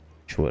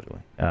 Surely.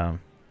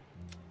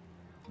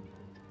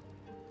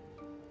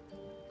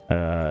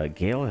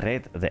 Gale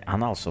read the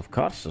annals of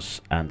Karsus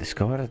and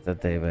discovered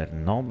that they were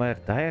no mere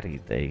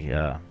diary. They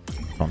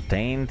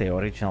contained the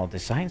original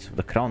designs of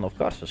the crown of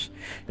Karsus.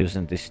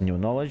 Using this new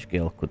knowledge,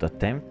 Gale could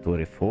attempt to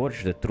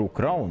reforge the true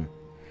crown,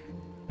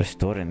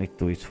 restoring it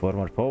to its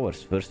former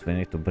powers. First, we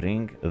need to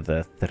bring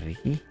the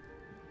 3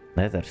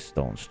 nether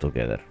stones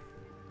together.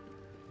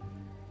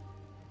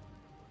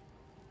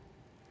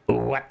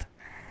 What?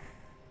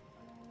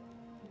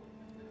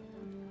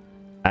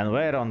 And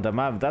where on the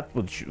map that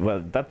would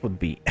that would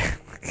be?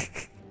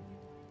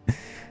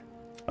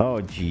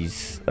 Oh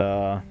jeez.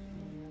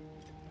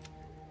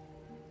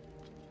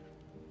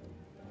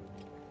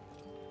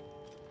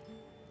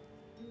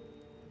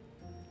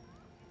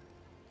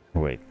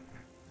 Wait.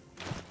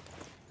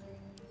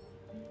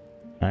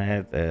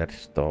 Nether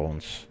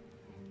stones.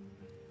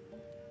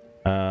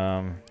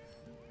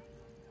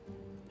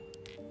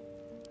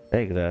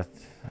 Take that.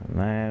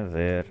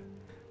 Nether.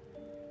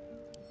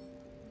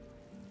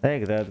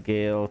 Take that,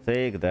 Gale.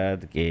 Take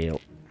that, Gale.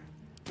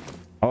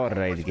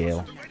 Alright,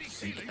 Gale.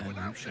 Seek and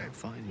you shall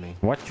find me.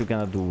 What you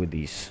gonna do with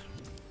these?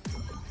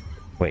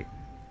 Wait.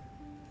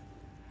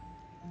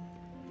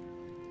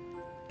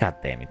 God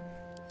damn it.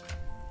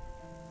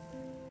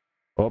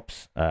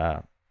 Oops.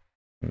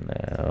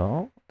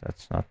 No,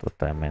 that's not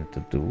what I meant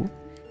to do.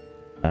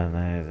 And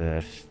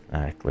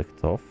I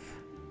clicked off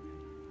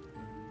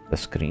the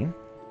screen.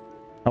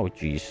 Oh,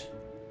 jeez.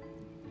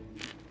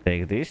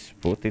 Take this,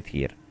 put it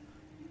here.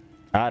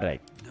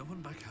 Alright. No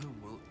one back home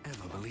will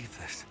ever believe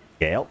this.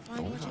 Gale,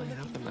 Don't I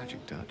have the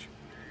magic touch?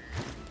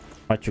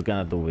 what you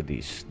gonna do with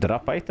these?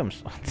 Drop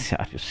items?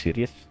 Are you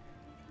serious?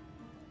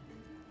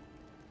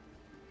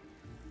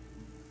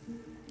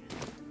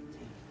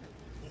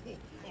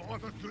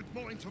 I've a good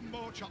mind to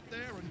march up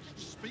there and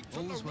speak to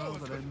All's well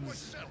that Loroakan ends.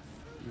 myself.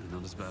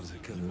 Not as bad as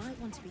it could You have. might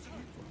want to be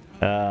careful.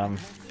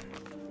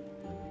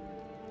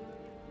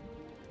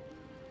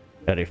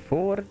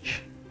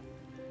 Reforge.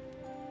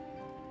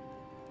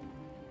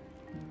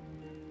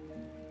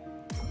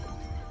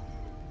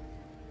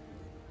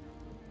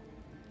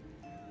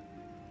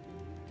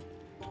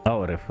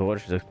 Oh,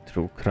 reforge the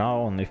true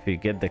crown. If we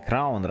get the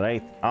crown,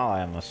 right? Oh, I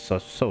am so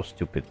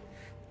stupid.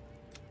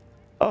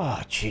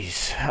 Oh,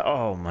 jeez.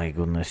 Oh, my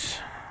goodness.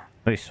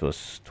 This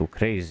was too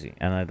crazy.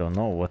 And I don't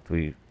know what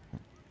we...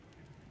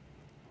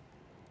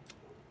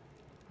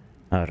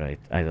 Alright,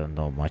 I don't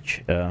know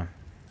much.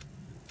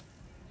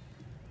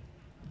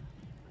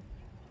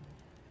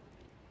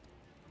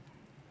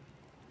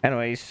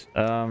 Anyways,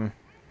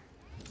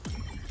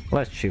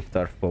 let's shift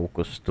our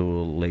focus to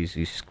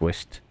Lazy's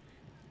quest.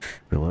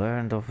 We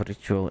learned of a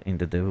ritual in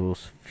the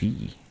Devil's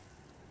Fee.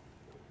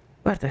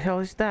 Where the hell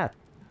is that?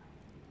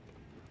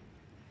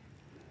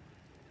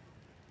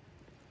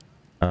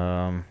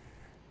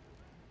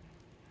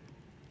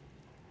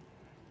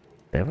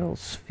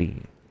 Devil's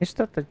Fee. Is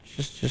that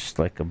just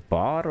like a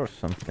bar or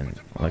something?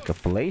 Like a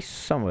place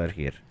somewhere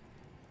here?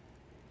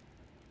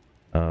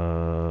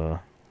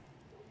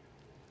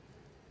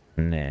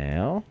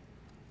 No.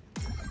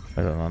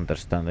 I don't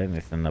understand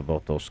anything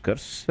about those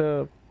curse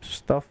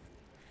stuff.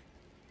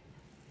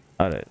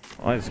 Alright,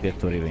 let's get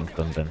to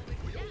Rivington then.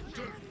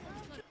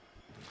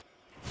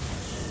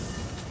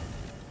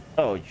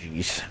 Oh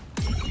jeez.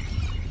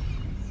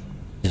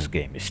 This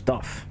game is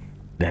tough.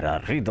 There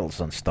are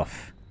riddles and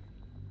stuff.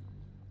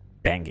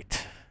 Dang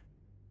it.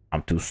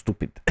 I'm too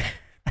stupid.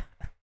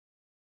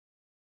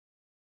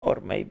 Or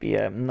maybe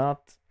I'm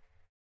not.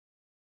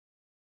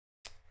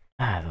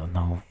 I don't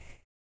know.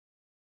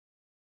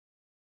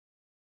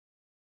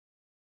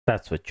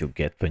 That's what you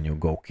get when you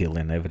go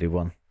killing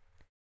everyone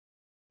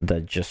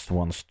that just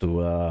wants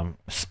to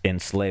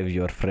enslave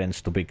your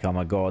friends to become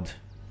a god.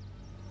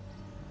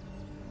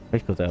 I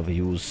could have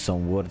used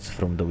some words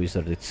from the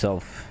wizard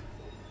himself,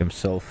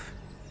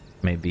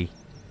 maybe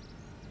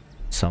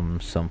some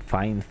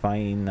fine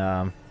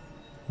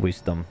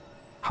wisdom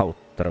how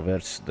to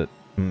traverse the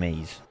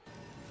maze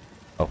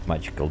of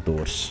magical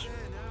doors.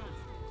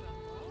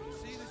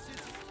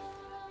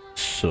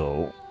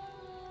 So,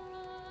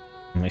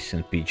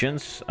 missing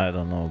pigeons, I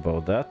don't know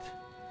about that.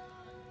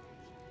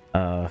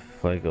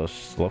 Flago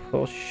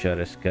Slophouse,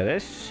 Shares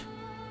Cares.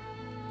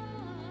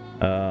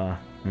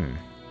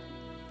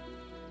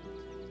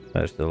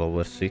 There's the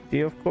lower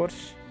city, of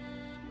course.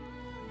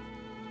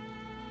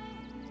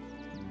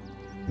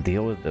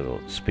 Deal with the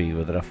speed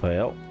with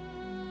Raphael.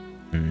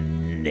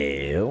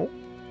 No.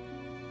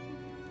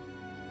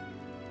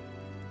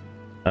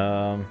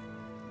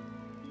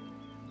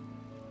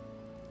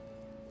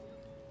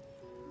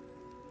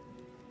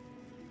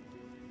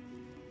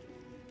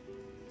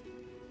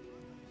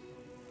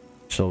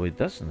 So it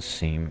doesn't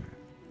seem...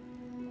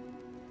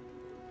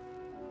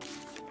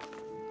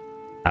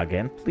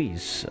 Again,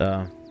 please.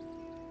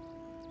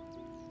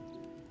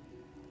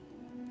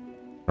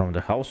 From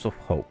the House of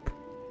Hope.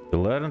 To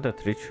learn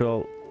that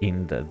ritual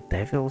in the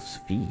Devil's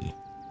Fee.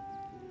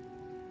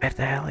 Where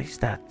the hell is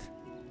that?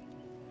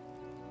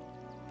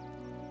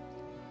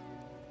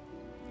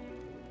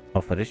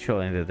 Of a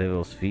ritual in the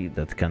Devil's Fee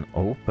that can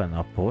open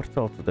a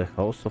portal to the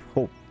House of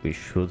Hope. We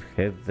should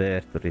head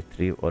there to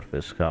retrieve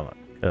Orpheus'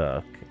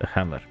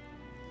 hammer.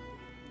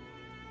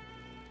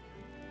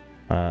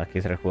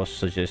 Kithrak was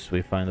suggests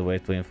we find a way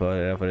to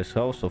infiltrate Orpheus'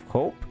 House of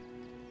Hope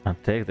and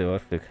take the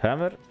Orphic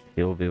hammer.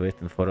 He will be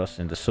waiting for us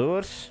in the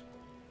sewers.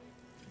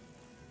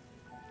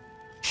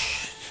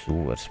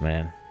 Sewers,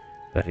 man.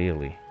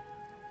 Really.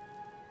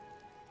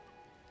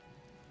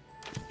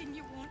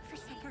 You want for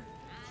supper?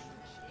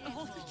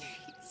 All the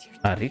treats you're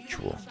A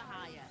ritual.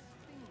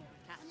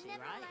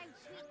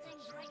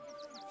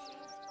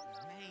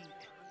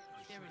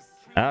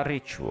 A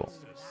ritual.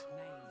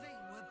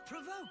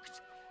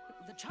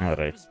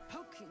 Alright.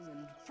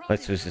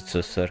 Let's visit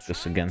the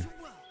circus again.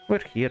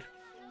 We're here.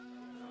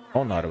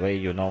 On our way,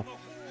 you know.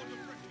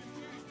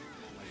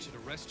 should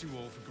arrest you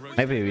all for gross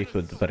Maybe we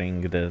could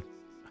bring the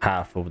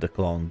half of the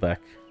clone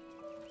back.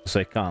 So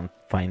I can't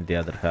find the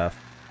other half.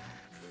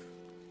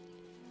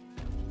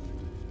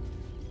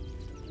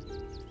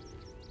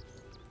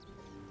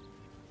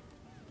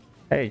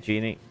 Hey,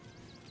 Genie.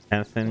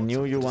 Anything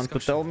new you want to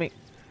tell me?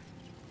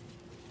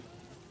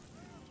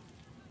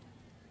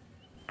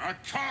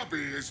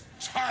 Akabi is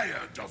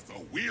tired of the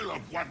Wheel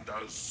of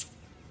Wonders.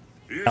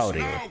 It is Oh,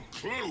 really? now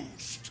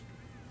closed.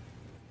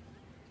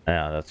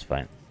 Yeah, that's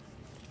fine.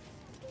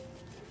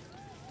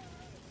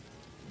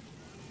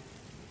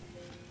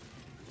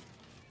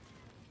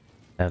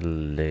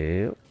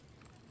 Hello.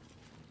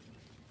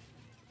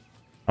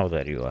 Oh,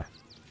 there you are.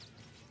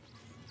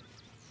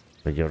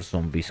 With your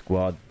zombie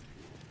squad.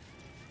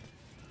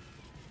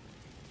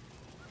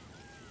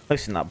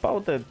 Listen,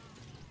 about the...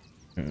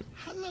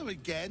 Hello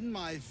again,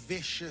 my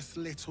vicious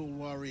little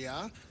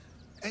warrior.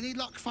 Any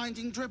luck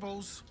finding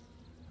dribbles?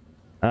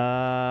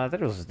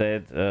 That was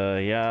dead.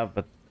 Yeah,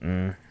 but...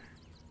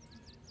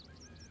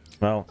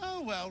 Well...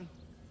 Oh well,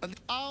 and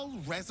I'll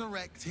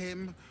resurrect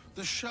him.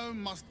 The show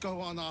must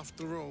go on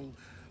after all.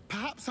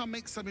 Perhaps I'll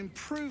make some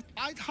improved...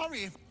 I'd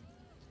hurry if...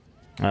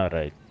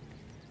 Alright.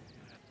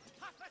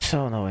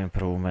 So, no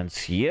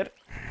improvements here.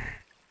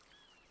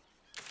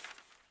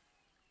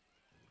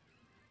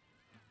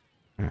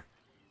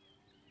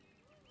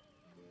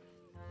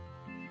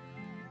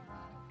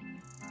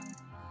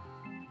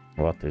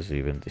 What is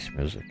even this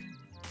music?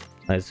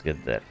 Let's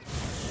get there.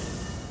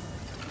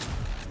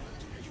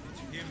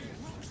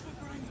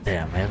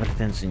 Damn,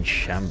 everything's in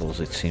shambles,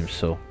 it seems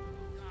so.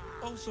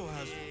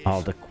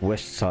 All the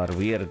quests are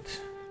weird.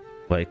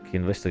 Like,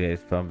 investigate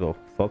Fab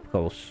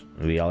House.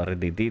 We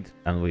already did,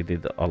 and we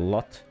did a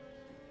lot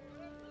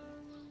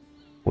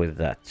with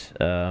that.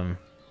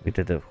 We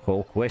did a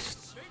whole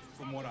quest.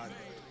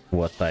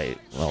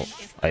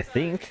 I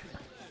think...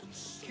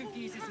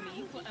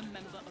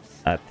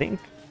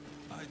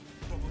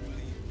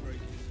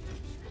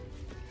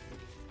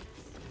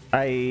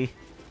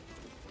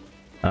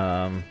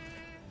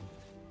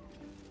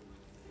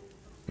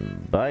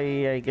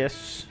 Bye, I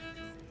guess.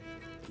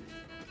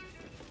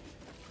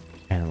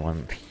 And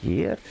one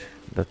here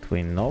that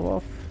we know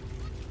of.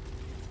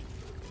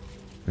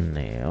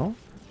 No.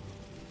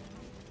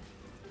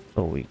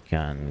 So we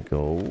can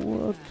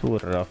go to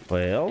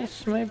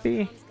Raphael's,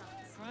 maybe?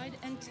 Tried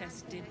and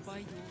tested by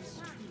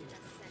yours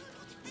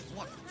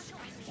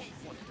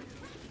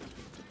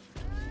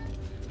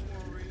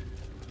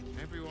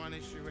Everyone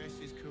is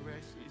Sheres's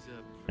caress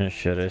is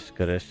Sheres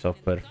caress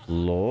upper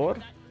floor.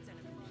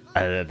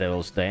 The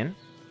Devil's Den.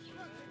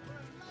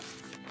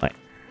 Wait.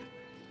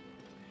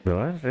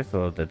 What is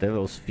the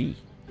Devil's Fee?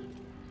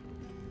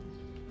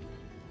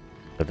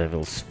 The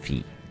Devil's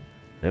Fee.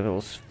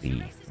 Devil's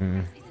Fee.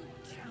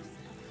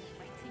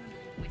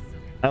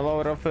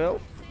 Hello,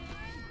 Raphael.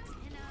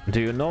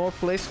 Do you know a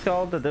place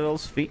called the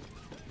Devil's Fee?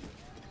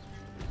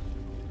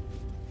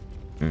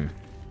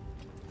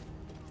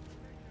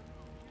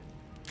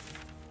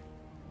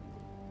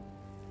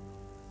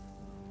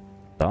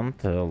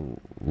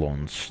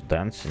 Dantelon's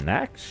Dancing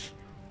Axe?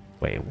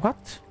 Wait,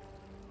 what?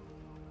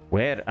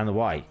 Where and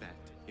why?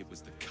 It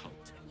was the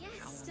cult.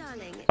 Yes,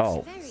 darling.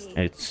 Oh,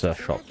 it's a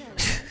shop.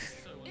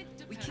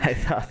 I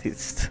thought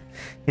it's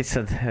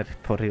a there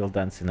for real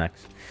dancing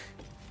axe.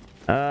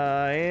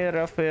 Hey,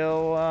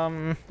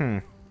 Raphael,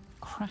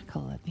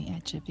 Crackle at the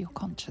edge of your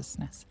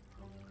consciousness.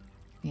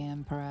 The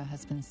Emperor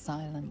has been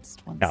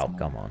silenced once Oh, more.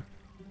 come on.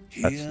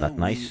 That's not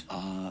nice. We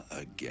are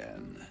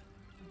again.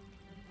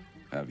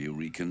 Have you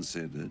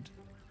reconsidered?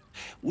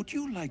 Would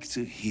you like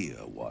to hear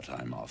what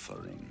I'm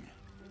offering?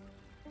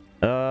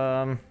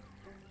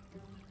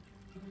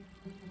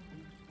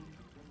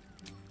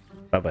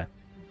 Bye-bye.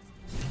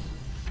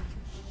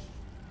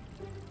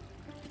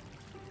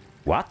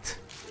 What?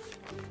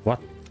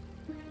 What?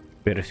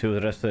 We received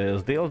the rest of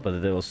his deal, but the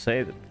devil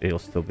said he'll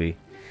still be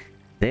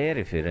there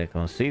if you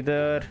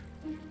reconsider.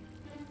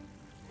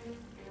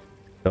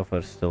 The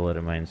offer still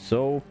remains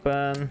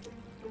open.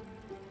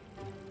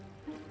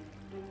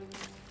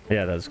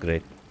 Yeah, that's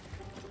great.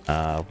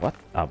 What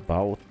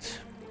about...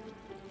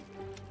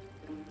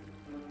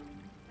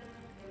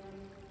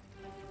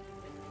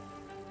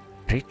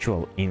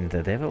 Ritual in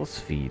the Devil's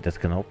Fee that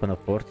can open a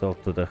portal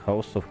to the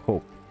House of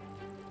Hope.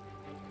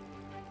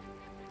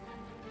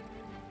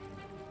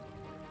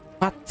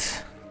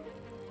 What?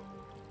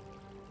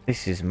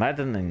 This is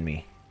maddening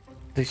me.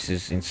 This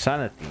is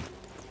insanity.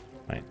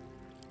 Right.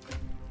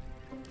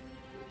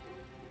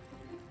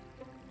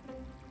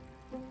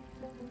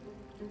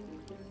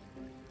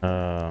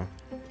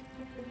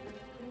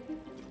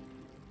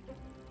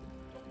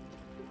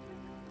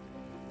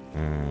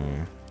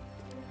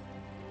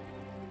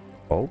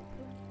 Hope?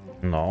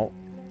 No.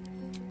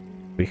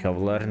 We have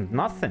learned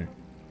nothing.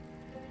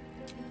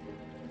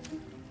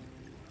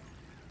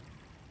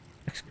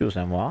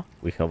 Excusez-moi,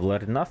 we have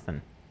learned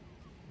nothing.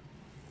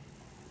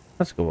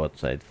 Let's go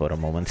outside for a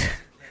moment.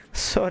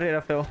 Sorry,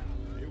 Raphael.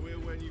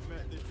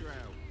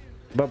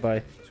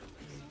 Bye-bye.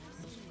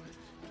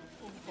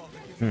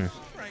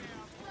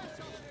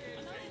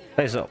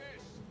 Hey, so.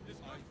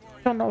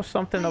 don't know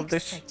something I of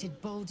this.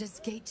 expected Baldur's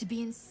Gate to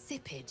be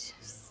insipid,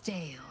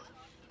 stale,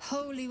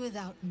 wholly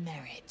without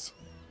merit.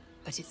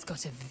 But it's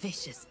got a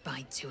vicious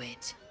bite to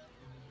it.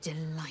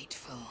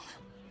 Delightful.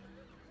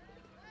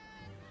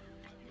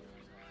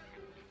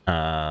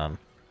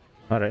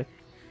 Alright.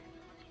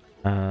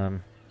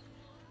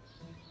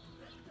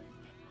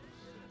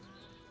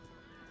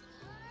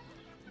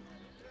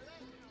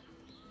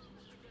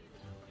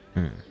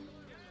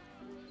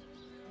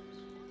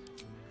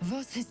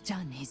 Voss has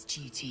done his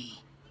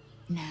duty.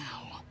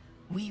 Now,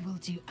 we will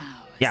do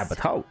ours. Yeah, but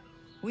how?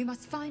 We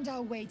must find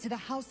our way to the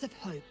House of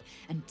Hope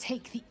and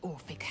take the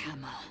Orphic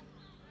Hammer.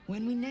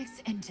 When we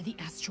next enter the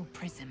Astral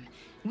Prism,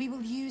 we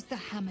will use the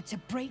hammer to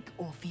break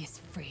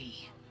Orpheus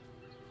free.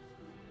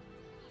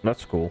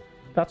 That's cool.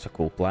 That's a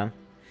cool plan.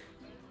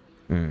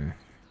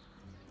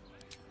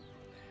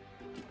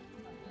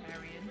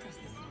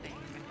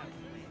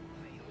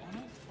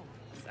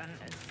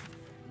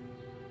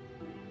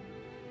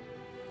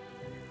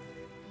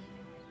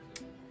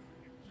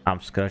 I'm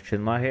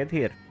scratching my head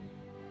here.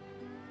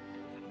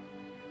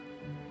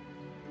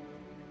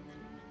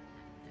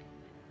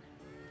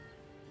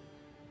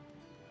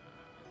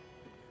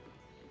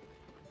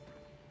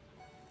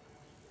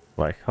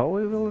 Like, how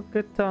we will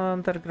get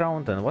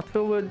underground and what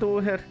will we do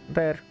here,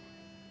 there?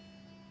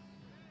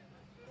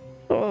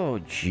 Oh,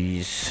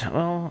 jeez.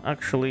 Well,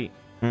 actually,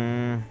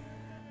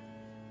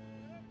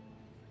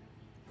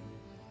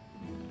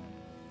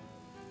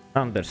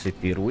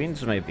 Undercity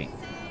ruins, maybe.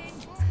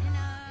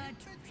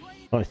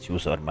 Let's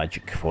use our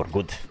magic for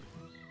good.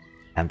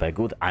 And by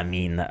good, I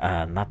mean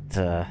not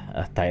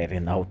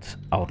tiring out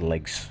our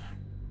legs.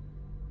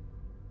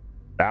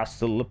 That's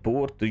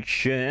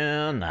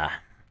teleportation.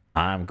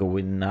 I'm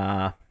going,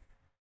 I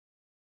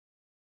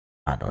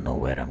don't know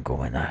where I'm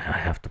going, I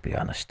have to be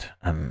honest.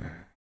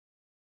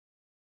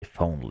 If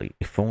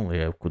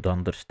only I could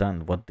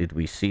understand what did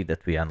we see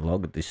that we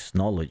unlocked this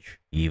knowledge,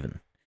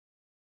 even.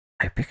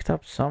 I picked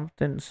up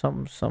something,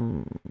 some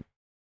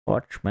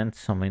parchment,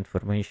 some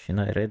information,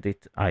 I read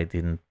it, I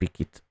didn't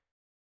pick it.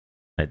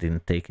 I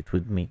didn't take it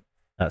with me,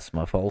 that's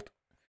my fault.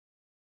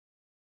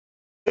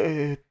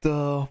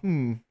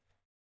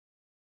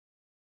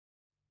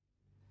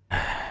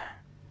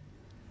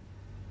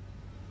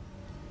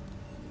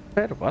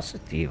 Where was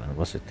it even?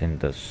 Was it in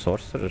the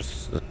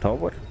Sorcerer's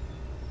Tower?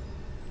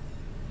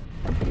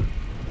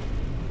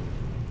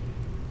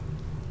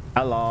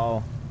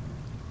 Hello.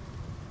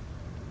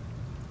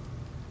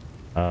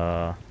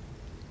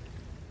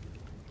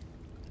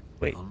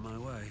 Wait. On my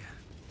way.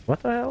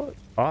 What the hell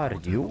are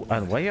you?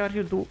 And why are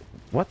you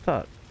what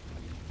the?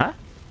 Huh?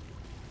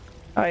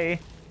 Hi.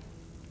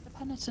 The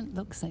penitent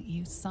looks at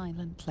you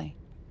silently,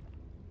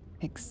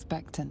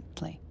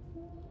 expectantly.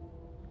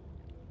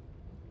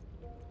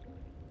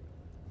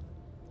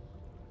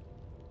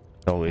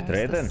 So we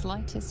There's trading? the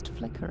slightest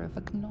flicker of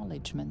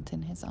acknowledgement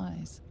in his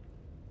eyes.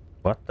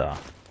 What the?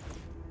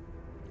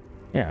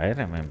 Yeah, I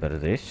remember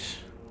this.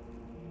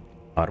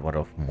 Armor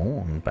of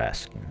Moon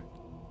Basking.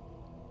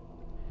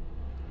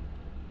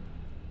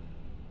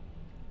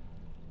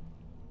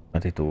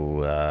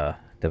 22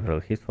 several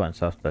hit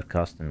points after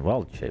casting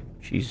Wild Shape.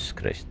 Jesus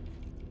Christ.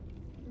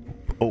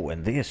 Oh,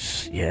 and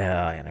this,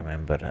 yeah, I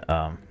remember.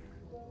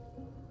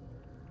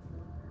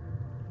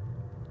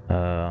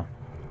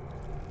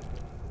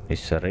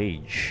 It's a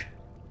rage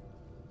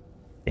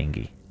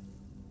thingy.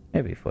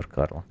 Maybe for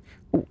Carl.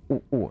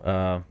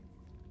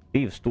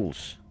 Thieves'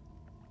 tools.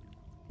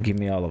 Give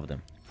me all of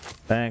them.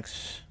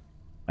 Thanks.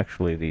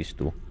 Actually, these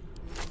two.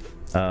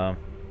 Alright,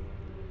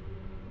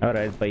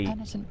 bye.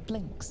 Penitent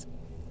blinks,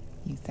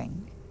 you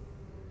think?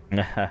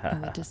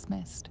 We're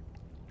dismissed.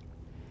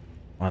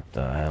 What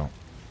the hell?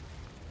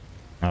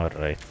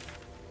 Alright.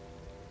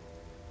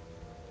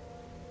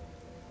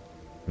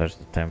 There's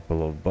the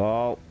Temple of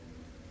Baal.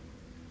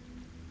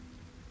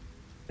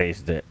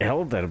 There's the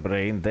Elder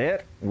Brain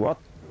there. What?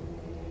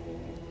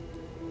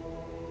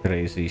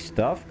 Crazy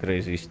stuff,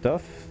 crazy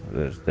stuff.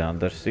 There's the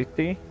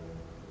Undercity.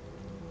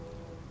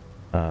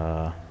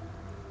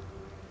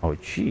 Oh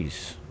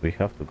jeez, we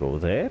have to go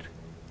there?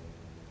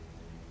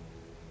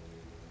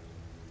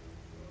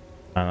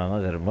 And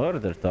another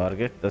murder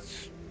target,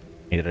 that's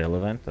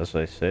irrelevant, as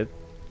I said.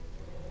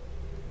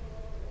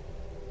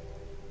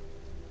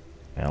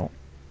 Well,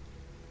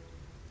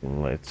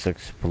 let's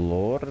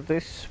explore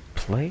this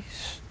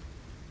place.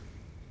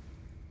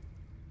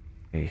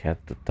 We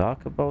had to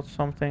talk about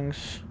some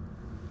things.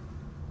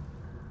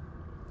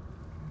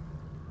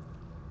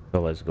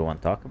 So let's go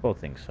and talk about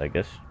things, I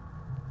guess.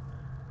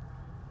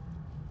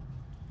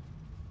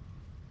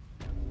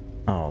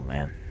 Oh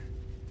man.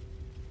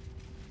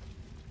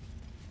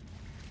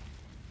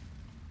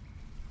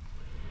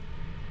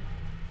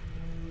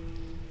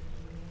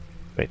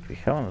 Wait, we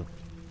haven't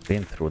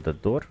been through the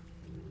door.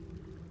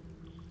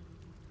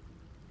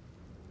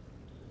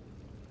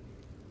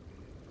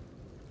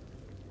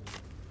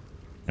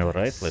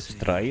 Alright, let's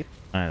try it.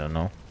 I don't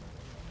know.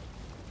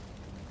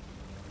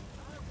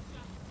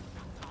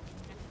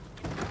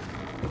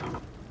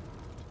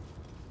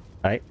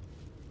 Hi.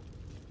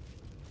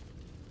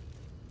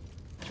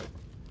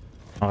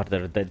 Are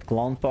there dead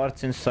clone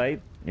parts inside?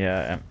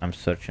 Yeah, I'm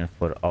searching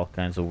for all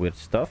kinds of weird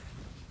stuff.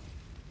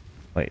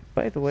 Wait,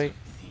 by the way...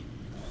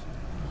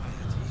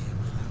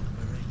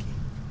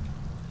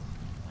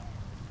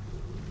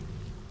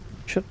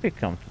 Should we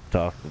come to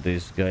talk to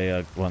this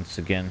guy once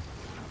again?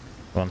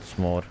 Once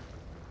more.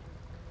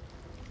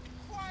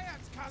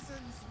 Quiet,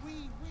 cousins, we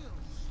will.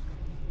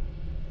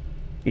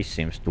 He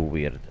seems too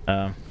weird.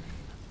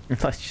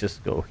 Let's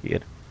just go here.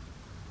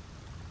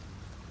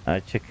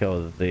 Check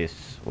out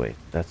this. Wait,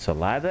 that's a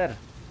ladder?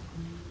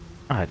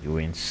 Are you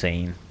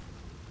insane?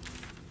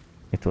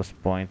 It was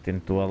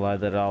pointing to a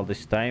ladder all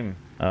this time.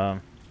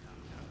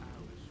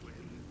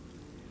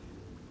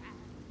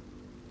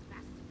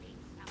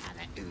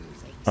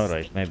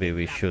 Alright, maybe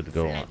we should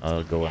go and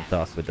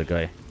talk with the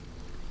guy.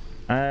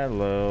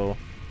 Hello.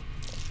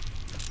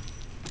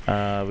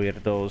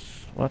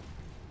 Weirdos. What?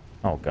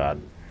 Oh god.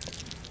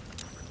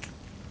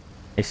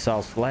 It's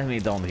all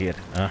slimy down here.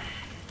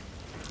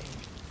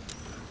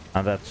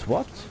 And that's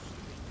what?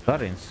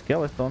 Karin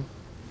skeleton.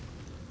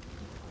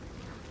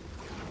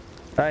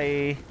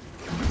 Hi.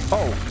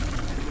 Oh.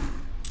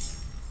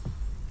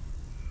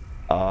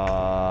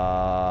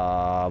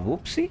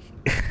 Whoopsie.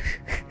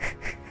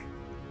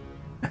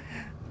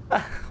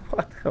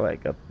 What have I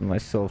got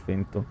myself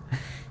into?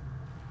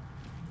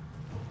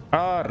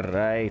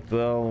 Alright,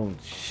 well,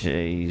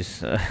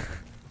 jeez.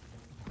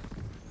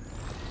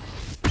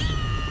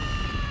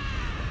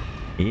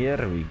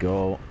 Here we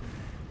go.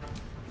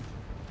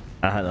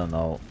 I don't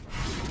know.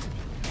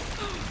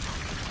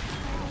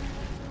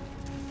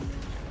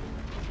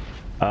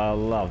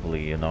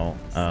 Lovely, you know.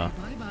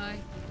 Bye-bye.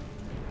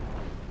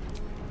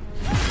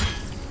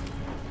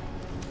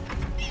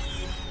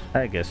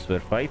 I guess we're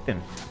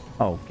fighting.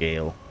 Oh,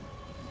 Gale.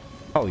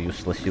 How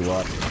useless you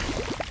are.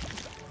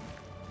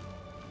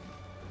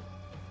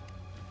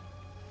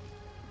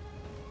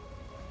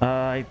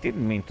 I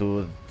didn't mean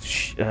to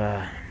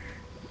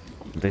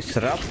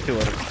disrupt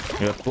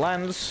your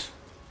plans.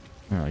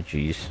 Oh,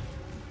 jeez.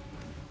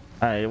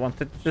 I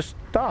wanted to just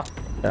talk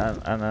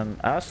and then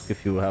ask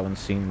if you haven't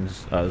seen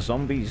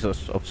zombies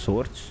of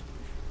sorts.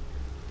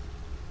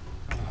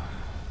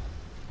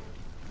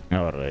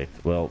 Alright,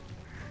 well...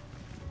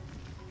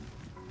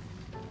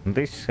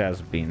 This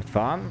has been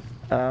fun.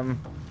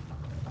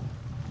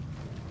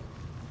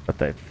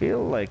 But I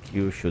feel like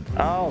you should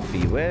all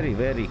be very,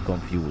 very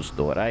confused,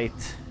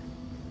 alright?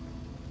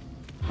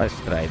 Let's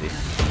try this.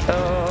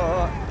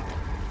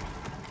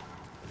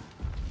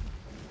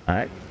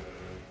 Alright.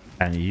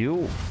 And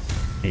you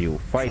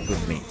fight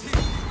with me.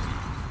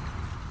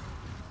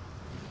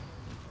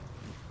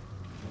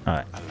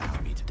 Alright.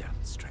 Allow me to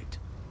demonstrate.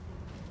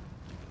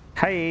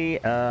 Hi,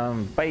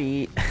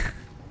 bye.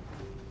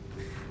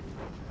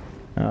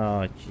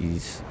 Oh,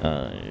 jeez.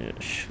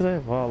 Should I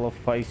wall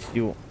of ice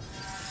you?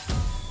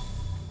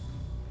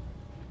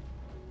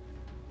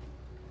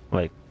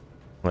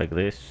 Like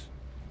this?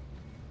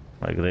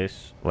 Like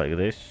this? Like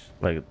this?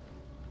 Like...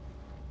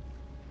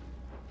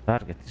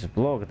 Target is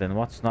blocked, then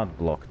what's not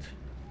blocked?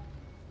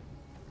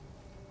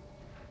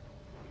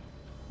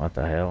 What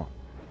the hell?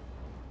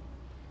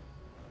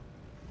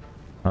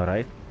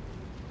 Alright.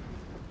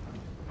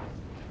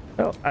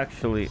 Well,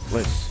 actually,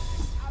 let's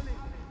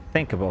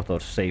think about our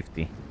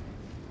safety.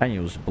 And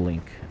use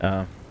blink.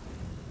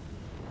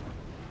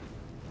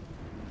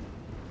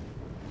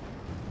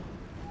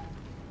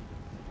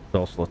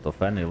 Spell slot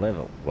of any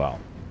level. Wow.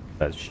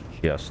 That's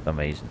just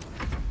amazing.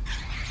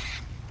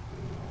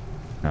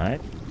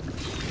 Alright.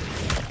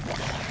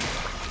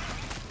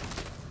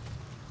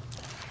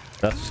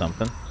 That's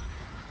something.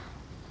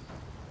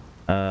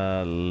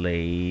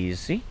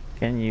 Lazy.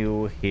 Can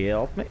you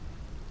help me?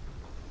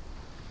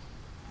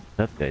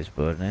 That guy's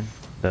burning.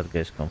 That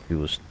guy's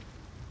confused.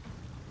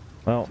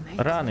 Well,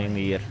 run in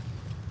here.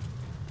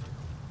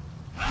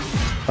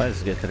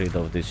 Let's get rid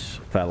of this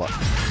fella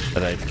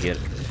right here.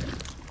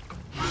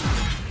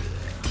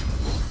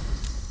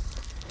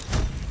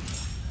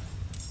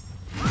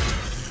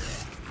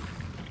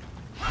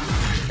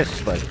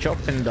 It's like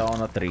chopping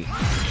down a tree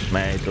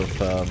made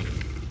of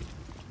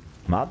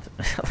mud.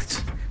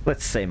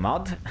 let's say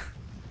mud.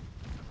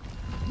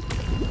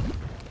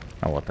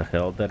 Oh, what the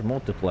hell? They're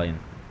multiplying.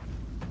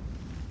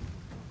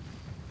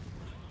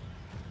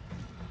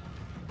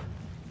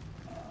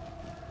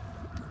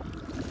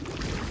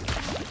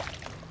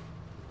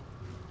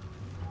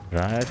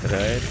 Right.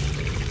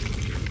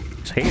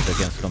 It's hate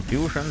against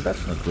confusion.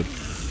 That's not good.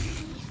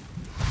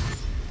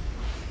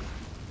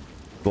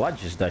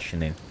 Bludge is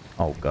dashing in.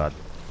 Oh god.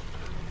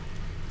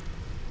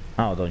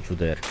 Oh, don't you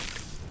dare.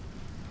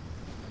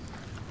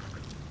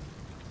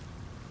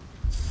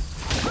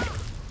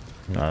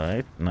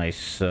 Alright,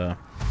 nice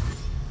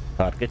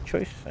target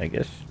choice, I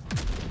guess.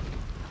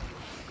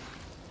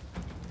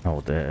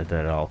 Oh,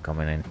 they're all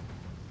coming in.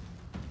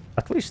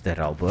 At least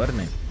they're all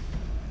burning.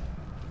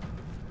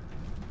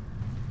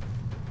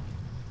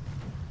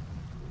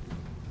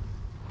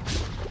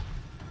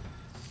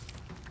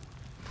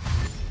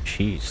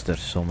 Jeez,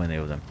 there's so many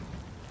of them.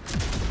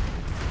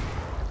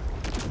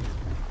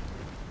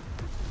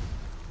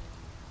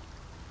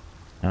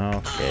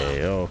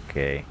 Okay.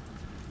 Okay.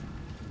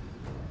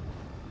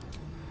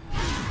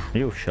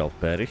 You shall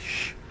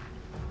perish.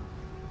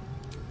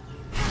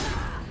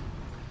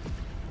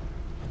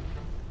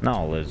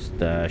 Now let's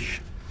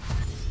dash.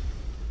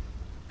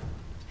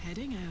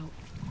 Heading out.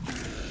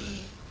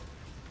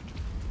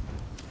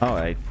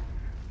 Alright.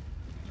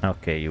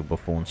 Okay, you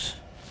buffoons.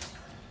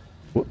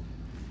 Whoop.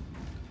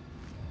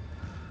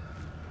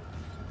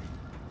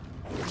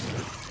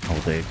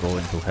 Oh, they're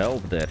going to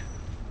help there.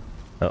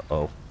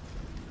 Uh-oh.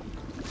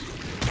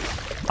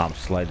 I'm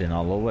sliding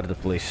all over the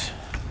place.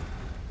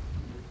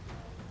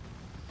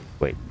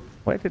 Wait,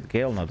 why did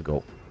Gale not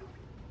go?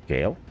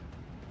 Gale?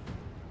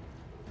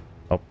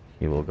 Oh,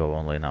 he will go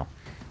only now.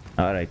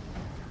 Alright.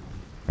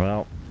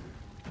 Well.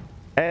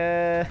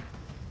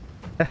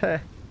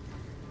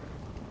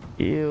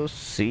 You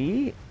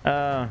see?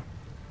 I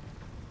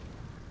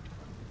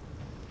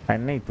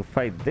need to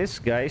fight this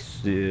guy,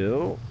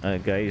 so...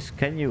 guys,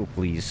 can you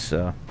please...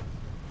 Oh,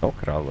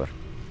 crawler.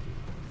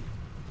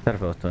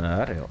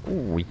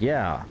 Oh,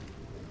 yeah.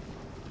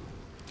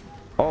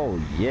 Oh,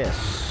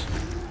 yes.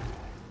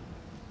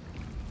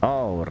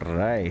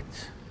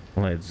 Alright.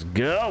 Let's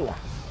go.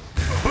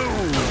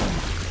 Boom!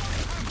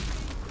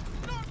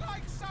 Not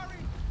like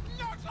Surrey!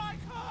 Not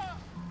like her!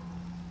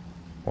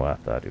 What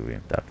are you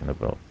even talking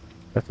about?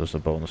 That was a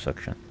bonus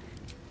action.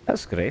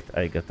 That's great.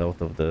 I get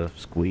out of the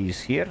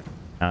squeeze here.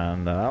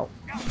 And now...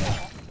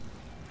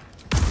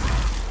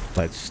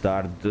 let's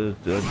start the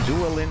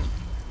dueling.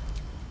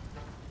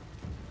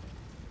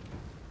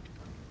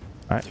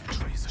 Alright.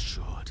 Victory is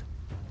assured.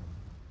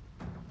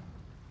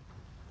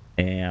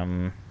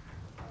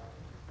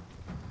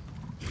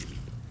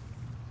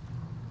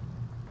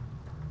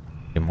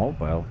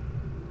 Immobile.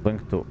 Going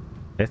to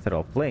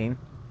ethereal plane.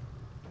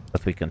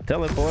 But we can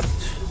teleport.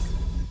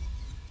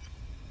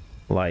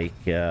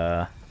 Like,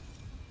 to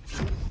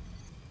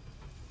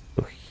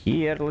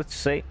here, let's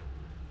say.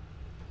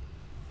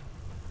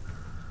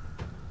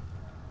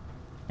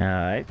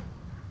 Alright.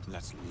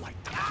 Let's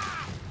light them.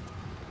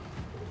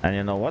 And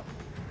you know what?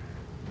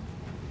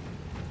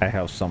 I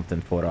have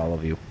something for all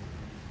of you.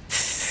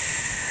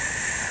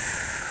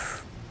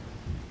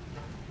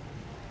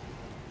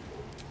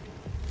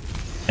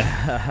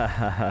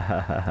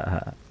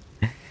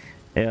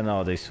 You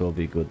know, this will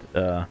be good.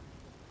 Can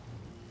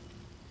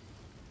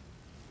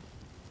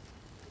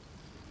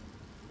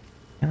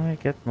I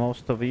get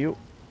most of you?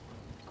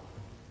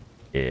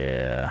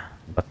 Yeah,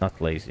 but not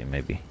lazy,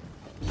 maybe.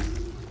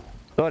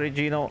 Sorry,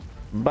 Gino.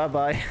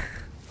 Bye-bye.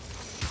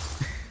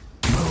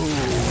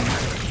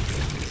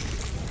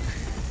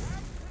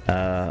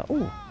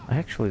 Oh, I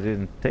actually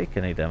didn't take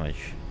any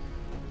damage.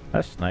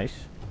 That's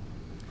nice.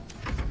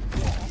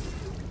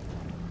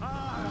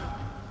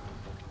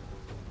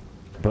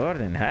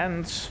 Burning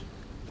hands.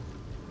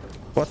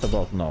 What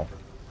about no?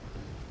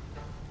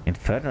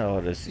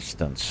 Infernal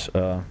resistance.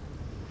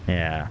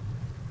 Yeah.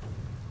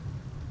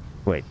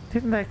 Wait,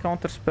 didn't I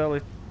counterspell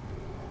it?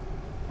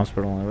 On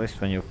spell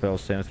list when you fail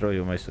same throw,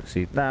 you may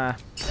succeed. Nah.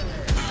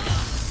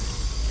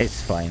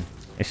 It's fine.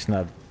 It's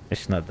not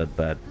that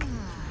bad.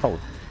 Oh,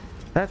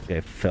 that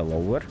guy fell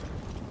over.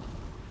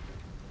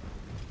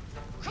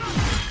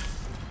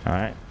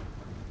 Alright.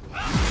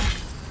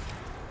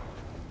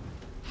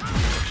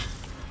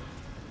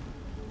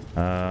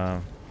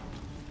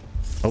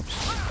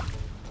 Oops.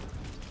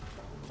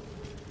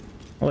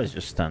 Let's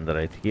just stand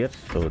right here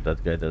so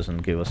that guy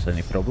doesn't give us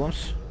any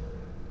problems.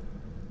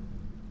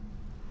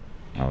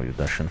 Oh, you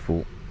dashing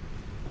fool.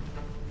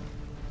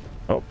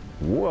 Oh,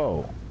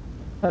 whoa.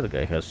 That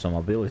guy has some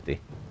ability.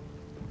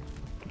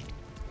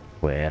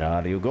 Where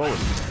are you going?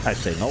 I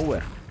say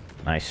nowhere.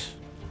 Nice.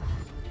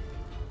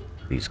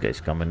 These guys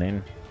coming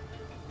in.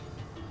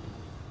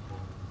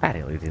 I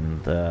really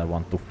didn't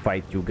want to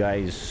fight you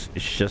guys.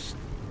 It's just...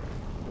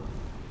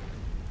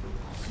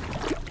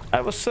 I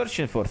was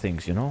searching for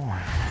things, you know.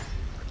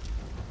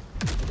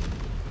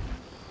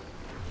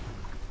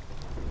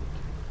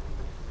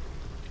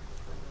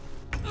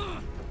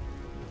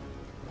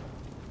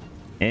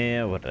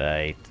 Yeah,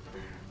 right.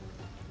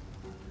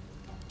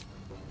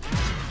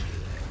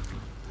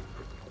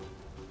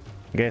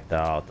 Get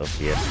out of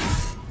here.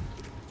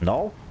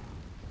 No?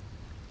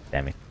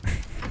 Damn it.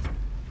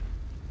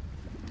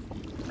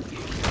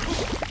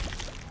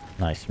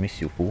 Nice miss,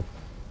 you fool.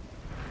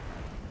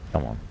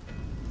 Come on.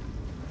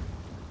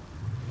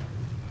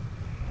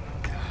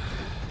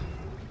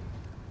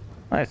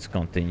 Let's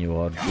continue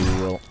our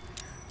duel.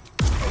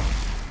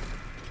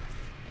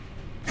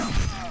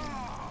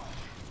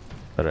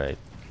 Right.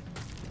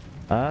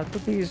 Do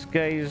these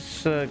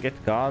guys get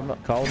calmer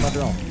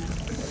now?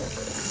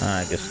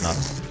 I guess not.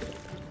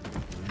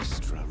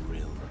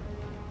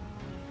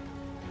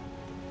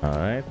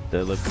 Alright,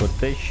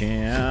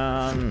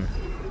 teleportation.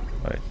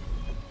 Right.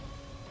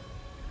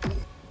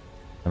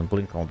 Can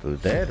blink onto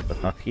there,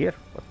 but not here.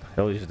 What the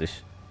hell is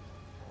this?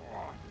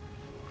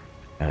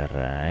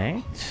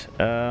 Alright.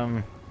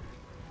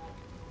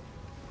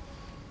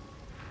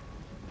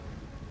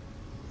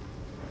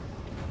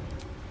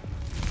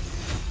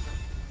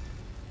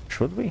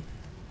 Should we?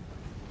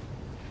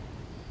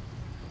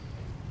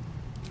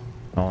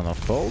 Oh, no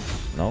fault?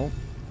 No.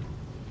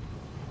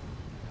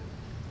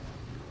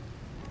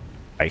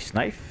 Ice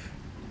knife.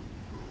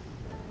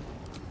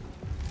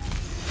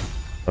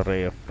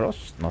 Ray of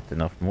frost, not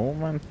enough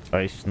movement.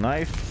 Ice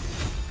knife.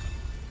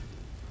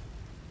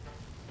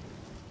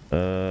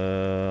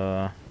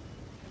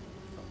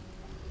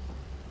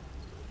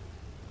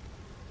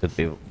 Should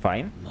be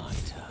fine. My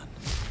turn.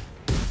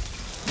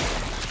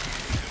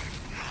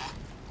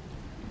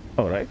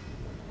 Alright.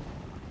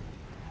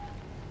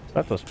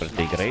 That was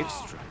pretty great.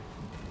 I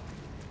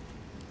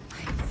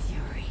am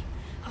fury.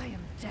 I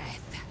am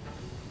death.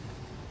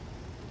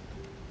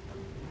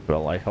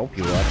 Well, I hope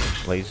you are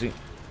lazy.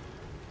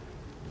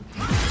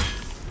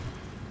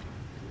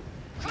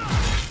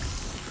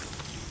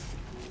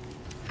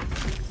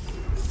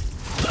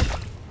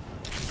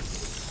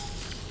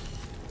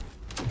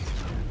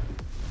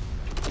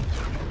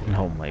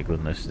 Oh my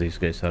goodness, these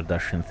guys are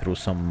dashing through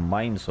some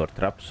mines or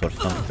traps or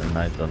something,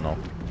 I don't know.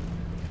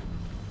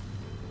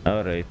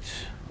 Alright,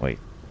 wait.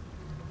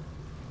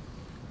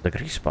 The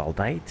grease ball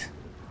died?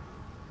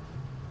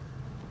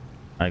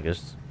 I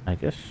guess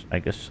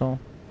so.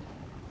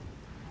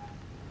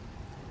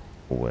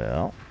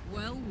 Well.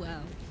 Well.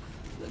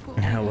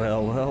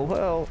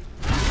 Well.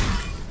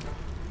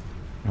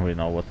 We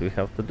know what we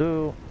have to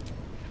do.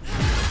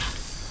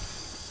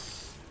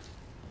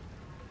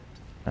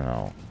 You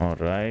know,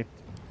 alright.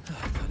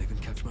 I can't even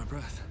catch my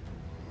breath.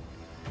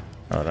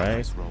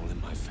 Alright. Roll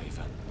in my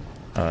favor.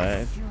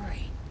 Alright.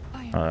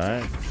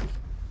 Alright.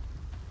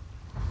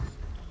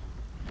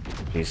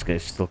 These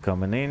guys still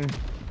coming in.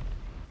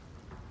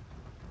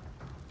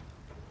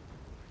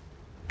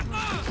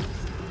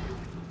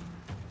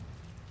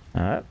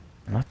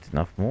 Not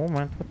enough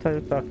movement. What are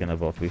you talking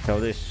about? We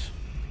have this.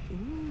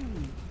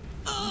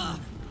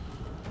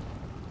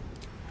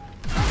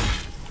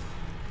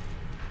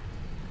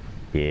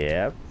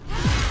 Yep.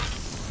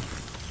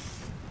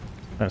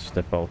 Let's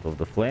step out of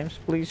the flames,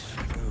 please.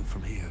 Go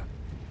from here.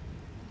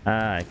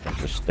 I can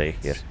just stay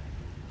here.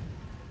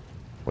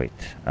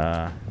 Wait.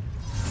 I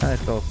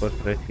teleport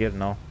right here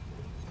now.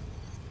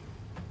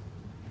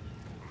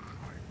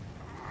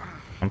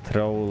 And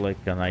throw like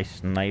a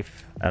nice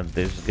knife at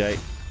this guy.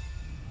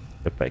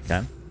 If I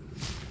can.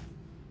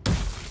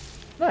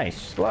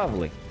 Nice,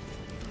 lovely.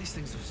 These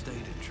things have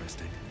stayed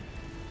interesting.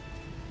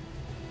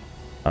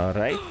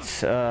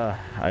 Alright,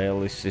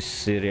 Aeolus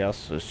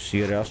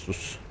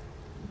Siriasus.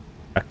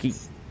 Aqui.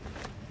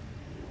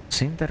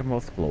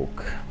 Cindermoth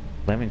Cloak.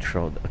 Flaming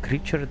Shroud. A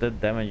creature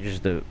that damages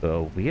the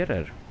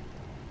wearer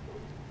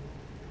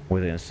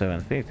within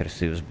 7 feet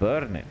receives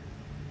burning.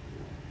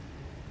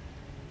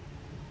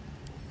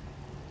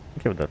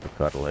 Give that to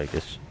Carl, I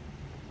guess.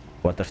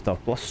 Waterstaff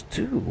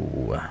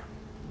 +2.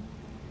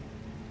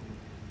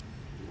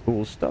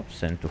 Cool stop,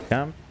 sent to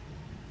camp.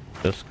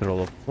 The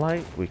scroll of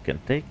flight, we can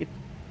take it.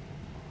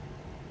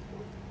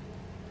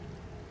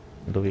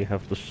 Do we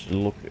have to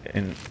look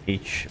in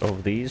each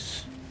of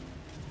these?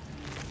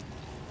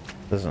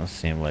 Doesn't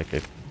seem like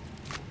a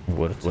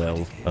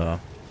worthwhile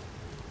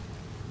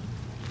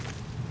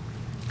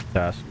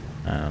task.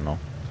 I don't know.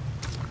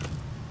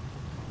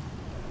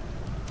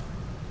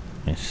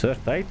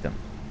 Insert item.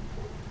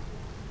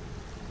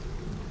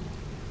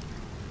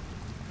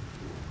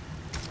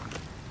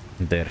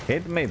 Their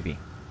head, maybe.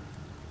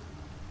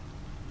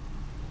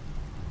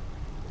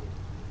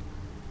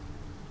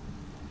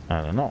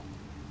 I don't know.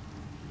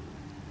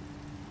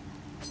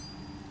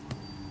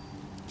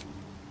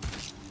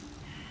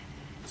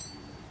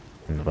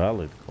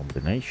 Invalid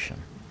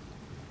combination.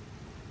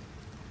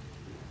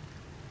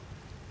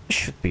 It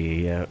should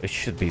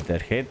be their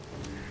head.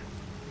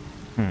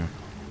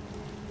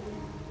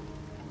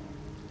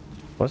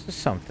 Was there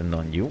something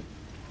on you?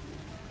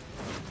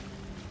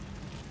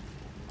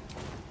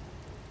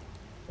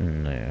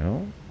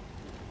 No.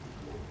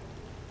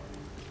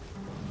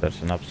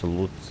 There's an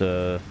absolute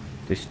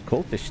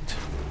cultist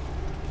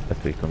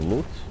that we can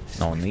loot.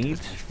 No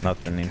need.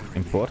 Nothing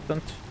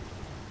important.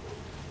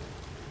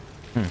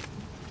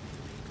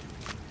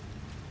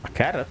 A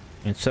carrot?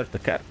 Insert a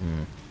carrot?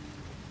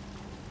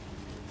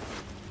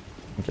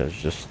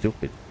 That's just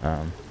stupid.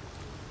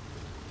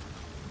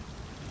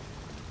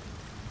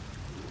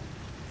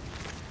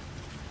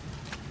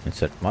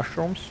 Insert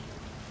mushrooms.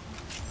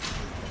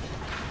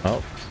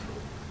 Oh,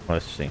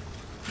 let's see.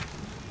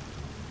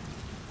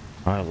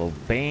 Isle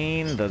of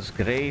Bane, that's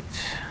great.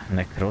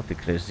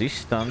 Necrotic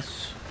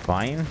resistance,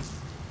 fine.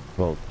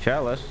 Well,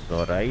 chalice,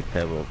 alright,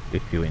 I will,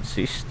 if you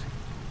insist.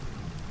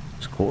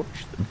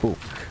 Scorched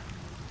book.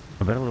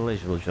 A barely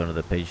legible journal,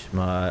 the page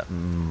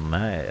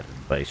marred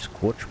by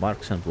scorch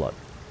marks and blood.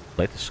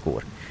 Latest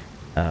score.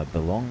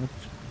 Belonged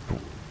to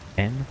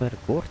Enver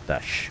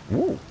Gortash.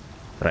 Woo!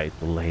 Tried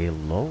to lay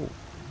low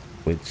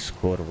with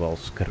Scorval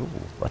Screw,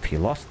 but he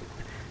lost it.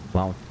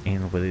 Wound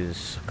in with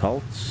his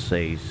cult,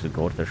 says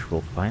Gortash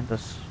will find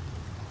us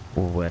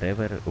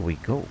wherever we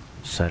go.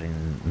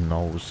 Sarin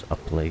knows a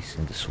place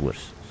in the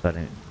sewers.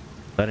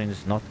 Sarin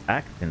is not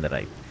acting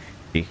right.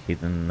 He's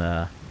hidden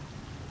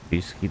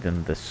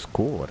the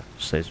score,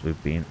 says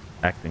we've been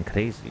acting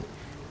crazy.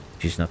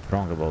 She's not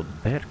wrong about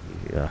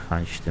Berky,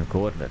 hunched in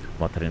corner,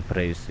 muttering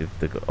praise if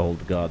the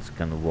old gods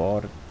can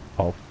ward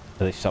off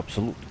this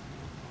absolute.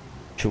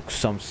 Took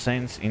some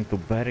sense into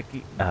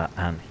Berky,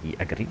 and he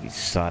agrees.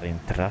 Sarin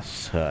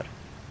trusts her.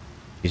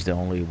 She's the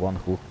only one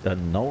who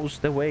knows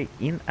the way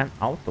in and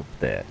out of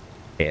there.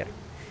 Here.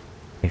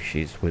 If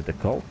she's with the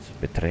cult,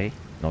 betray,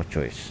 no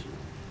choice.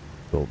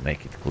 We'll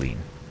make it clean.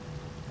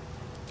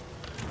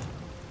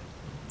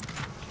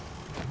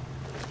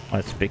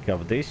 Let's pick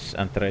up this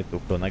and try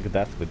to connect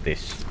that with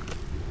this.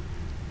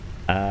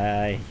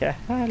 Yeah,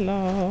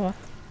 hello.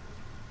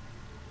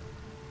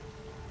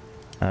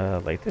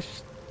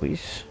 Latest,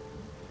 please.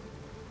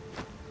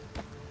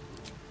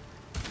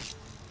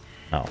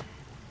 No.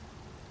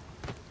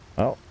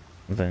 Well,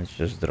 then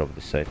just drop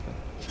this item.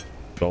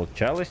 Gold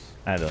chalice?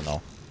 I don't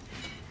know.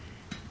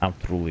 I'm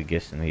truly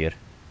guessing here.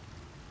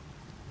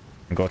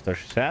 Gotter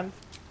sand?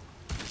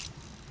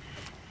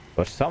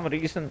 For some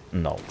reason,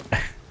 no.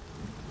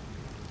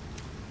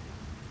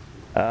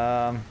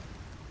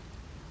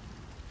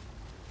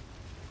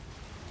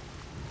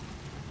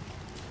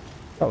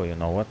 Oh, you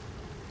know what?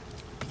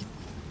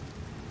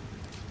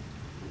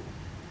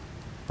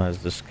 Let's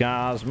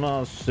disguise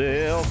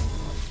myself.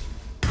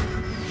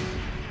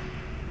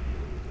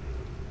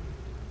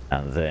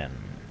 And then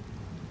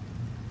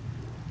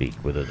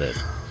speak with the dead.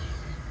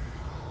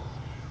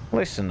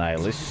 Listen,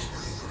 Ailis.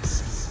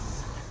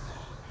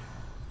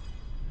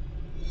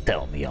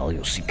 Tell me all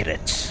your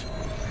secrets.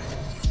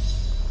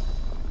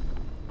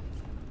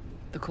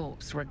 The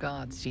corpse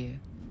regards you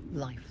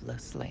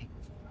lifelessly.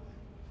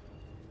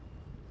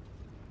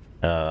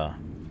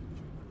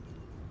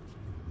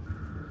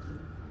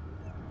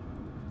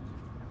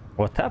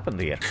 What happened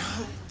here?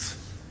 Cult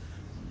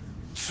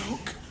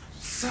took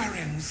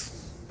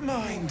Saren's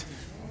mind.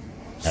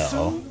 Uh-oh.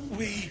 So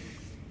we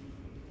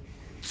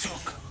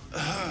took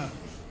her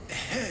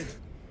head.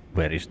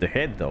 Where is the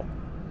head, though?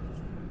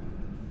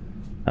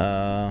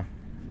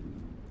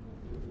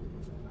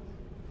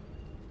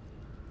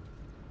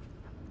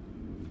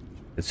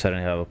 Did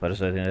Saren have a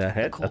parasite in her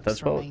head at that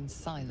corpse point? remains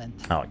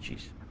silent. Oh,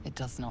 jeez. It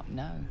does not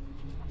know.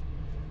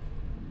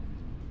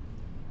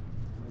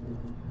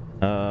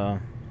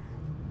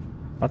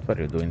 What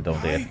were you doing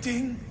down there?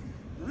 Hiding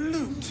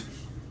loot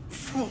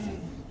from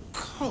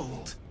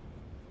cult.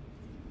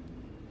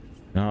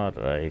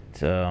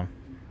 Alright,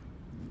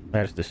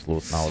 where's this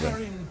loot now then?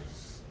 Saren,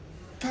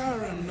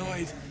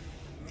 paranoid,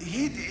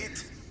 hid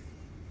it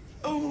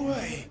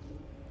away.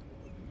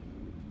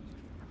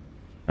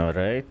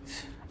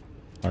 Alright.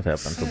 What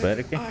happened to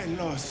Berky? I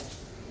lost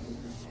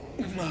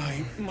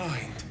my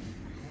mind.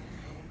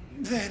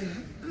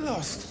 Then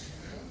lost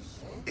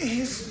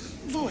his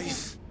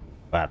voice.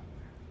 What?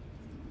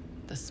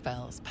 The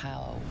spell's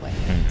power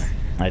wanes.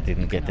 I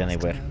didn't get Ask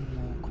anywhere. no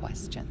more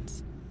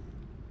questions.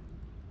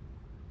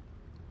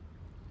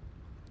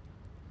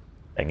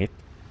 Dang it.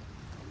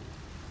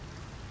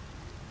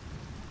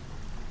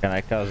 Can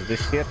I cast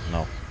this here?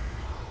 No.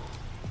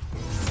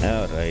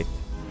 Alright.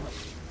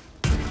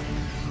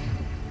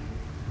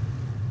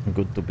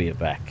 Good to be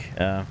back.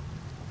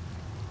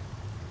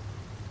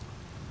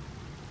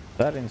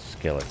 Sarin's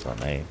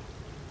skeleton, eh?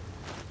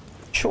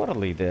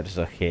 Surely there's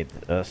a head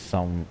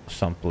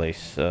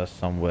someplace,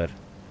 somewhere.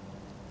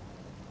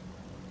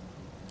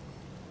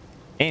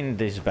 In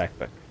this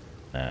backpack.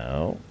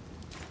 No.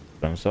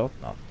 Turns out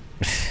not.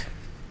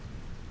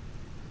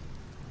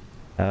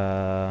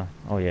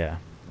 Oh yeah,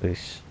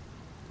 this.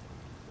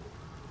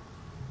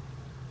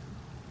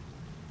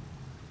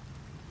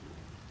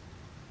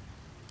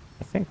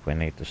 I think we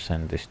need to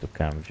send this to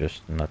camp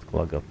just to not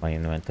clog up my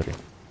inventory.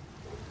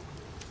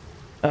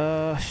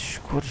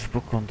 Scourge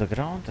book on the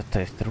ground, that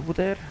I threw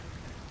there.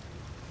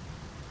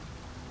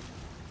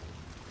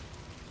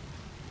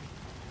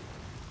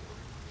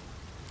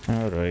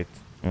 Alright,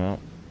 well.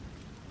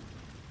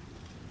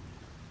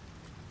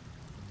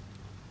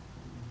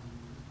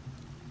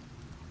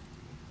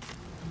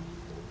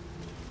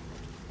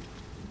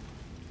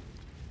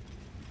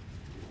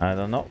 I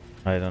don't know.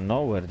 I don't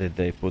know where did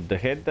they put the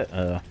head.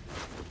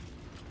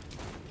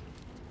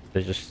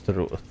 They just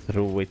threw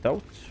it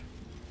out.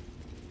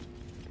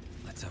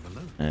 Let's have a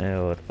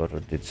look. Or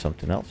did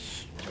something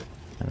else.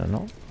 I don't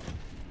know.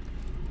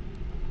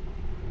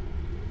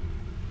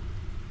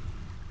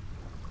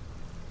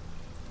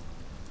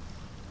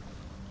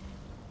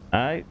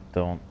 I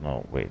don't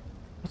know. Wait.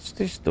 What's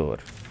this door?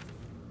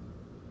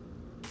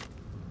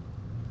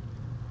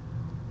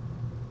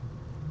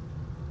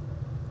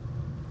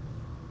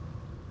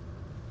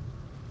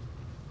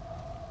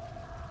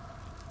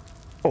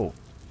 Oh.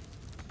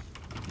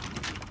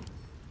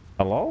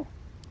 Hello?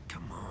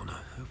 Come on,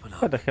 open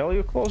up. Why the hell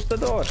you closed the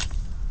door?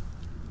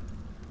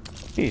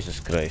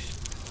 Jesus Christ.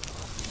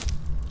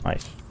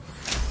 Nice.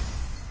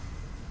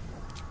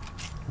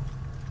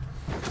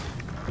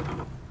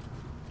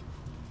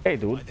 Hey,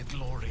 dude. By the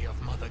glory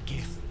of Mother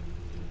Gith,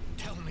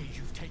 tell me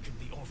you've taken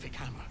the Orphic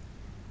Hammer.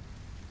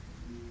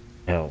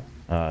 Hell,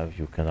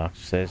 you can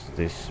access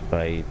this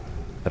by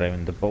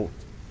driving the boat.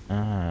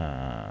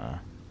 Ah.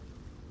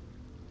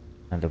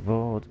 And the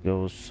boat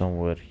goes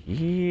somewhere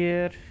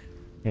here.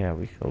 Yeah,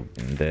 we have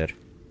been there.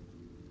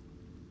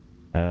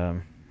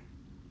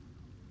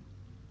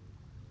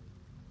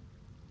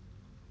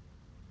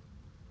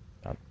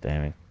 God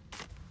damn it.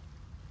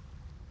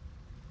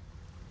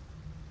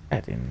 I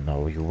didn't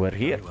know you were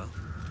here.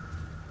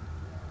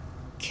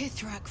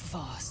 Kithrak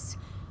Voss,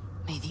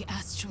 may the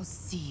astral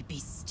sea be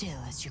still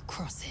as you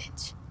cross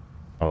it.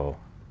 Oh.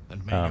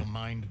 And may your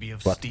mind be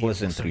of steel,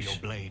 so your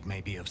blade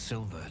may be of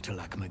silver to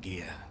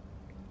Lakmagir.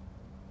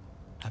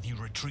 Have you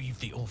retrieved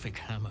the Orphic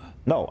hammer?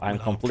 No, I'm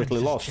completely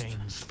lost.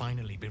 Chains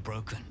finally be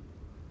broken.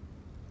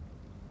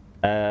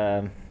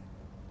 Where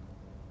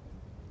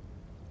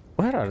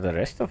are the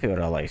rest of your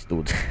allies,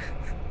 dude?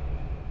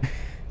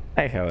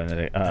 I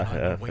haven't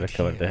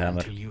recovered the hammer.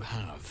 Until you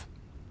have.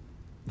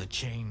 The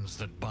chains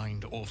that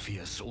bind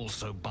Orpheus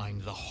also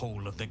bind the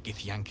whole of the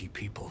Githyanki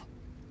people.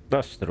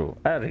 That's true.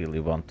 I really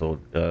want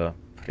to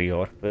free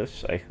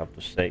Orpheus, I have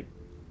to say.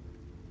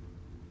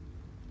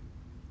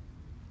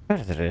 Where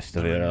are the rest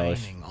of your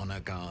allies? The remaining honor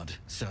guard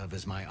serve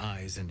as my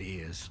eyes and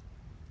ears.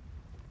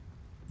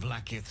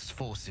 Vlaakith's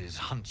forces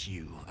hunt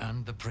you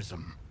and the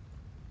prism.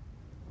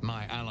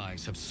 My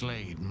allies have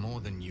slayed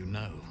more than you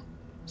know,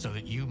 so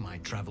that you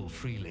might travel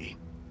freely.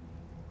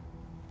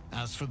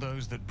 As for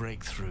those that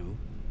break through,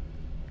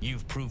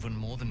 you've proven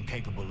more than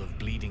capable of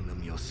bleeding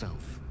them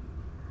yourself.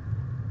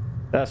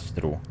 That's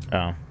true.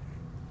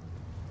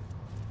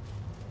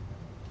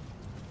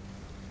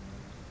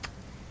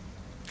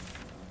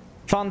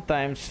 Fun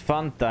times,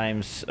 fun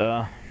times.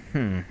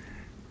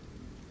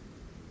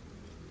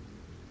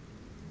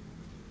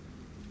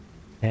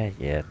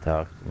 Yeah,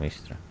 talk to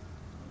Mister.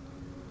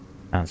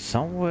 And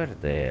somewhere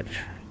there,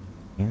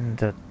 in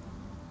the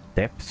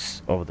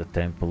depths of the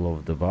Temple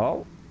of the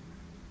Baal,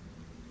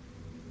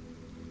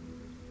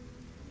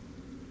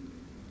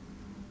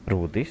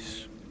 through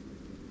this,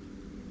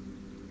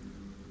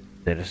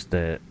 there's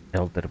the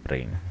Elder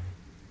Brain.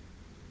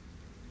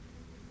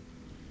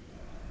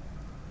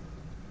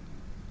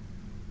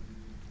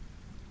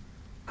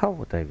 How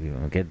would I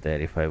even get there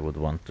if I would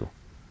want to?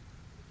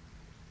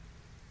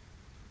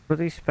 Through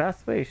these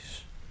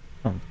pathways?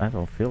 I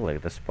don't feel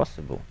like that's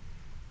possible.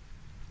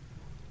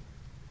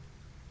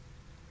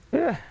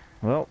 Yeah,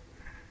 well.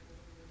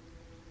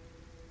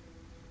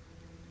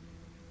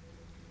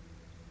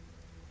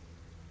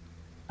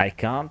 I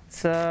can't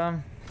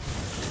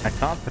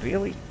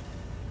really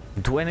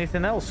do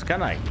anything else,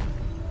 can I?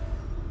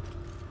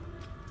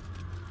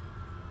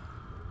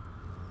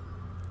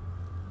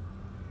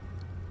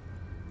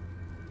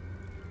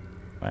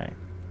 Right.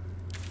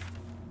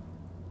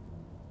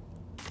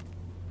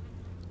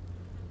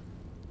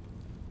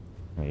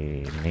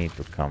 We need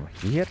to come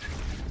here.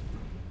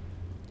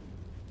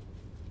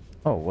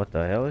 Oh, what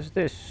the hell is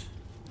this?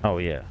 Oh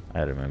yeah,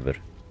 I remember.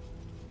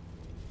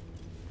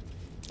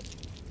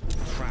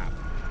 Trap.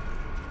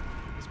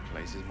 This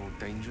place is more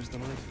dangerous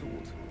than I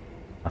thought.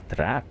 A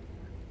trap?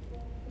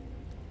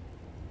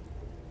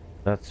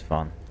 That's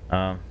fun.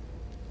 How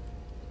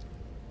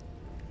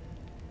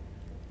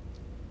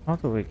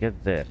do we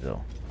get there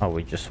though? Oh,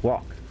 we just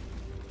walk.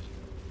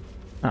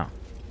 Oh.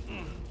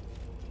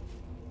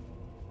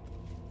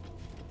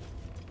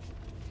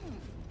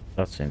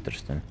 That's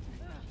interesting.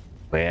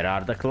 Where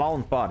are the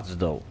clown parts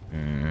though?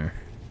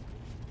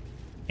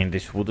 In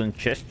this wooden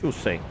chest, you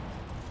say?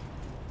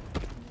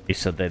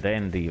 It's a dead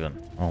end even.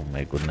 Oh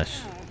my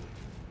goodness.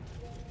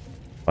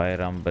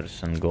 Fire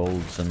ambers and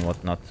golds and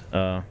whatnot.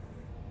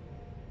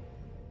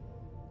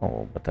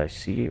 Oh, but I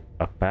see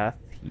a path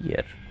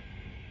here.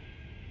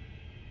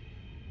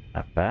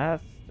 A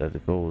path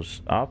that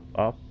goes up,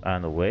 up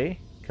and away.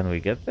 Can we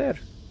get there?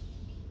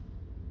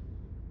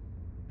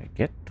 Can we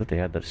get to the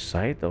other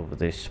side of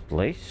this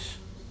place?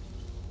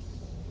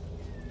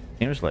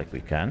 Seems like we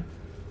can.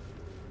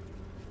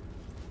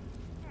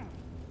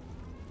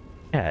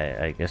 Yeah,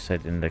 I guess I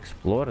didn't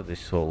explore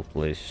this whole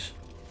place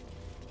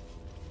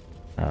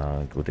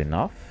good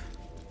enough.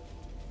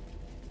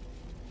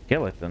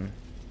 Skeleton.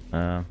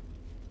 I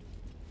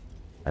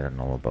don't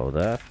know about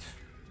that.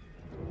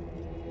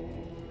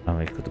 And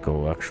we could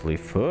go actually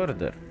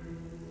further.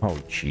 Oh,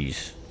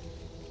 jeez.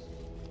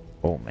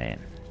 Oh, man.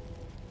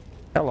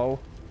 Hello.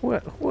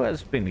 Who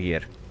has been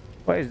here?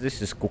 Why is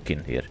this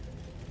cooking here?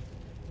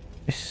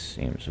 This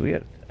seems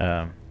weird.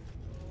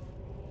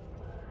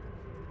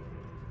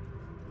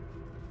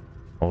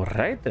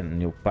 Alright, then.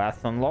 New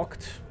path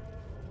unlocked.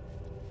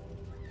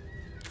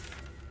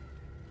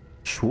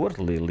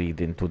 Surely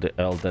leading to the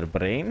Elder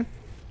Brain.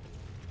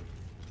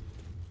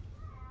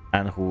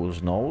 And who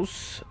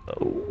knows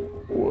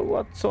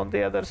what's on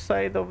the other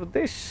side of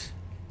this.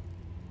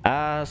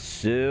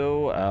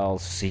 So I'll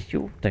see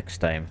you next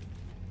time.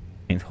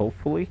 And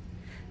hopefully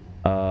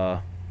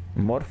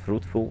more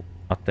fruitful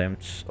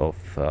attempts of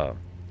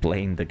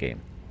playing the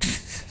game.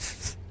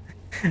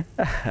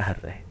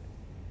 Alright.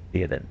 See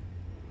you then.